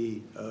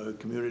committee, a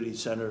community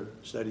center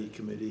study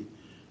committee,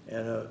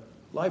 and a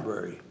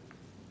library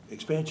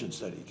expansion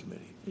study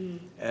committee.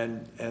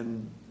 And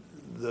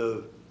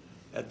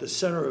at the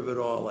center of it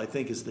all, I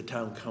think, is the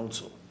town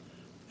council.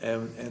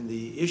 And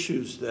the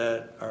issues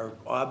that are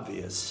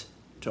obvious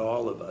to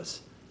all of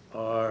us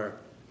are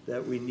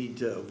that we need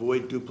to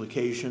avoid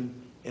duplication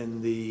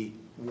in the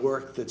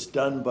work that's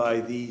done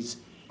by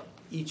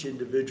each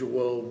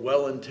individual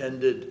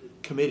well-intended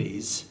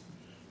committees.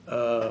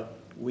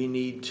 We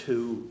need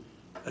to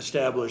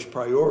establish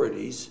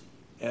priorities,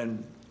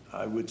 and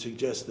I would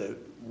suggest that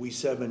we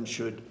 7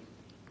 should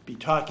be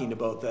talking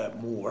about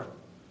that more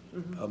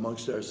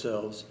amongst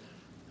ourselves.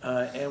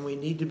 And we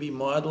need to be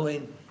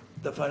modeling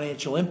the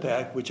financial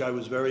impact, which I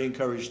was very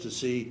encouraged to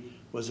see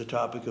was a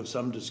topic of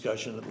some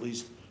discussion, at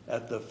least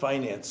at the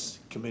finance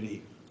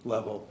committee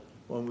level,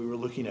 when we were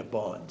looking at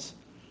bonds.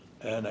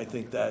 And I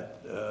think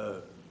that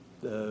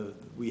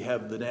we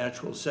have the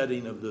natural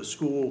setting of the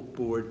school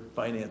board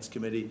finance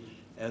committee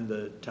and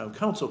the town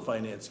council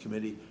finance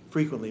committee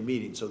frequently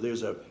meeting. So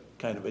there's a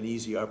kind of an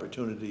easy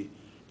opportunity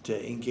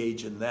to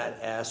engage in that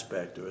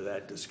aspect or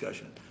that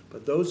discussion.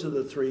 But those are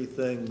the three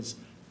things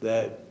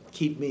that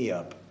keep me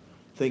up,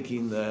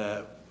 thinking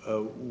that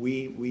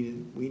we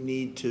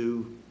need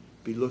to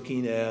be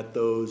looking at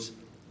those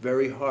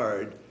very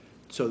hard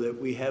so that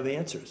we have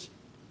answers.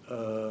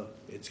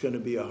 It's going to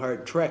be a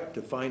hard trek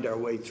to find our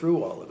way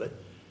through all of it.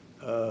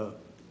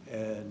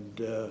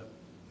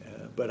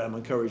 But I'm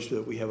encouraged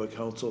that we have a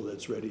council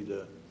that's ready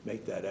to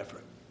make that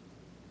effort.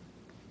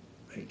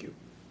 Thank you.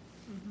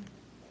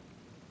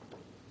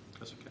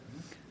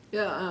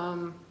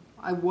 Yeah,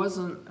 I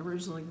wasn't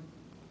originally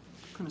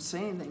going to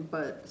say anything,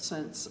 but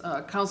since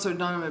Councilor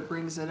Donovan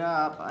brings it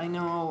up, I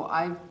know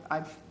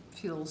I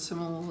feel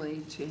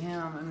similarly to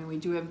him. I mean, we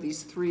do have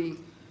these 3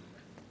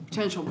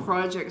 potential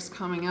projects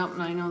coming up,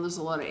 and I know there's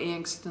a lot of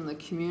angst in the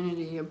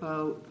community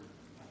about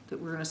that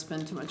we're going to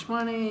spend too much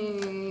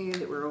money,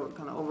 that we're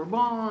going to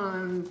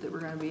overbond, that we're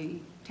going to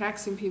be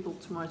taxing people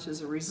too much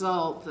as a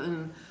result.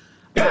 And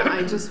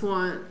I just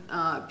want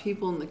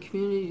people in the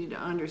community to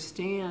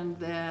understand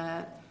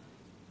that,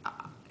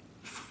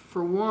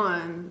 for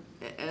one,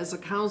 as a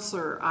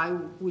counselor, I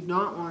would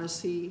not want to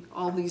see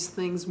all these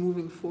things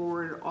moving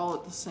forward all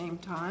at the same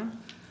time.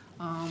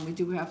 We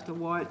do have to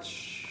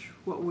watch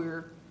what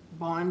we're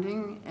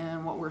bonding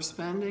and what we're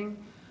spending.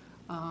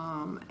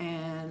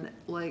 And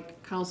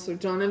like Councilor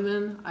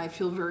Donovan, I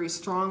feel very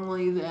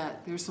strongly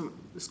that there's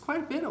quite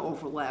a bit of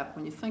overlap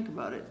when you think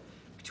about it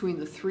between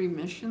the 3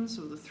 missions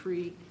of the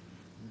 3,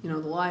 the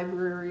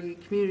library,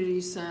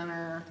 community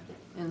center,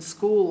 and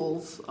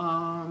schools.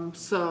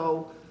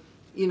 So,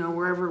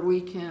 wherever we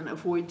can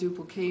avoid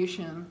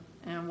duplication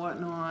and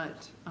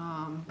whatnot,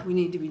 we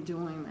need to be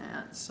doing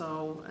that.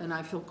 So, and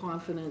I feel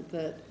confident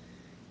that,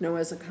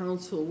 as a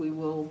council, we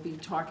will be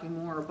talking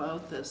more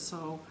about this.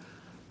 So,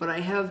 but I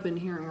have been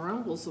hearing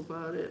rumbles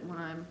about it when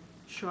I'm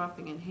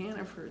shopping in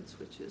Hannaford's,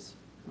 which is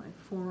my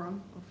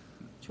forum of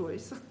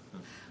choice.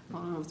 I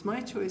don't know if it's my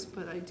choice,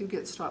 but I do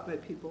get stopped by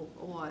people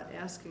a lot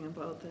asking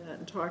about that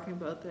and talking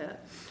about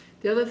that.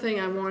 The other thing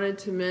I wanted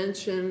to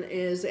mention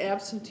is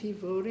absentee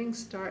voting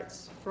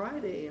starts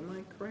Friday. Am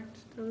I correct,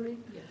 Tony?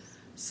 Yes.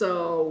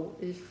 So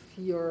if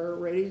you're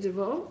ready to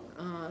vote,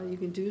 you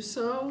can do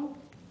so.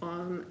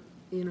 You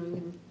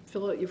can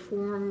fill out your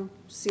form,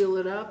 seal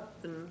it up,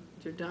 and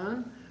you're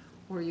done.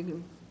 Or you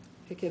can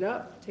pick it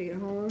up, take it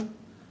home,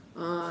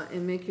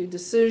 and make your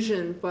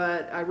decision.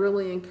 But I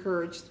really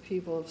encourage the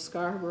people of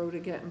Scarborough to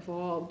get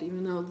involved,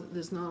 even though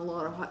there's not a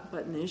lot of hot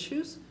button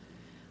issues.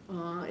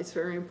 It's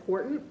very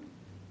important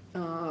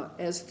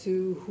as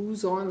to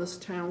who's on this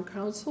town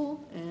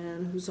council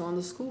and who's on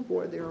the school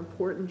board. They're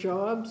important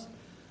jobs.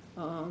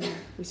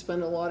 We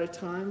spend a lot of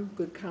time,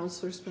 good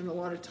counselors spend a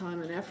lot of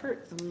time and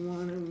effort, and we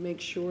want to make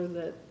sure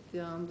that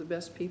the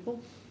best people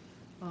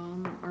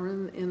are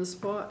in the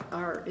spot,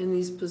 are in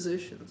these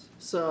positions.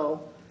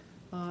 So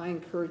I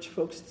encourage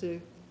folks to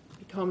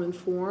become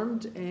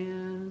informed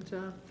and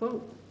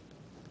vote.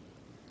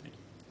 Thank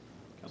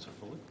you. Councilor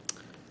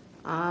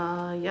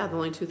Foley? Yeah, the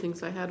only 2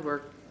 things I had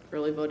were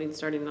early voting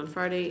starting on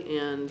Friday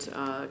and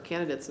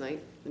candidates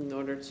night in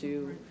order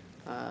to,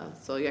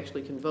 so you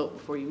actually can vote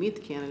before you meet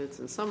the candidates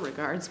in some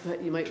regards,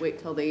 but you might wait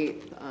till the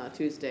 8th,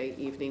 Tuesday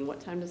evening. What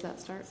time does that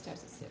start?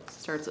 Starts at 6.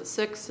 Starts at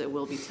 6. It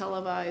will be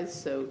televised,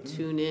 so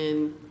tune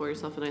in, pour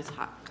yourself a nice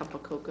hot cup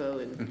of cocoa,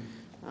 and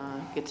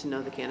get to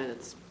know the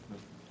candidates.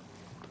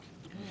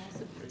 It will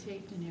also be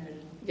taped and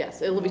aired.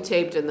 Yes, it will be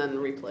taped and then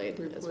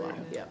replayed as well.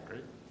 Yeah.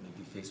 Great.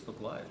 Maybe Facebook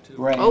Live, too.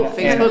 Right. Oh, And-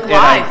 Facebook and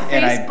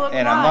Live.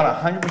 And I'm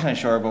not 100%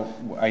 sure, but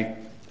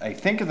I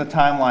think if the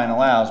timeline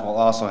allows, we'll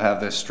also have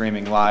this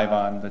streaming live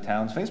on the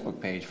town's Facebook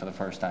page for the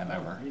first time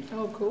ever.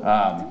 Oh,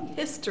 cool.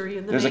 History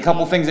in the There's a making.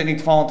 couple things that need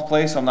to fall into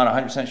place, so I'm not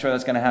 100% sure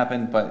that's going to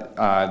happen, but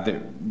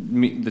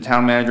the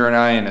town manager and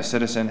I and a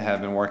citizen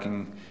have been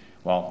working,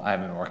 well, I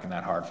haven't been working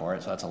that hard for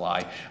it, so that's a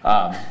lie,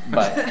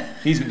 but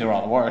he's been doing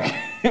all the work.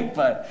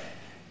 But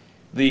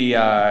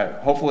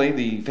hopefully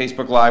the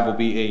Facebook Live will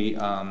be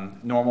a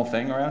normal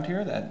thing around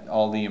here, that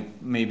all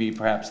maybe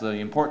perhaps the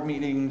important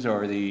meetings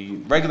or the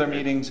regular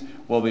meetings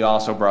will be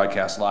also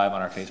broadcast live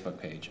on our Facebook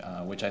page,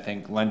 which I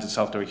think lends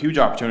itself to a huge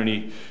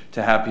opportunity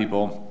to have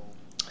people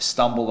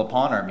stumble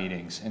upon our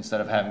meetings instead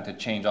of having to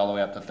change all the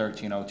way up to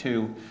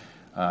 1302.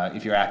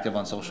 If you're active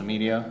on social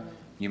media,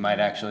 you might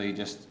actually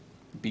just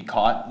be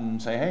caught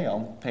and say, hey,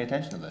 I'll pay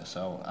attention to this.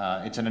 So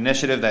it's an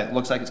initiative that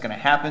looks like it's going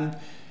to happen.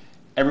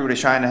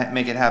 Everybody's trying to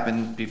make it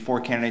happen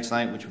before Candidates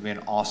Night, which would be an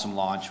awesome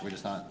launch. We're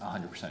just not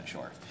 100%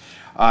 sure.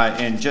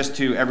 And just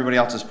to everybody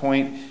else's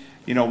point,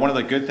 one of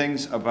the good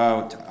things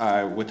about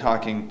we're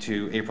talking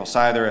to April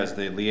Seither as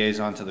the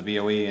liaison to the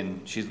BOE,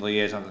 and she's the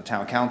liaison to the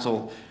town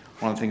council.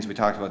 One of the things we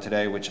talked about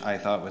today, which I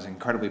thought was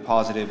incredibly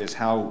positive, is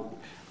how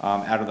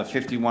out of the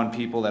 51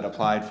 people that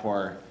applied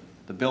for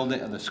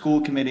the school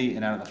committee,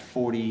 and out of the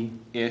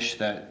 40-ish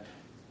that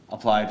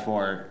applied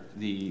for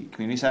the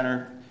community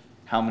center,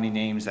 how many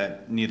names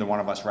that neither one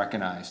of us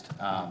recognized.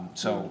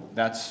 So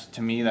that's,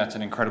 to me, that's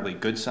an incredibly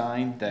good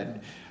sign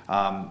that,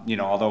 you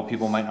know, although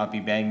people might not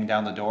be banging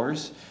down the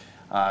doors,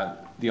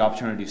 the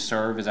opportunity to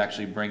serve is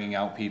actually bringing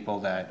out people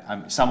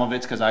that, some of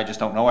it's because I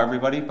just don't know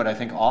everybody, but I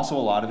think also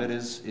a lot of it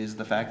is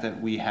the fact that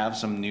we have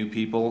some new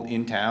people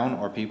in town,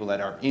 or people that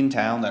are in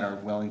town that are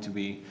willing to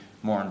be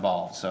more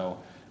involved. So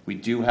we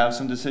do have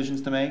some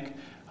decisions to make,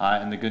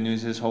 and the good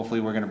news is hopefully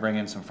we're going to bring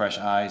in some fresh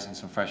eyes and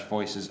some fresh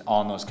voices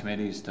on those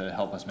committees to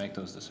help us make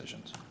those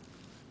decisions.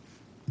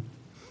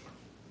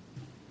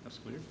 That's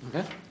clear.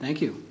 Okay,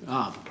 thank you.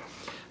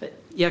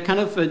 Yeah, kind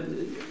of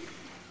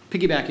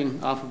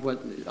piggybacking off of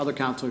what other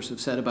counselors have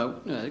said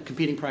about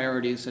competing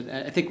priorities, and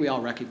I think we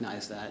all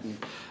recognize that, and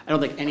I don't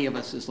think any of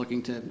us is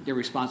looking to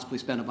irresponsibly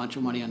spend a bunch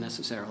of money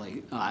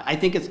unnecessarily. I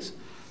think it's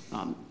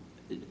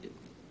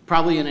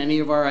probably in any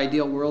of our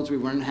ideal worlds we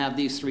wouldn't have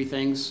these three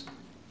things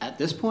at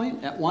this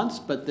point at once,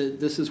 but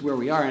this is where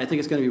we are, and I think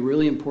it's going to be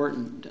really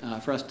important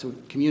for us to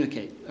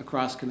communicate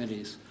across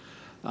committees.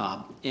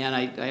 And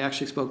I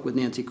actually spoke with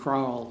Nancy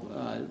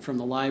Crowell from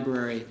the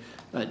library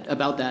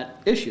about that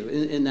issue,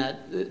 in that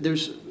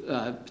there's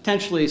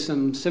potentially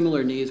some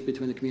similar needs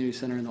between the community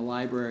center and the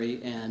library,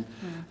 and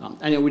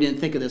I know we didn't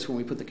think of this when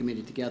we put the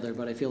committee together,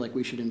 but I feel like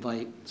we should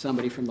invite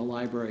somebody from the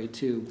library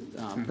to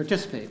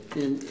participate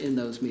in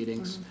those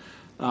meetings.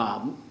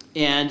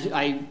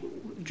 And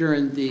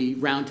during the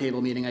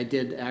roundtable meeting, I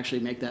did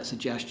actually make that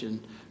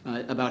suggestion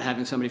about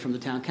having somebody from the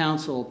town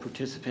council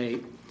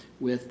participate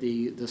with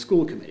the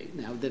school committee.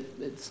 Now,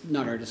 it's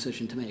not our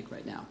decision to make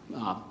right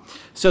now.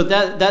 So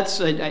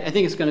that's I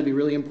think it's going to be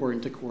really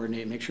important to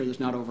coordinate, make sure there's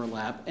not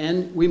overlap,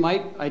 and we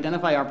might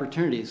identify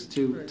opportunities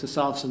to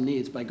solve some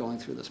needs by going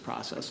through this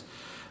process.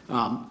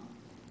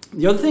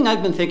 The other thing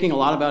I've been thinking a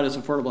lot about is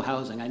affordable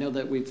housing. I know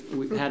that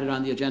we've had it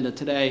on the agenda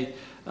today,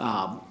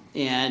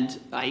 and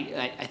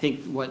I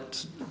think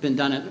what's been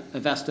done at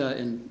Avesta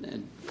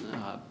and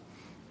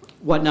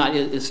whatnot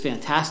is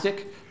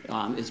fantastic.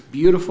 It's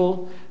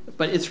beautiful,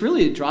 but it's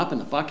really a drop in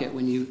the bucket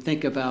when you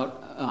think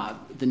about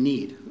the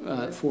need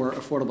for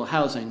affordable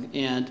housing.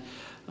 And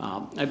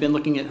I've been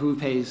looking at who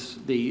pays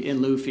the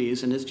in lieu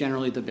fees, and it's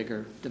generally the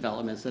bigger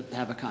developments that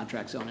have a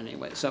contract zone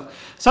anyway. So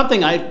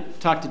something I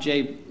talked to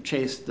Jay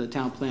Chase, the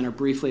town planner,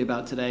 briefly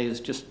about today is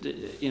just,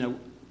 you know,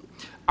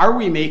 are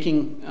we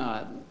making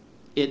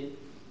it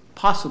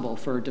possible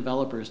for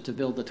developers to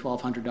build the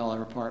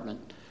 $1,200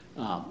 apartment,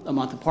 a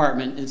month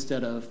apartment,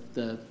 instead of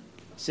the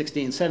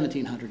 $1,600,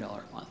 $1,700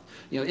 a month?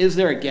 You know, is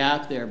there a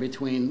gap there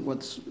between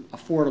what's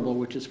affordable,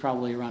 which is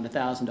probably around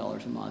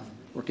 $1,000 a month,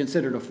 or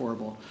considered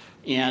affordable,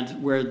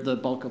 and where the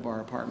bulk of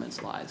our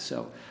apartments lies?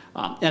 So,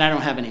 and I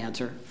don't have an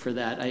answer for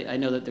that. I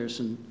know that there's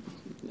some,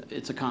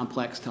 it's a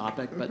complex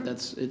topic, but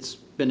it's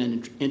been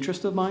an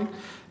interest of mine.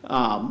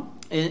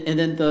 And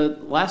then the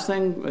last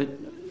thing,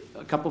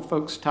 a couple of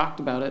folks talked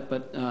about it,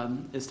 but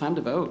it's time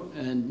to vote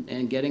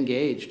and get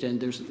engaged.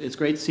 And it's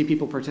great to see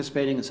people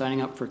participating and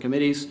signing up for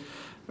committees.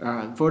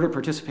 Voter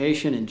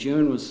participation in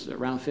June was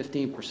around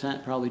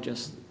 15%, probably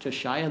just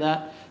shy of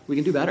that. We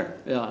can do better.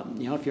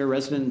 You know, if you're a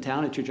resident in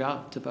town, it's your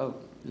job to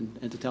vote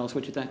and to tell us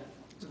what you think.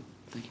 So,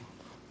 thank you.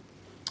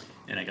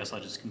 And I guess I'll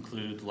just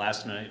conclude.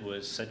 Last night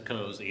was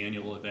SEDCO's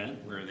annual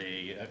event where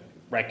they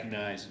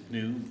recognize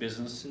new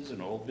businesses and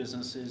old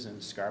businesses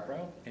in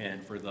Scarborough.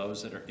 And for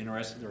those that are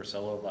interested, there were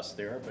several of us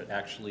there, but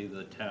actually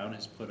the town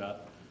has put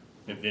up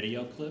a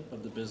video clip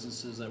of the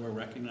businesses that were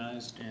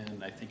recognized,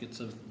 and I think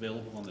it's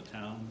available on the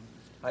town.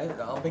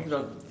 I'll make it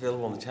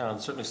available on the town.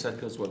 Certainly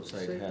SEDCO's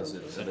website has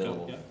it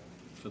available. Yeah.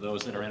 For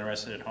those that are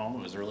interested at home,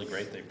 it was really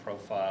great. They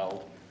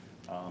profiled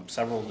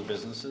several of the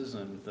businesses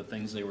and the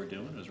things they were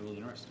doing. It was really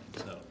interesting.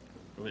 So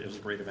it was a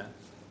great event.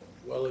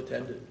 Well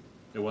attended.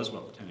 It was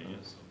well attended,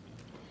 yes.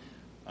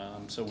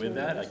 So with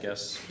that, I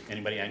guess,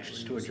 anybody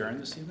anxious to adjourn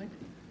this evening?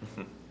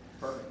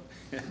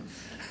 Perfect.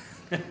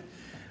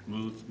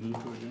 Move to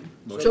adjourn?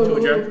 Motion to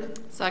adjourn?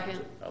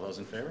 Second. All those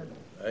in favor?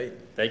 Aye.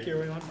 Thank you,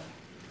 everyone.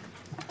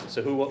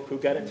 So who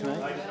got it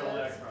tonight?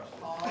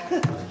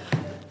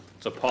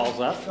 So Paul's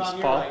up. This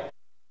is Paul.